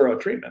pretty thorough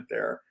treatment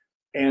there.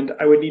 And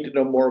I would need to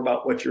know more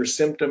about what your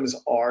symptoms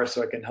are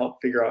so I can help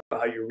figure out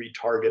how you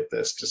retarget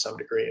this to some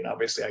degree. And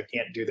obviously, I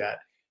can't do that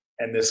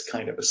in this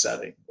kind of a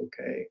setting.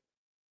 Okay,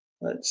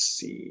 let's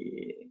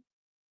see.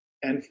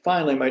 And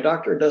finally, my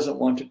doctor doesn't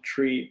want to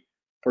treat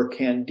for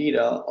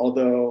candida,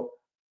 although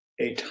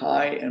a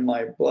tie in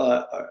my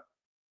blood.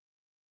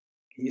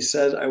 He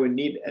says I would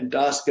need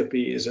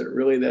endoscopy. Is it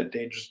really that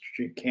dangerous to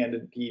treat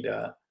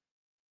candida?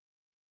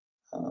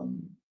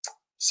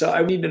 So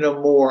I need to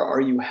know more. Are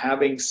you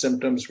having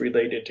symptoms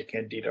related to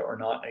candida or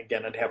not? And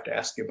again, I'd have to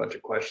ask you a bunch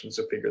of questions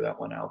to figure that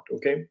one out.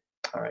 Okay.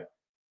 All right.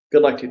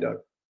 Good luck to you, Doug.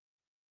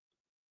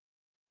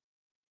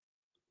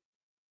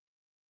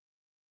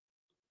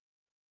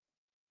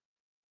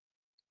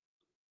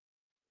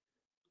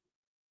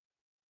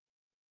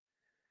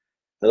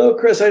 Hello,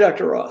 Chris. Hi,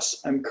 Dr.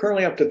 Ross. I'm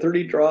currently up to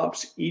 30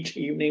 drops each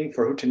evening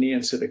for Hutania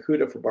and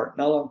Cidacuda for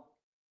Bartonella.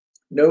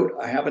 Note,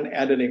 I haven't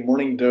added a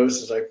morning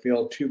dose as I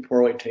feel too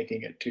poorly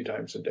taking it 2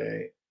 times a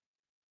day.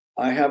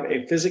 I have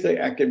a physically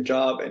active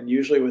job, and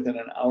usually within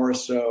an hour or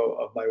so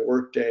of my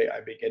workday,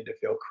 I begin to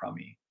feel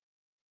crummy.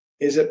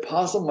 Is it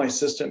possible my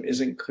system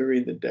isn't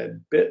clearing the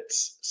dead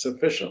bits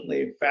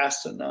sufficiently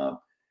fast enough,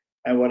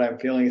 and what I'm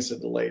feeling is a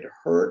delayed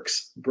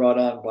herx brought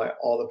on by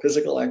all the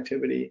physical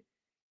activity?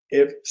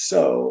 If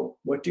so,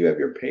 what do you have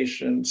your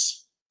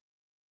patients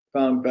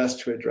found best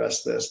to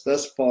address this?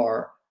 Thus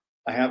far,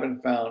 I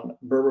haven't found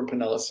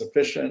verbepanella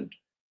sufficient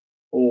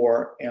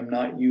or am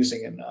not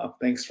using enough.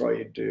 Thanks for all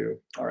you do.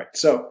 All right,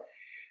 so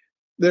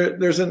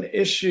there's an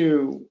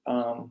issue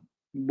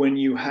when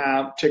you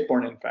have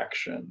tick-borne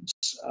infections,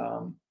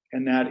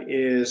 and that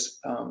is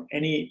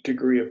any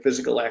degree of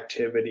physical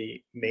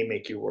activity may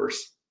make you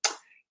worse.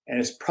 And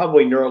it's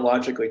probably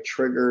neurologically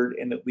triggered,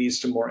 and it leads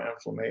to more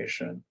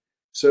inflammation.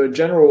 So a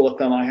general rule of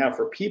thumb I have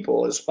for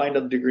people is find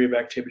a degree of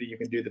activity you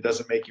can do that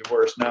doesn't make you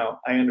worse. Now,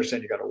 I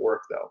understand you got to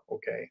work though,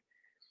 okay?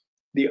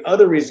 The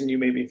other reason you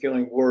may be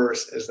feeling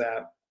worse is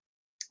that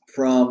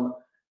from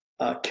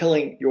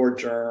killing your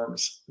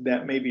germs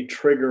that may be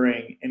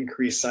triggering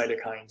increased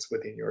cytokines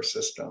within your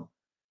system.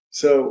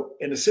 So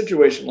in a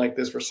situation like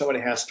this where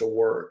somebody has to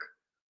work,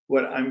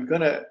 what I'm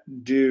going to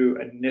do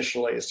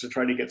initially is to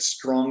try to get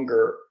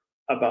stronger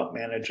about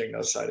managing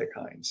those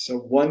cytokines. So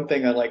one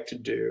thing I like to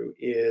do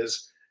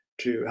is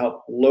to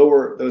help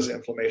lower those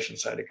inflammation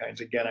cytokines.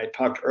 Again, I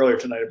talked earlier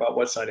tonight about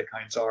what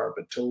cytokines are,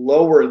 but to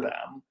lower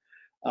them,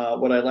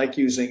 what I like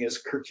using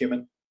is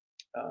curcumin,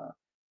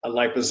 a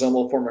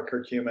liposomal form of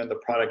curcumin.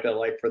 The product I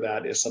like for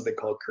that is something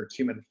called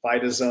curcumin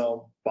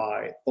phytosome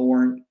by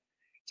Thorne.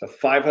 It's a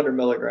 500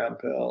 milligram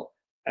pill,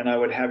 and I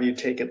would have you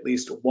take at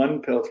least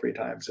 1 pill 3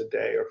 times a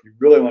day, or if you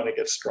really want to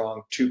get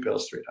strong, 2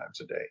 pills 3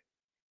 times a day.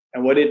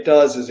 And what it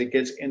does is it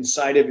gets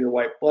inside of your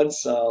white blood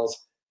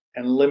cells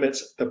and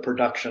limits the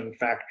production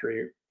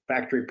factory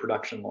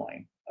production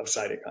line of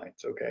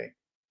cytokines, okay?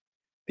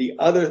 The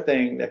other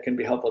thing that can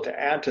be helpful to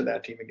add to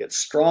that to even get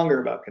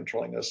stronger about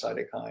controlling those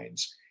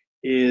cytokines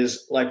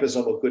is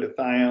liposomal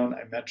glutathione.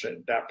 I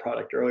mentioned that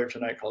product earlier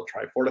tonight called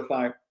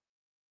Trifortify.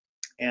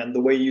 And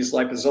the way you use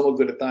liposomal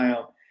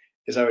glutathione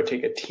is I would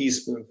take a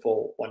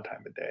teaspoonful 1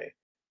 time a day.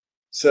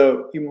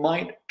 So you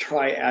might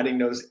try adding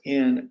those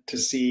in to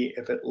see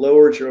if it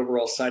lowers your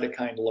overall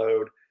cytokine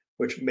load,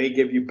 which may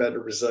give you better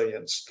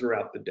resilience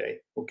throughout the day.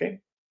 Okay?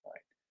 All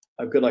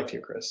right. Good luck to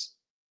you, Chris.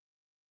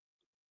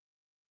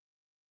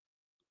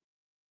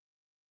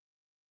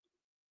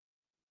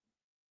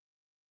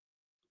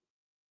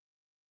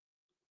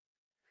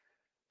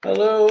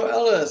 Hello,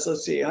 Ellis.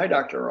 Let's see. Hi,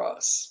 Dr.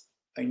 Ross.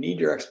 I need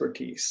your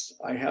expertise.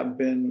 I have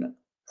been,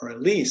 or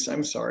at least,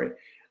 I'm sorry,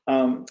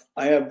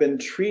 I have been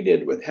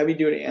treated with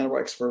heavy-duty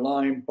antibiotics for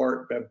Lyme,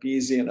 Bart,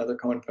 Babesia, and other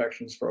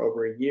co-infections for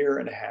over 1.5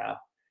 years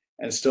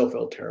and still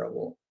feel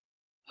terrible.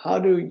 How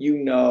do you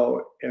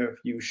know if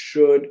you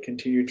should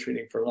continue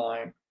treating for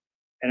Lyme?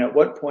 And at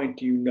what point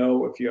do you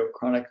know if you have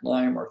chronic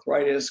Lyme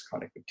arthritis,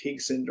 chronic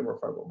fatigue syndrome, or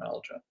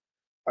fibromyalgia?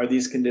 Are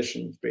these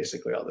conditions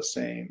basically all the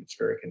same? It's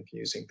very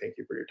confusing. Thank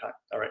you for your time.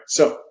 All right.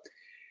 So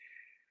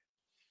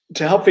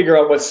to help figure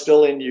out what's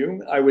still in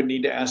you, I would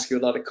need to ask you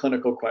a lot of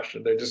clinical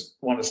questions. I just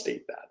want to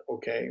state that,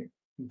 okay?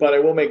 But I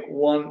will make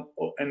one,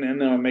 and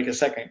then I'll make a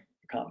second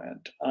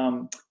comment.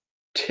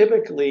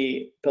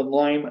 Typically, the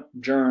Lyme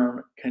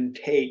germ can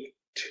take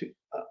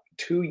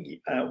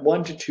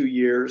 1 to 2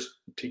 years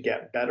to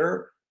get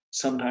better,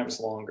 sometimes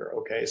longer,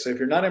 okay? So if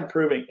you're not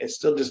improving, it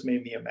still just may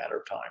be a matter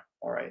of time,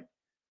 all right?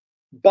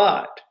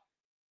 But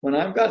when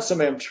I've got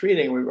somebody I'm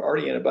treating, we've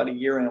already in about 1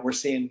 year and we're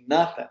seeing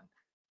nothing,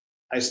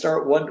 I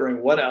start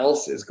wondering what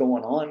else is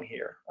going on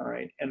here, all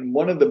right? And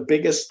one of the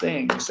biggest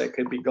things that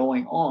could be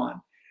going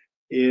on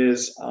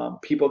is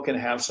people can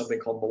have something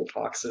called mold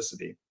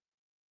toxicity.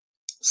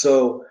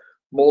 So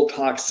mold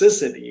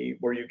toxicity,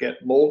 where you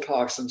get mold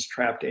toxins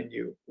trapped in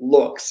you,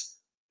 looks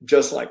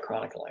just like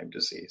chronic Lyme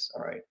disease,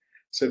 all right?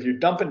 So if you're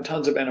dumping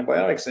tons of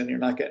antibiotics in, you're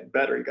not getting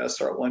better. You got to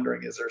start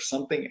wondering, is there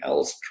something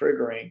else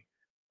triggering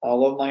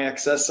all of my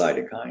excess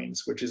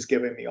cytokines, which is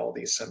giving me all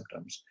these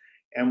symptoms?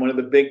 And one of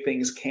the big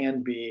things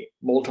can be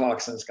mold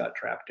toxins got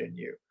trapped in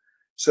you.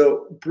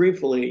 So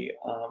briefly,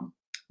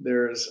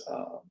 there's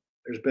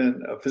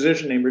been a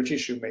physician named Richie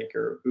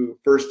Shoemaker who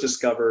first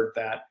discovered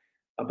that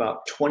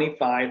about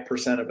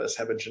 25% of us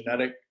have a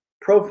genetic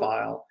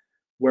profile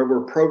where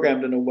we're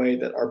programmed in a way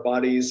that our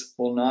bodies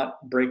will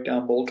not break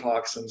down mold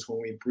toxins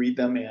when we breathe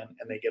them in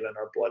and they get in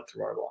our blood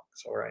through our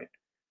lungs. All right.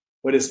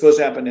 What is supposed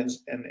to happen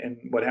and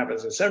what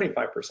happens in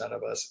 75%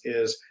 of us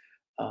is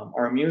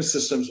our immune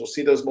systems will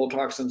see those mold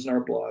toxins in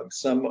our blood.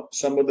 Some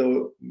of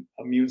the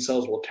immune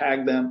cells will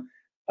tag them.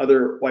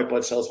 Other white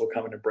blood cells will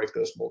come in and break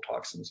those mold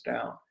toxins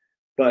down.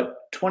 But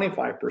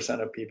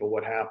 25% of people,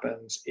 what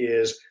happens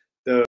is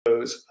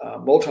those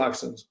mold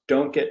toxins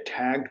don't get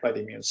tagged by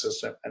the immune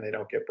system and they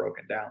don't get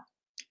broken down.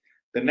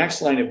 The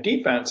next line of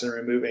defense in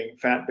removing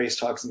fat-based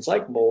toxins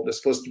like mold is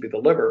supposed to be the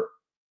liver.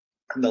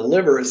 And the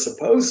liver is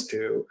supposed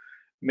to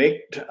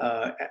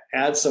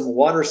add some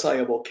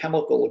water-soluble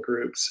chemical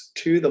groups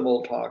to the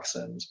mold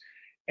toxins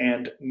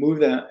and move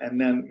them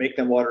and then make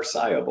them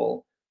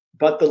water-soluble.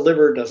 But the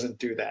liver doesn't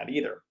do that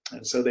either.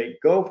 And so they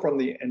go from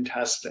the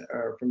intestine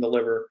or from the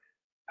liver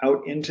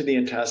out into the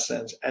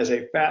intestines as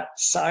a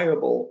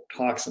fat-soluble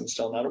toxin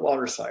still, not a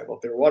water-soluble.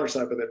 If they were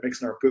water-soluble, they'd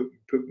mix in our poop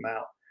and poop them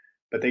out.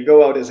 But they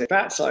go out as a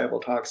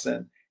fat-soluble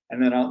toxin,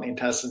 and then out in the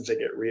intestines, they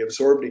get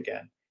reabsorbed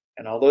again.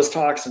 And all those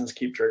toxins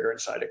keep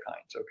triggering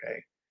cytokines,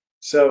 okay?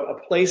 So a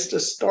place to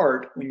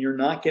start when you're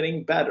not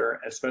getting better,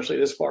 especially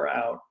this far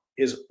out,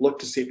 is look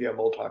to see if you have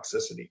mold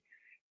toxicity.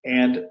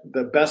 And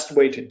the best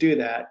way to do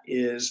that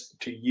is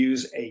to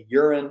use a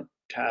urine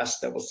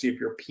test that will see if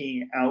you're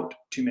peeing out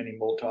too many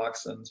mold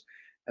toxins.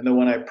 And the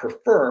one I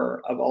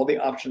prefer of all the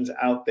options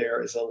out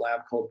there is a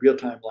lab called Real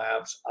Time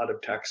Labs out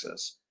of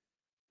Texas.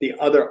 The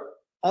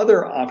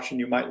other option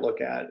you might look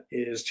at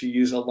is to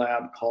use a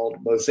lab called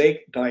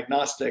Mosaic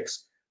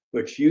Diagnostics,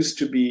 which used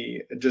to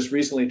be, just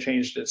recently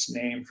changed its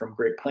name from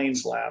Great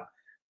Plains Lab.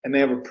 And they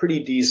have a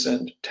pretty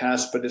decent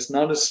test, but it's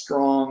not as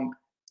strong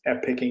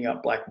at picking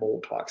up black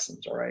mold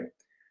toxins, all right?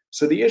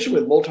 So the issue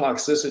with mold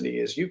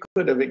toxicity is you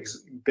could have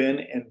been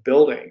in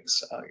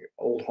buildings,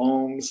 old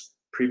homes,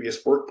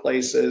 previous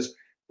workplaces,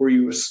 where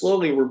you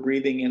slowly were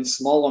breathing in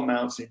small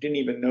amounts. You didn't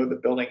even know the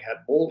building had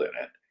mold in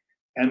it.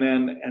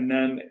 And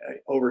then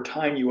over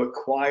time, you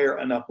acquire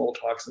enough mold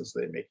toxins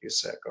that they make you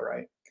sick, all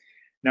right?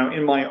 Now,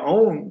 in my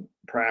own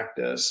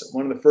practice,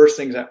 one of the first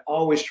things I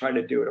always try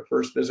to do at a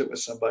first visit with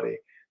somebody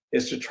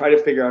is to try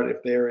to figure out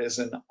if there is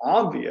an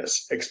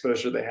obvious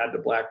exposure they had to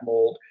black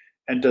mold,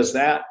 and does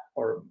that,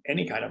 or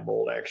any kind of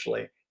mold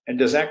actually, and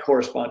does that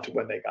correspond to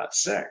when they got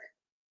sick?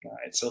 All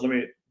right, so let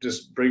me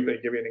just briefly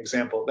give you an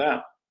example of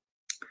that.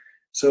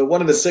 So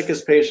one of the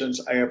sickest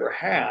patients I ever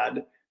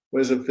had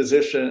was a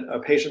patient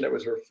that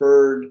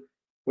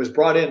was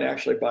brought in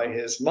actually by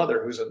his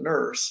mother, who's a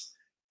nurse.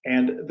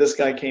 And this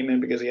guy came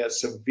in because he had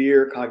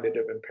severe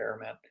cognitive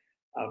impairment,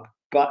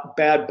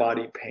 bad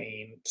body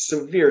pain,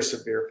 severe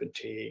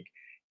fatigue.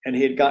 And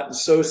he had gotten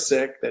so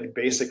sick that he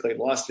basically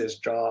lost his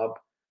job.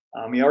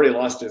 He already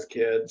lost his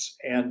kids,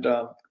 and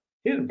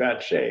he was in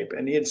bad shape.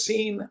 And he had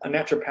seen a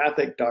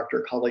naturopathic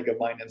doctor, colleague of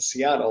mine in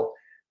Seattle,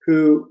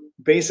 who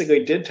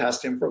basically did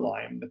test him for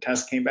Lyme. The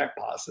test came back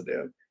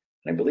positive.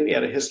 And I believe he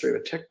had a history of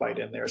a tick bite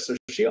in there. So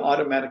she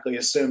automatically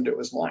assumed it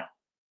was Lyme.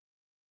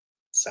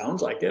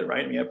 Sounds like it,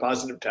 right? And he had a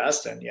positive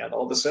test and he had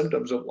all the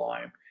symptoms of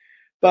Lyme.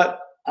 But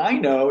I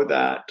know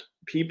that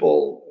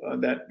people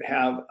that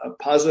have a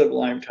positive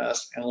Lyme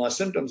test and a lot of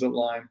symptoms of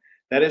Lyme,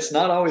 that it's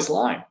not always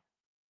Lyme.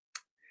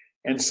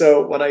 And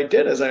so what I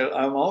did is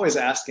I'm always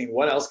asking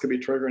what else could be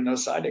triggering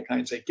those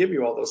cytokines that give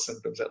you all those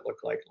symptoms that look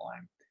like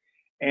Lyme.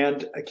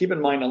 And keep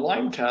in mind, a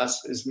Lyme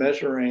test is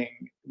measuring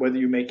whether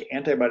you make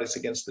antibodies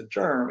against the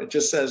germ. It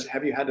just says,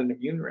 have you had an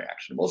immune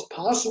reaction? Well, it's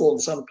possible in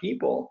some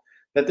people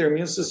that their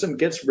immune system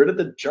gets rid of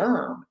the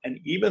germ. And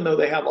even though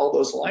they have all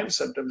those Lyme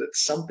symptoms,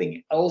 it's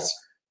something else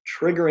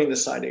triggering the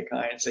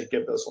cytokines that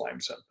give those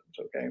Lyme symptoms,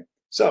 okay?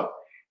 So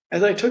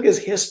as I took his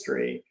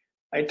history,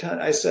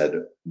 I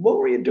said, what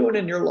were you doing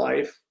in your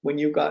life when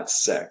you got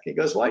sick? He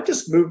goes, well, I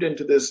just moved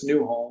into this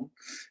new home.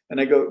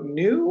 And I go,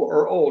 new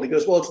or old? He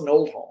goes, well, it's an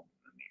old home.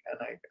 And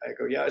I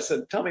go, yeah. I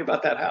said, tell me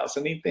about that house.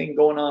 Anything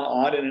going on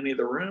odd in any of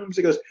the rooms?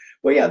 He goes,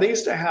 well, yeah, they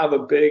used to have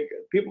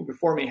people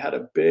before me had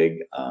a big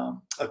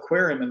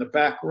aquarium in the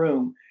back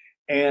room.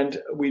 And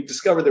we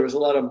discovered there was a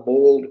lot of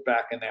mold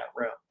back in that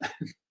room.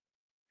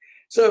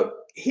 So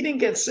he didn't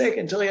get sick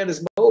until he had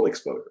his mold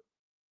exposure.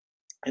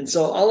 And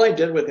so all I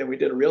did with him, we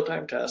did a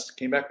real-time test,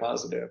 came back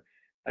positive.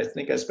 I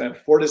think I spent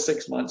 4 to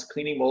 6 months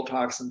cleaning mold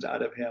toxins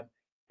out of him,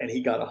 and he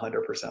got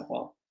 100%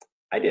 well.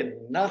 I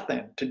did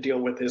nothing to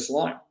deal with his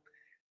Lyme,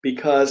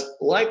 because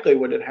likely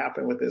what had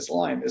happened with his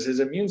Lyme is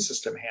his immune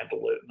system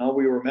handled it. And all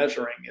we were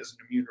measuring is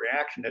an immune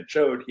reaction that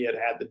showed he had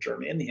had the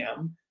germ in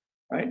him,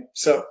 right?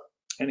 So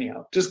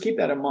anyhow, just keep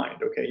that in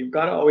mind, okay? You've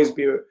got to always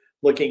be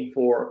looking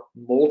for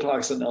mold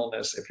toxin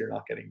illness if you're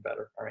not getting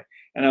better. All right.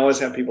 And I always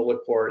have people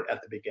look for it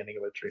at the beginning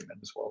of a treatment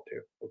as well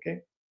too.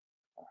 Okay.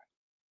 All right.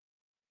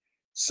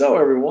 So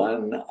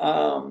everyone,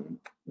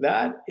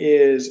 that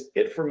is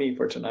it for me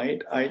for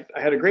tonight. I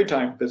had a great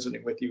time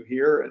visiting with you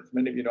here. As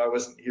many of you know, I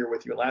wasn't here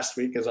with you last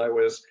week as I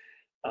was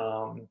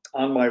on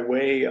my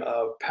way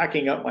of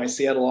packing up my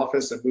Seattle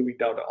office and moving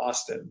down to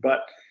Austin.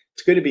 But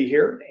it's good to be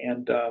here,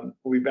 and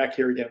we'll be back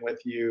here again with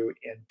you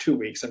in 2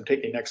 weeks. I'm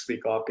taking next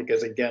week off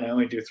because, again, I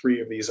only do 3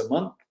 of these a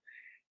month.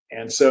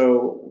 And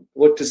so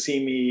look to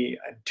see me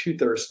on 2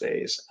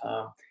 Thursdays.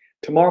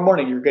 Tomorrow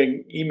morning, you're getting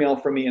an email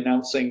from me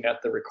announcing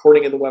that the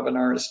recording of the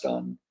webinar is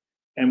done.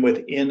 And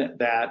within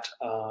that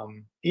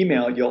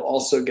email, you'll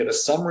also get a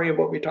summary of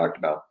what we talked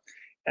about.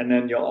 And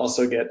then you'll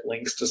also get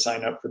links to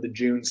sign up for the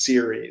June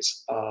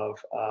series of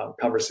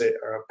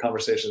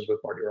conversations with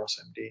Marty Ross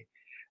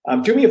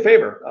MD. Do me a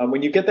favor,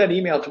 when you get that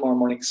email tomorrow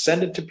morning,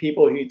 send it to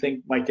people who you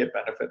think might get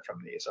benefit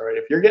from these. All right,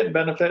 if you're getting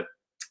benefit,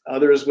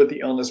 others with the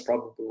illness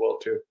probably will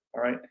too.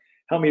 All right,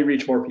 help me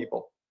reach more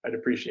people. I'd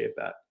appreciate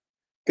that.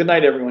 Good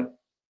night, everyone.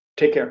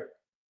 Take care.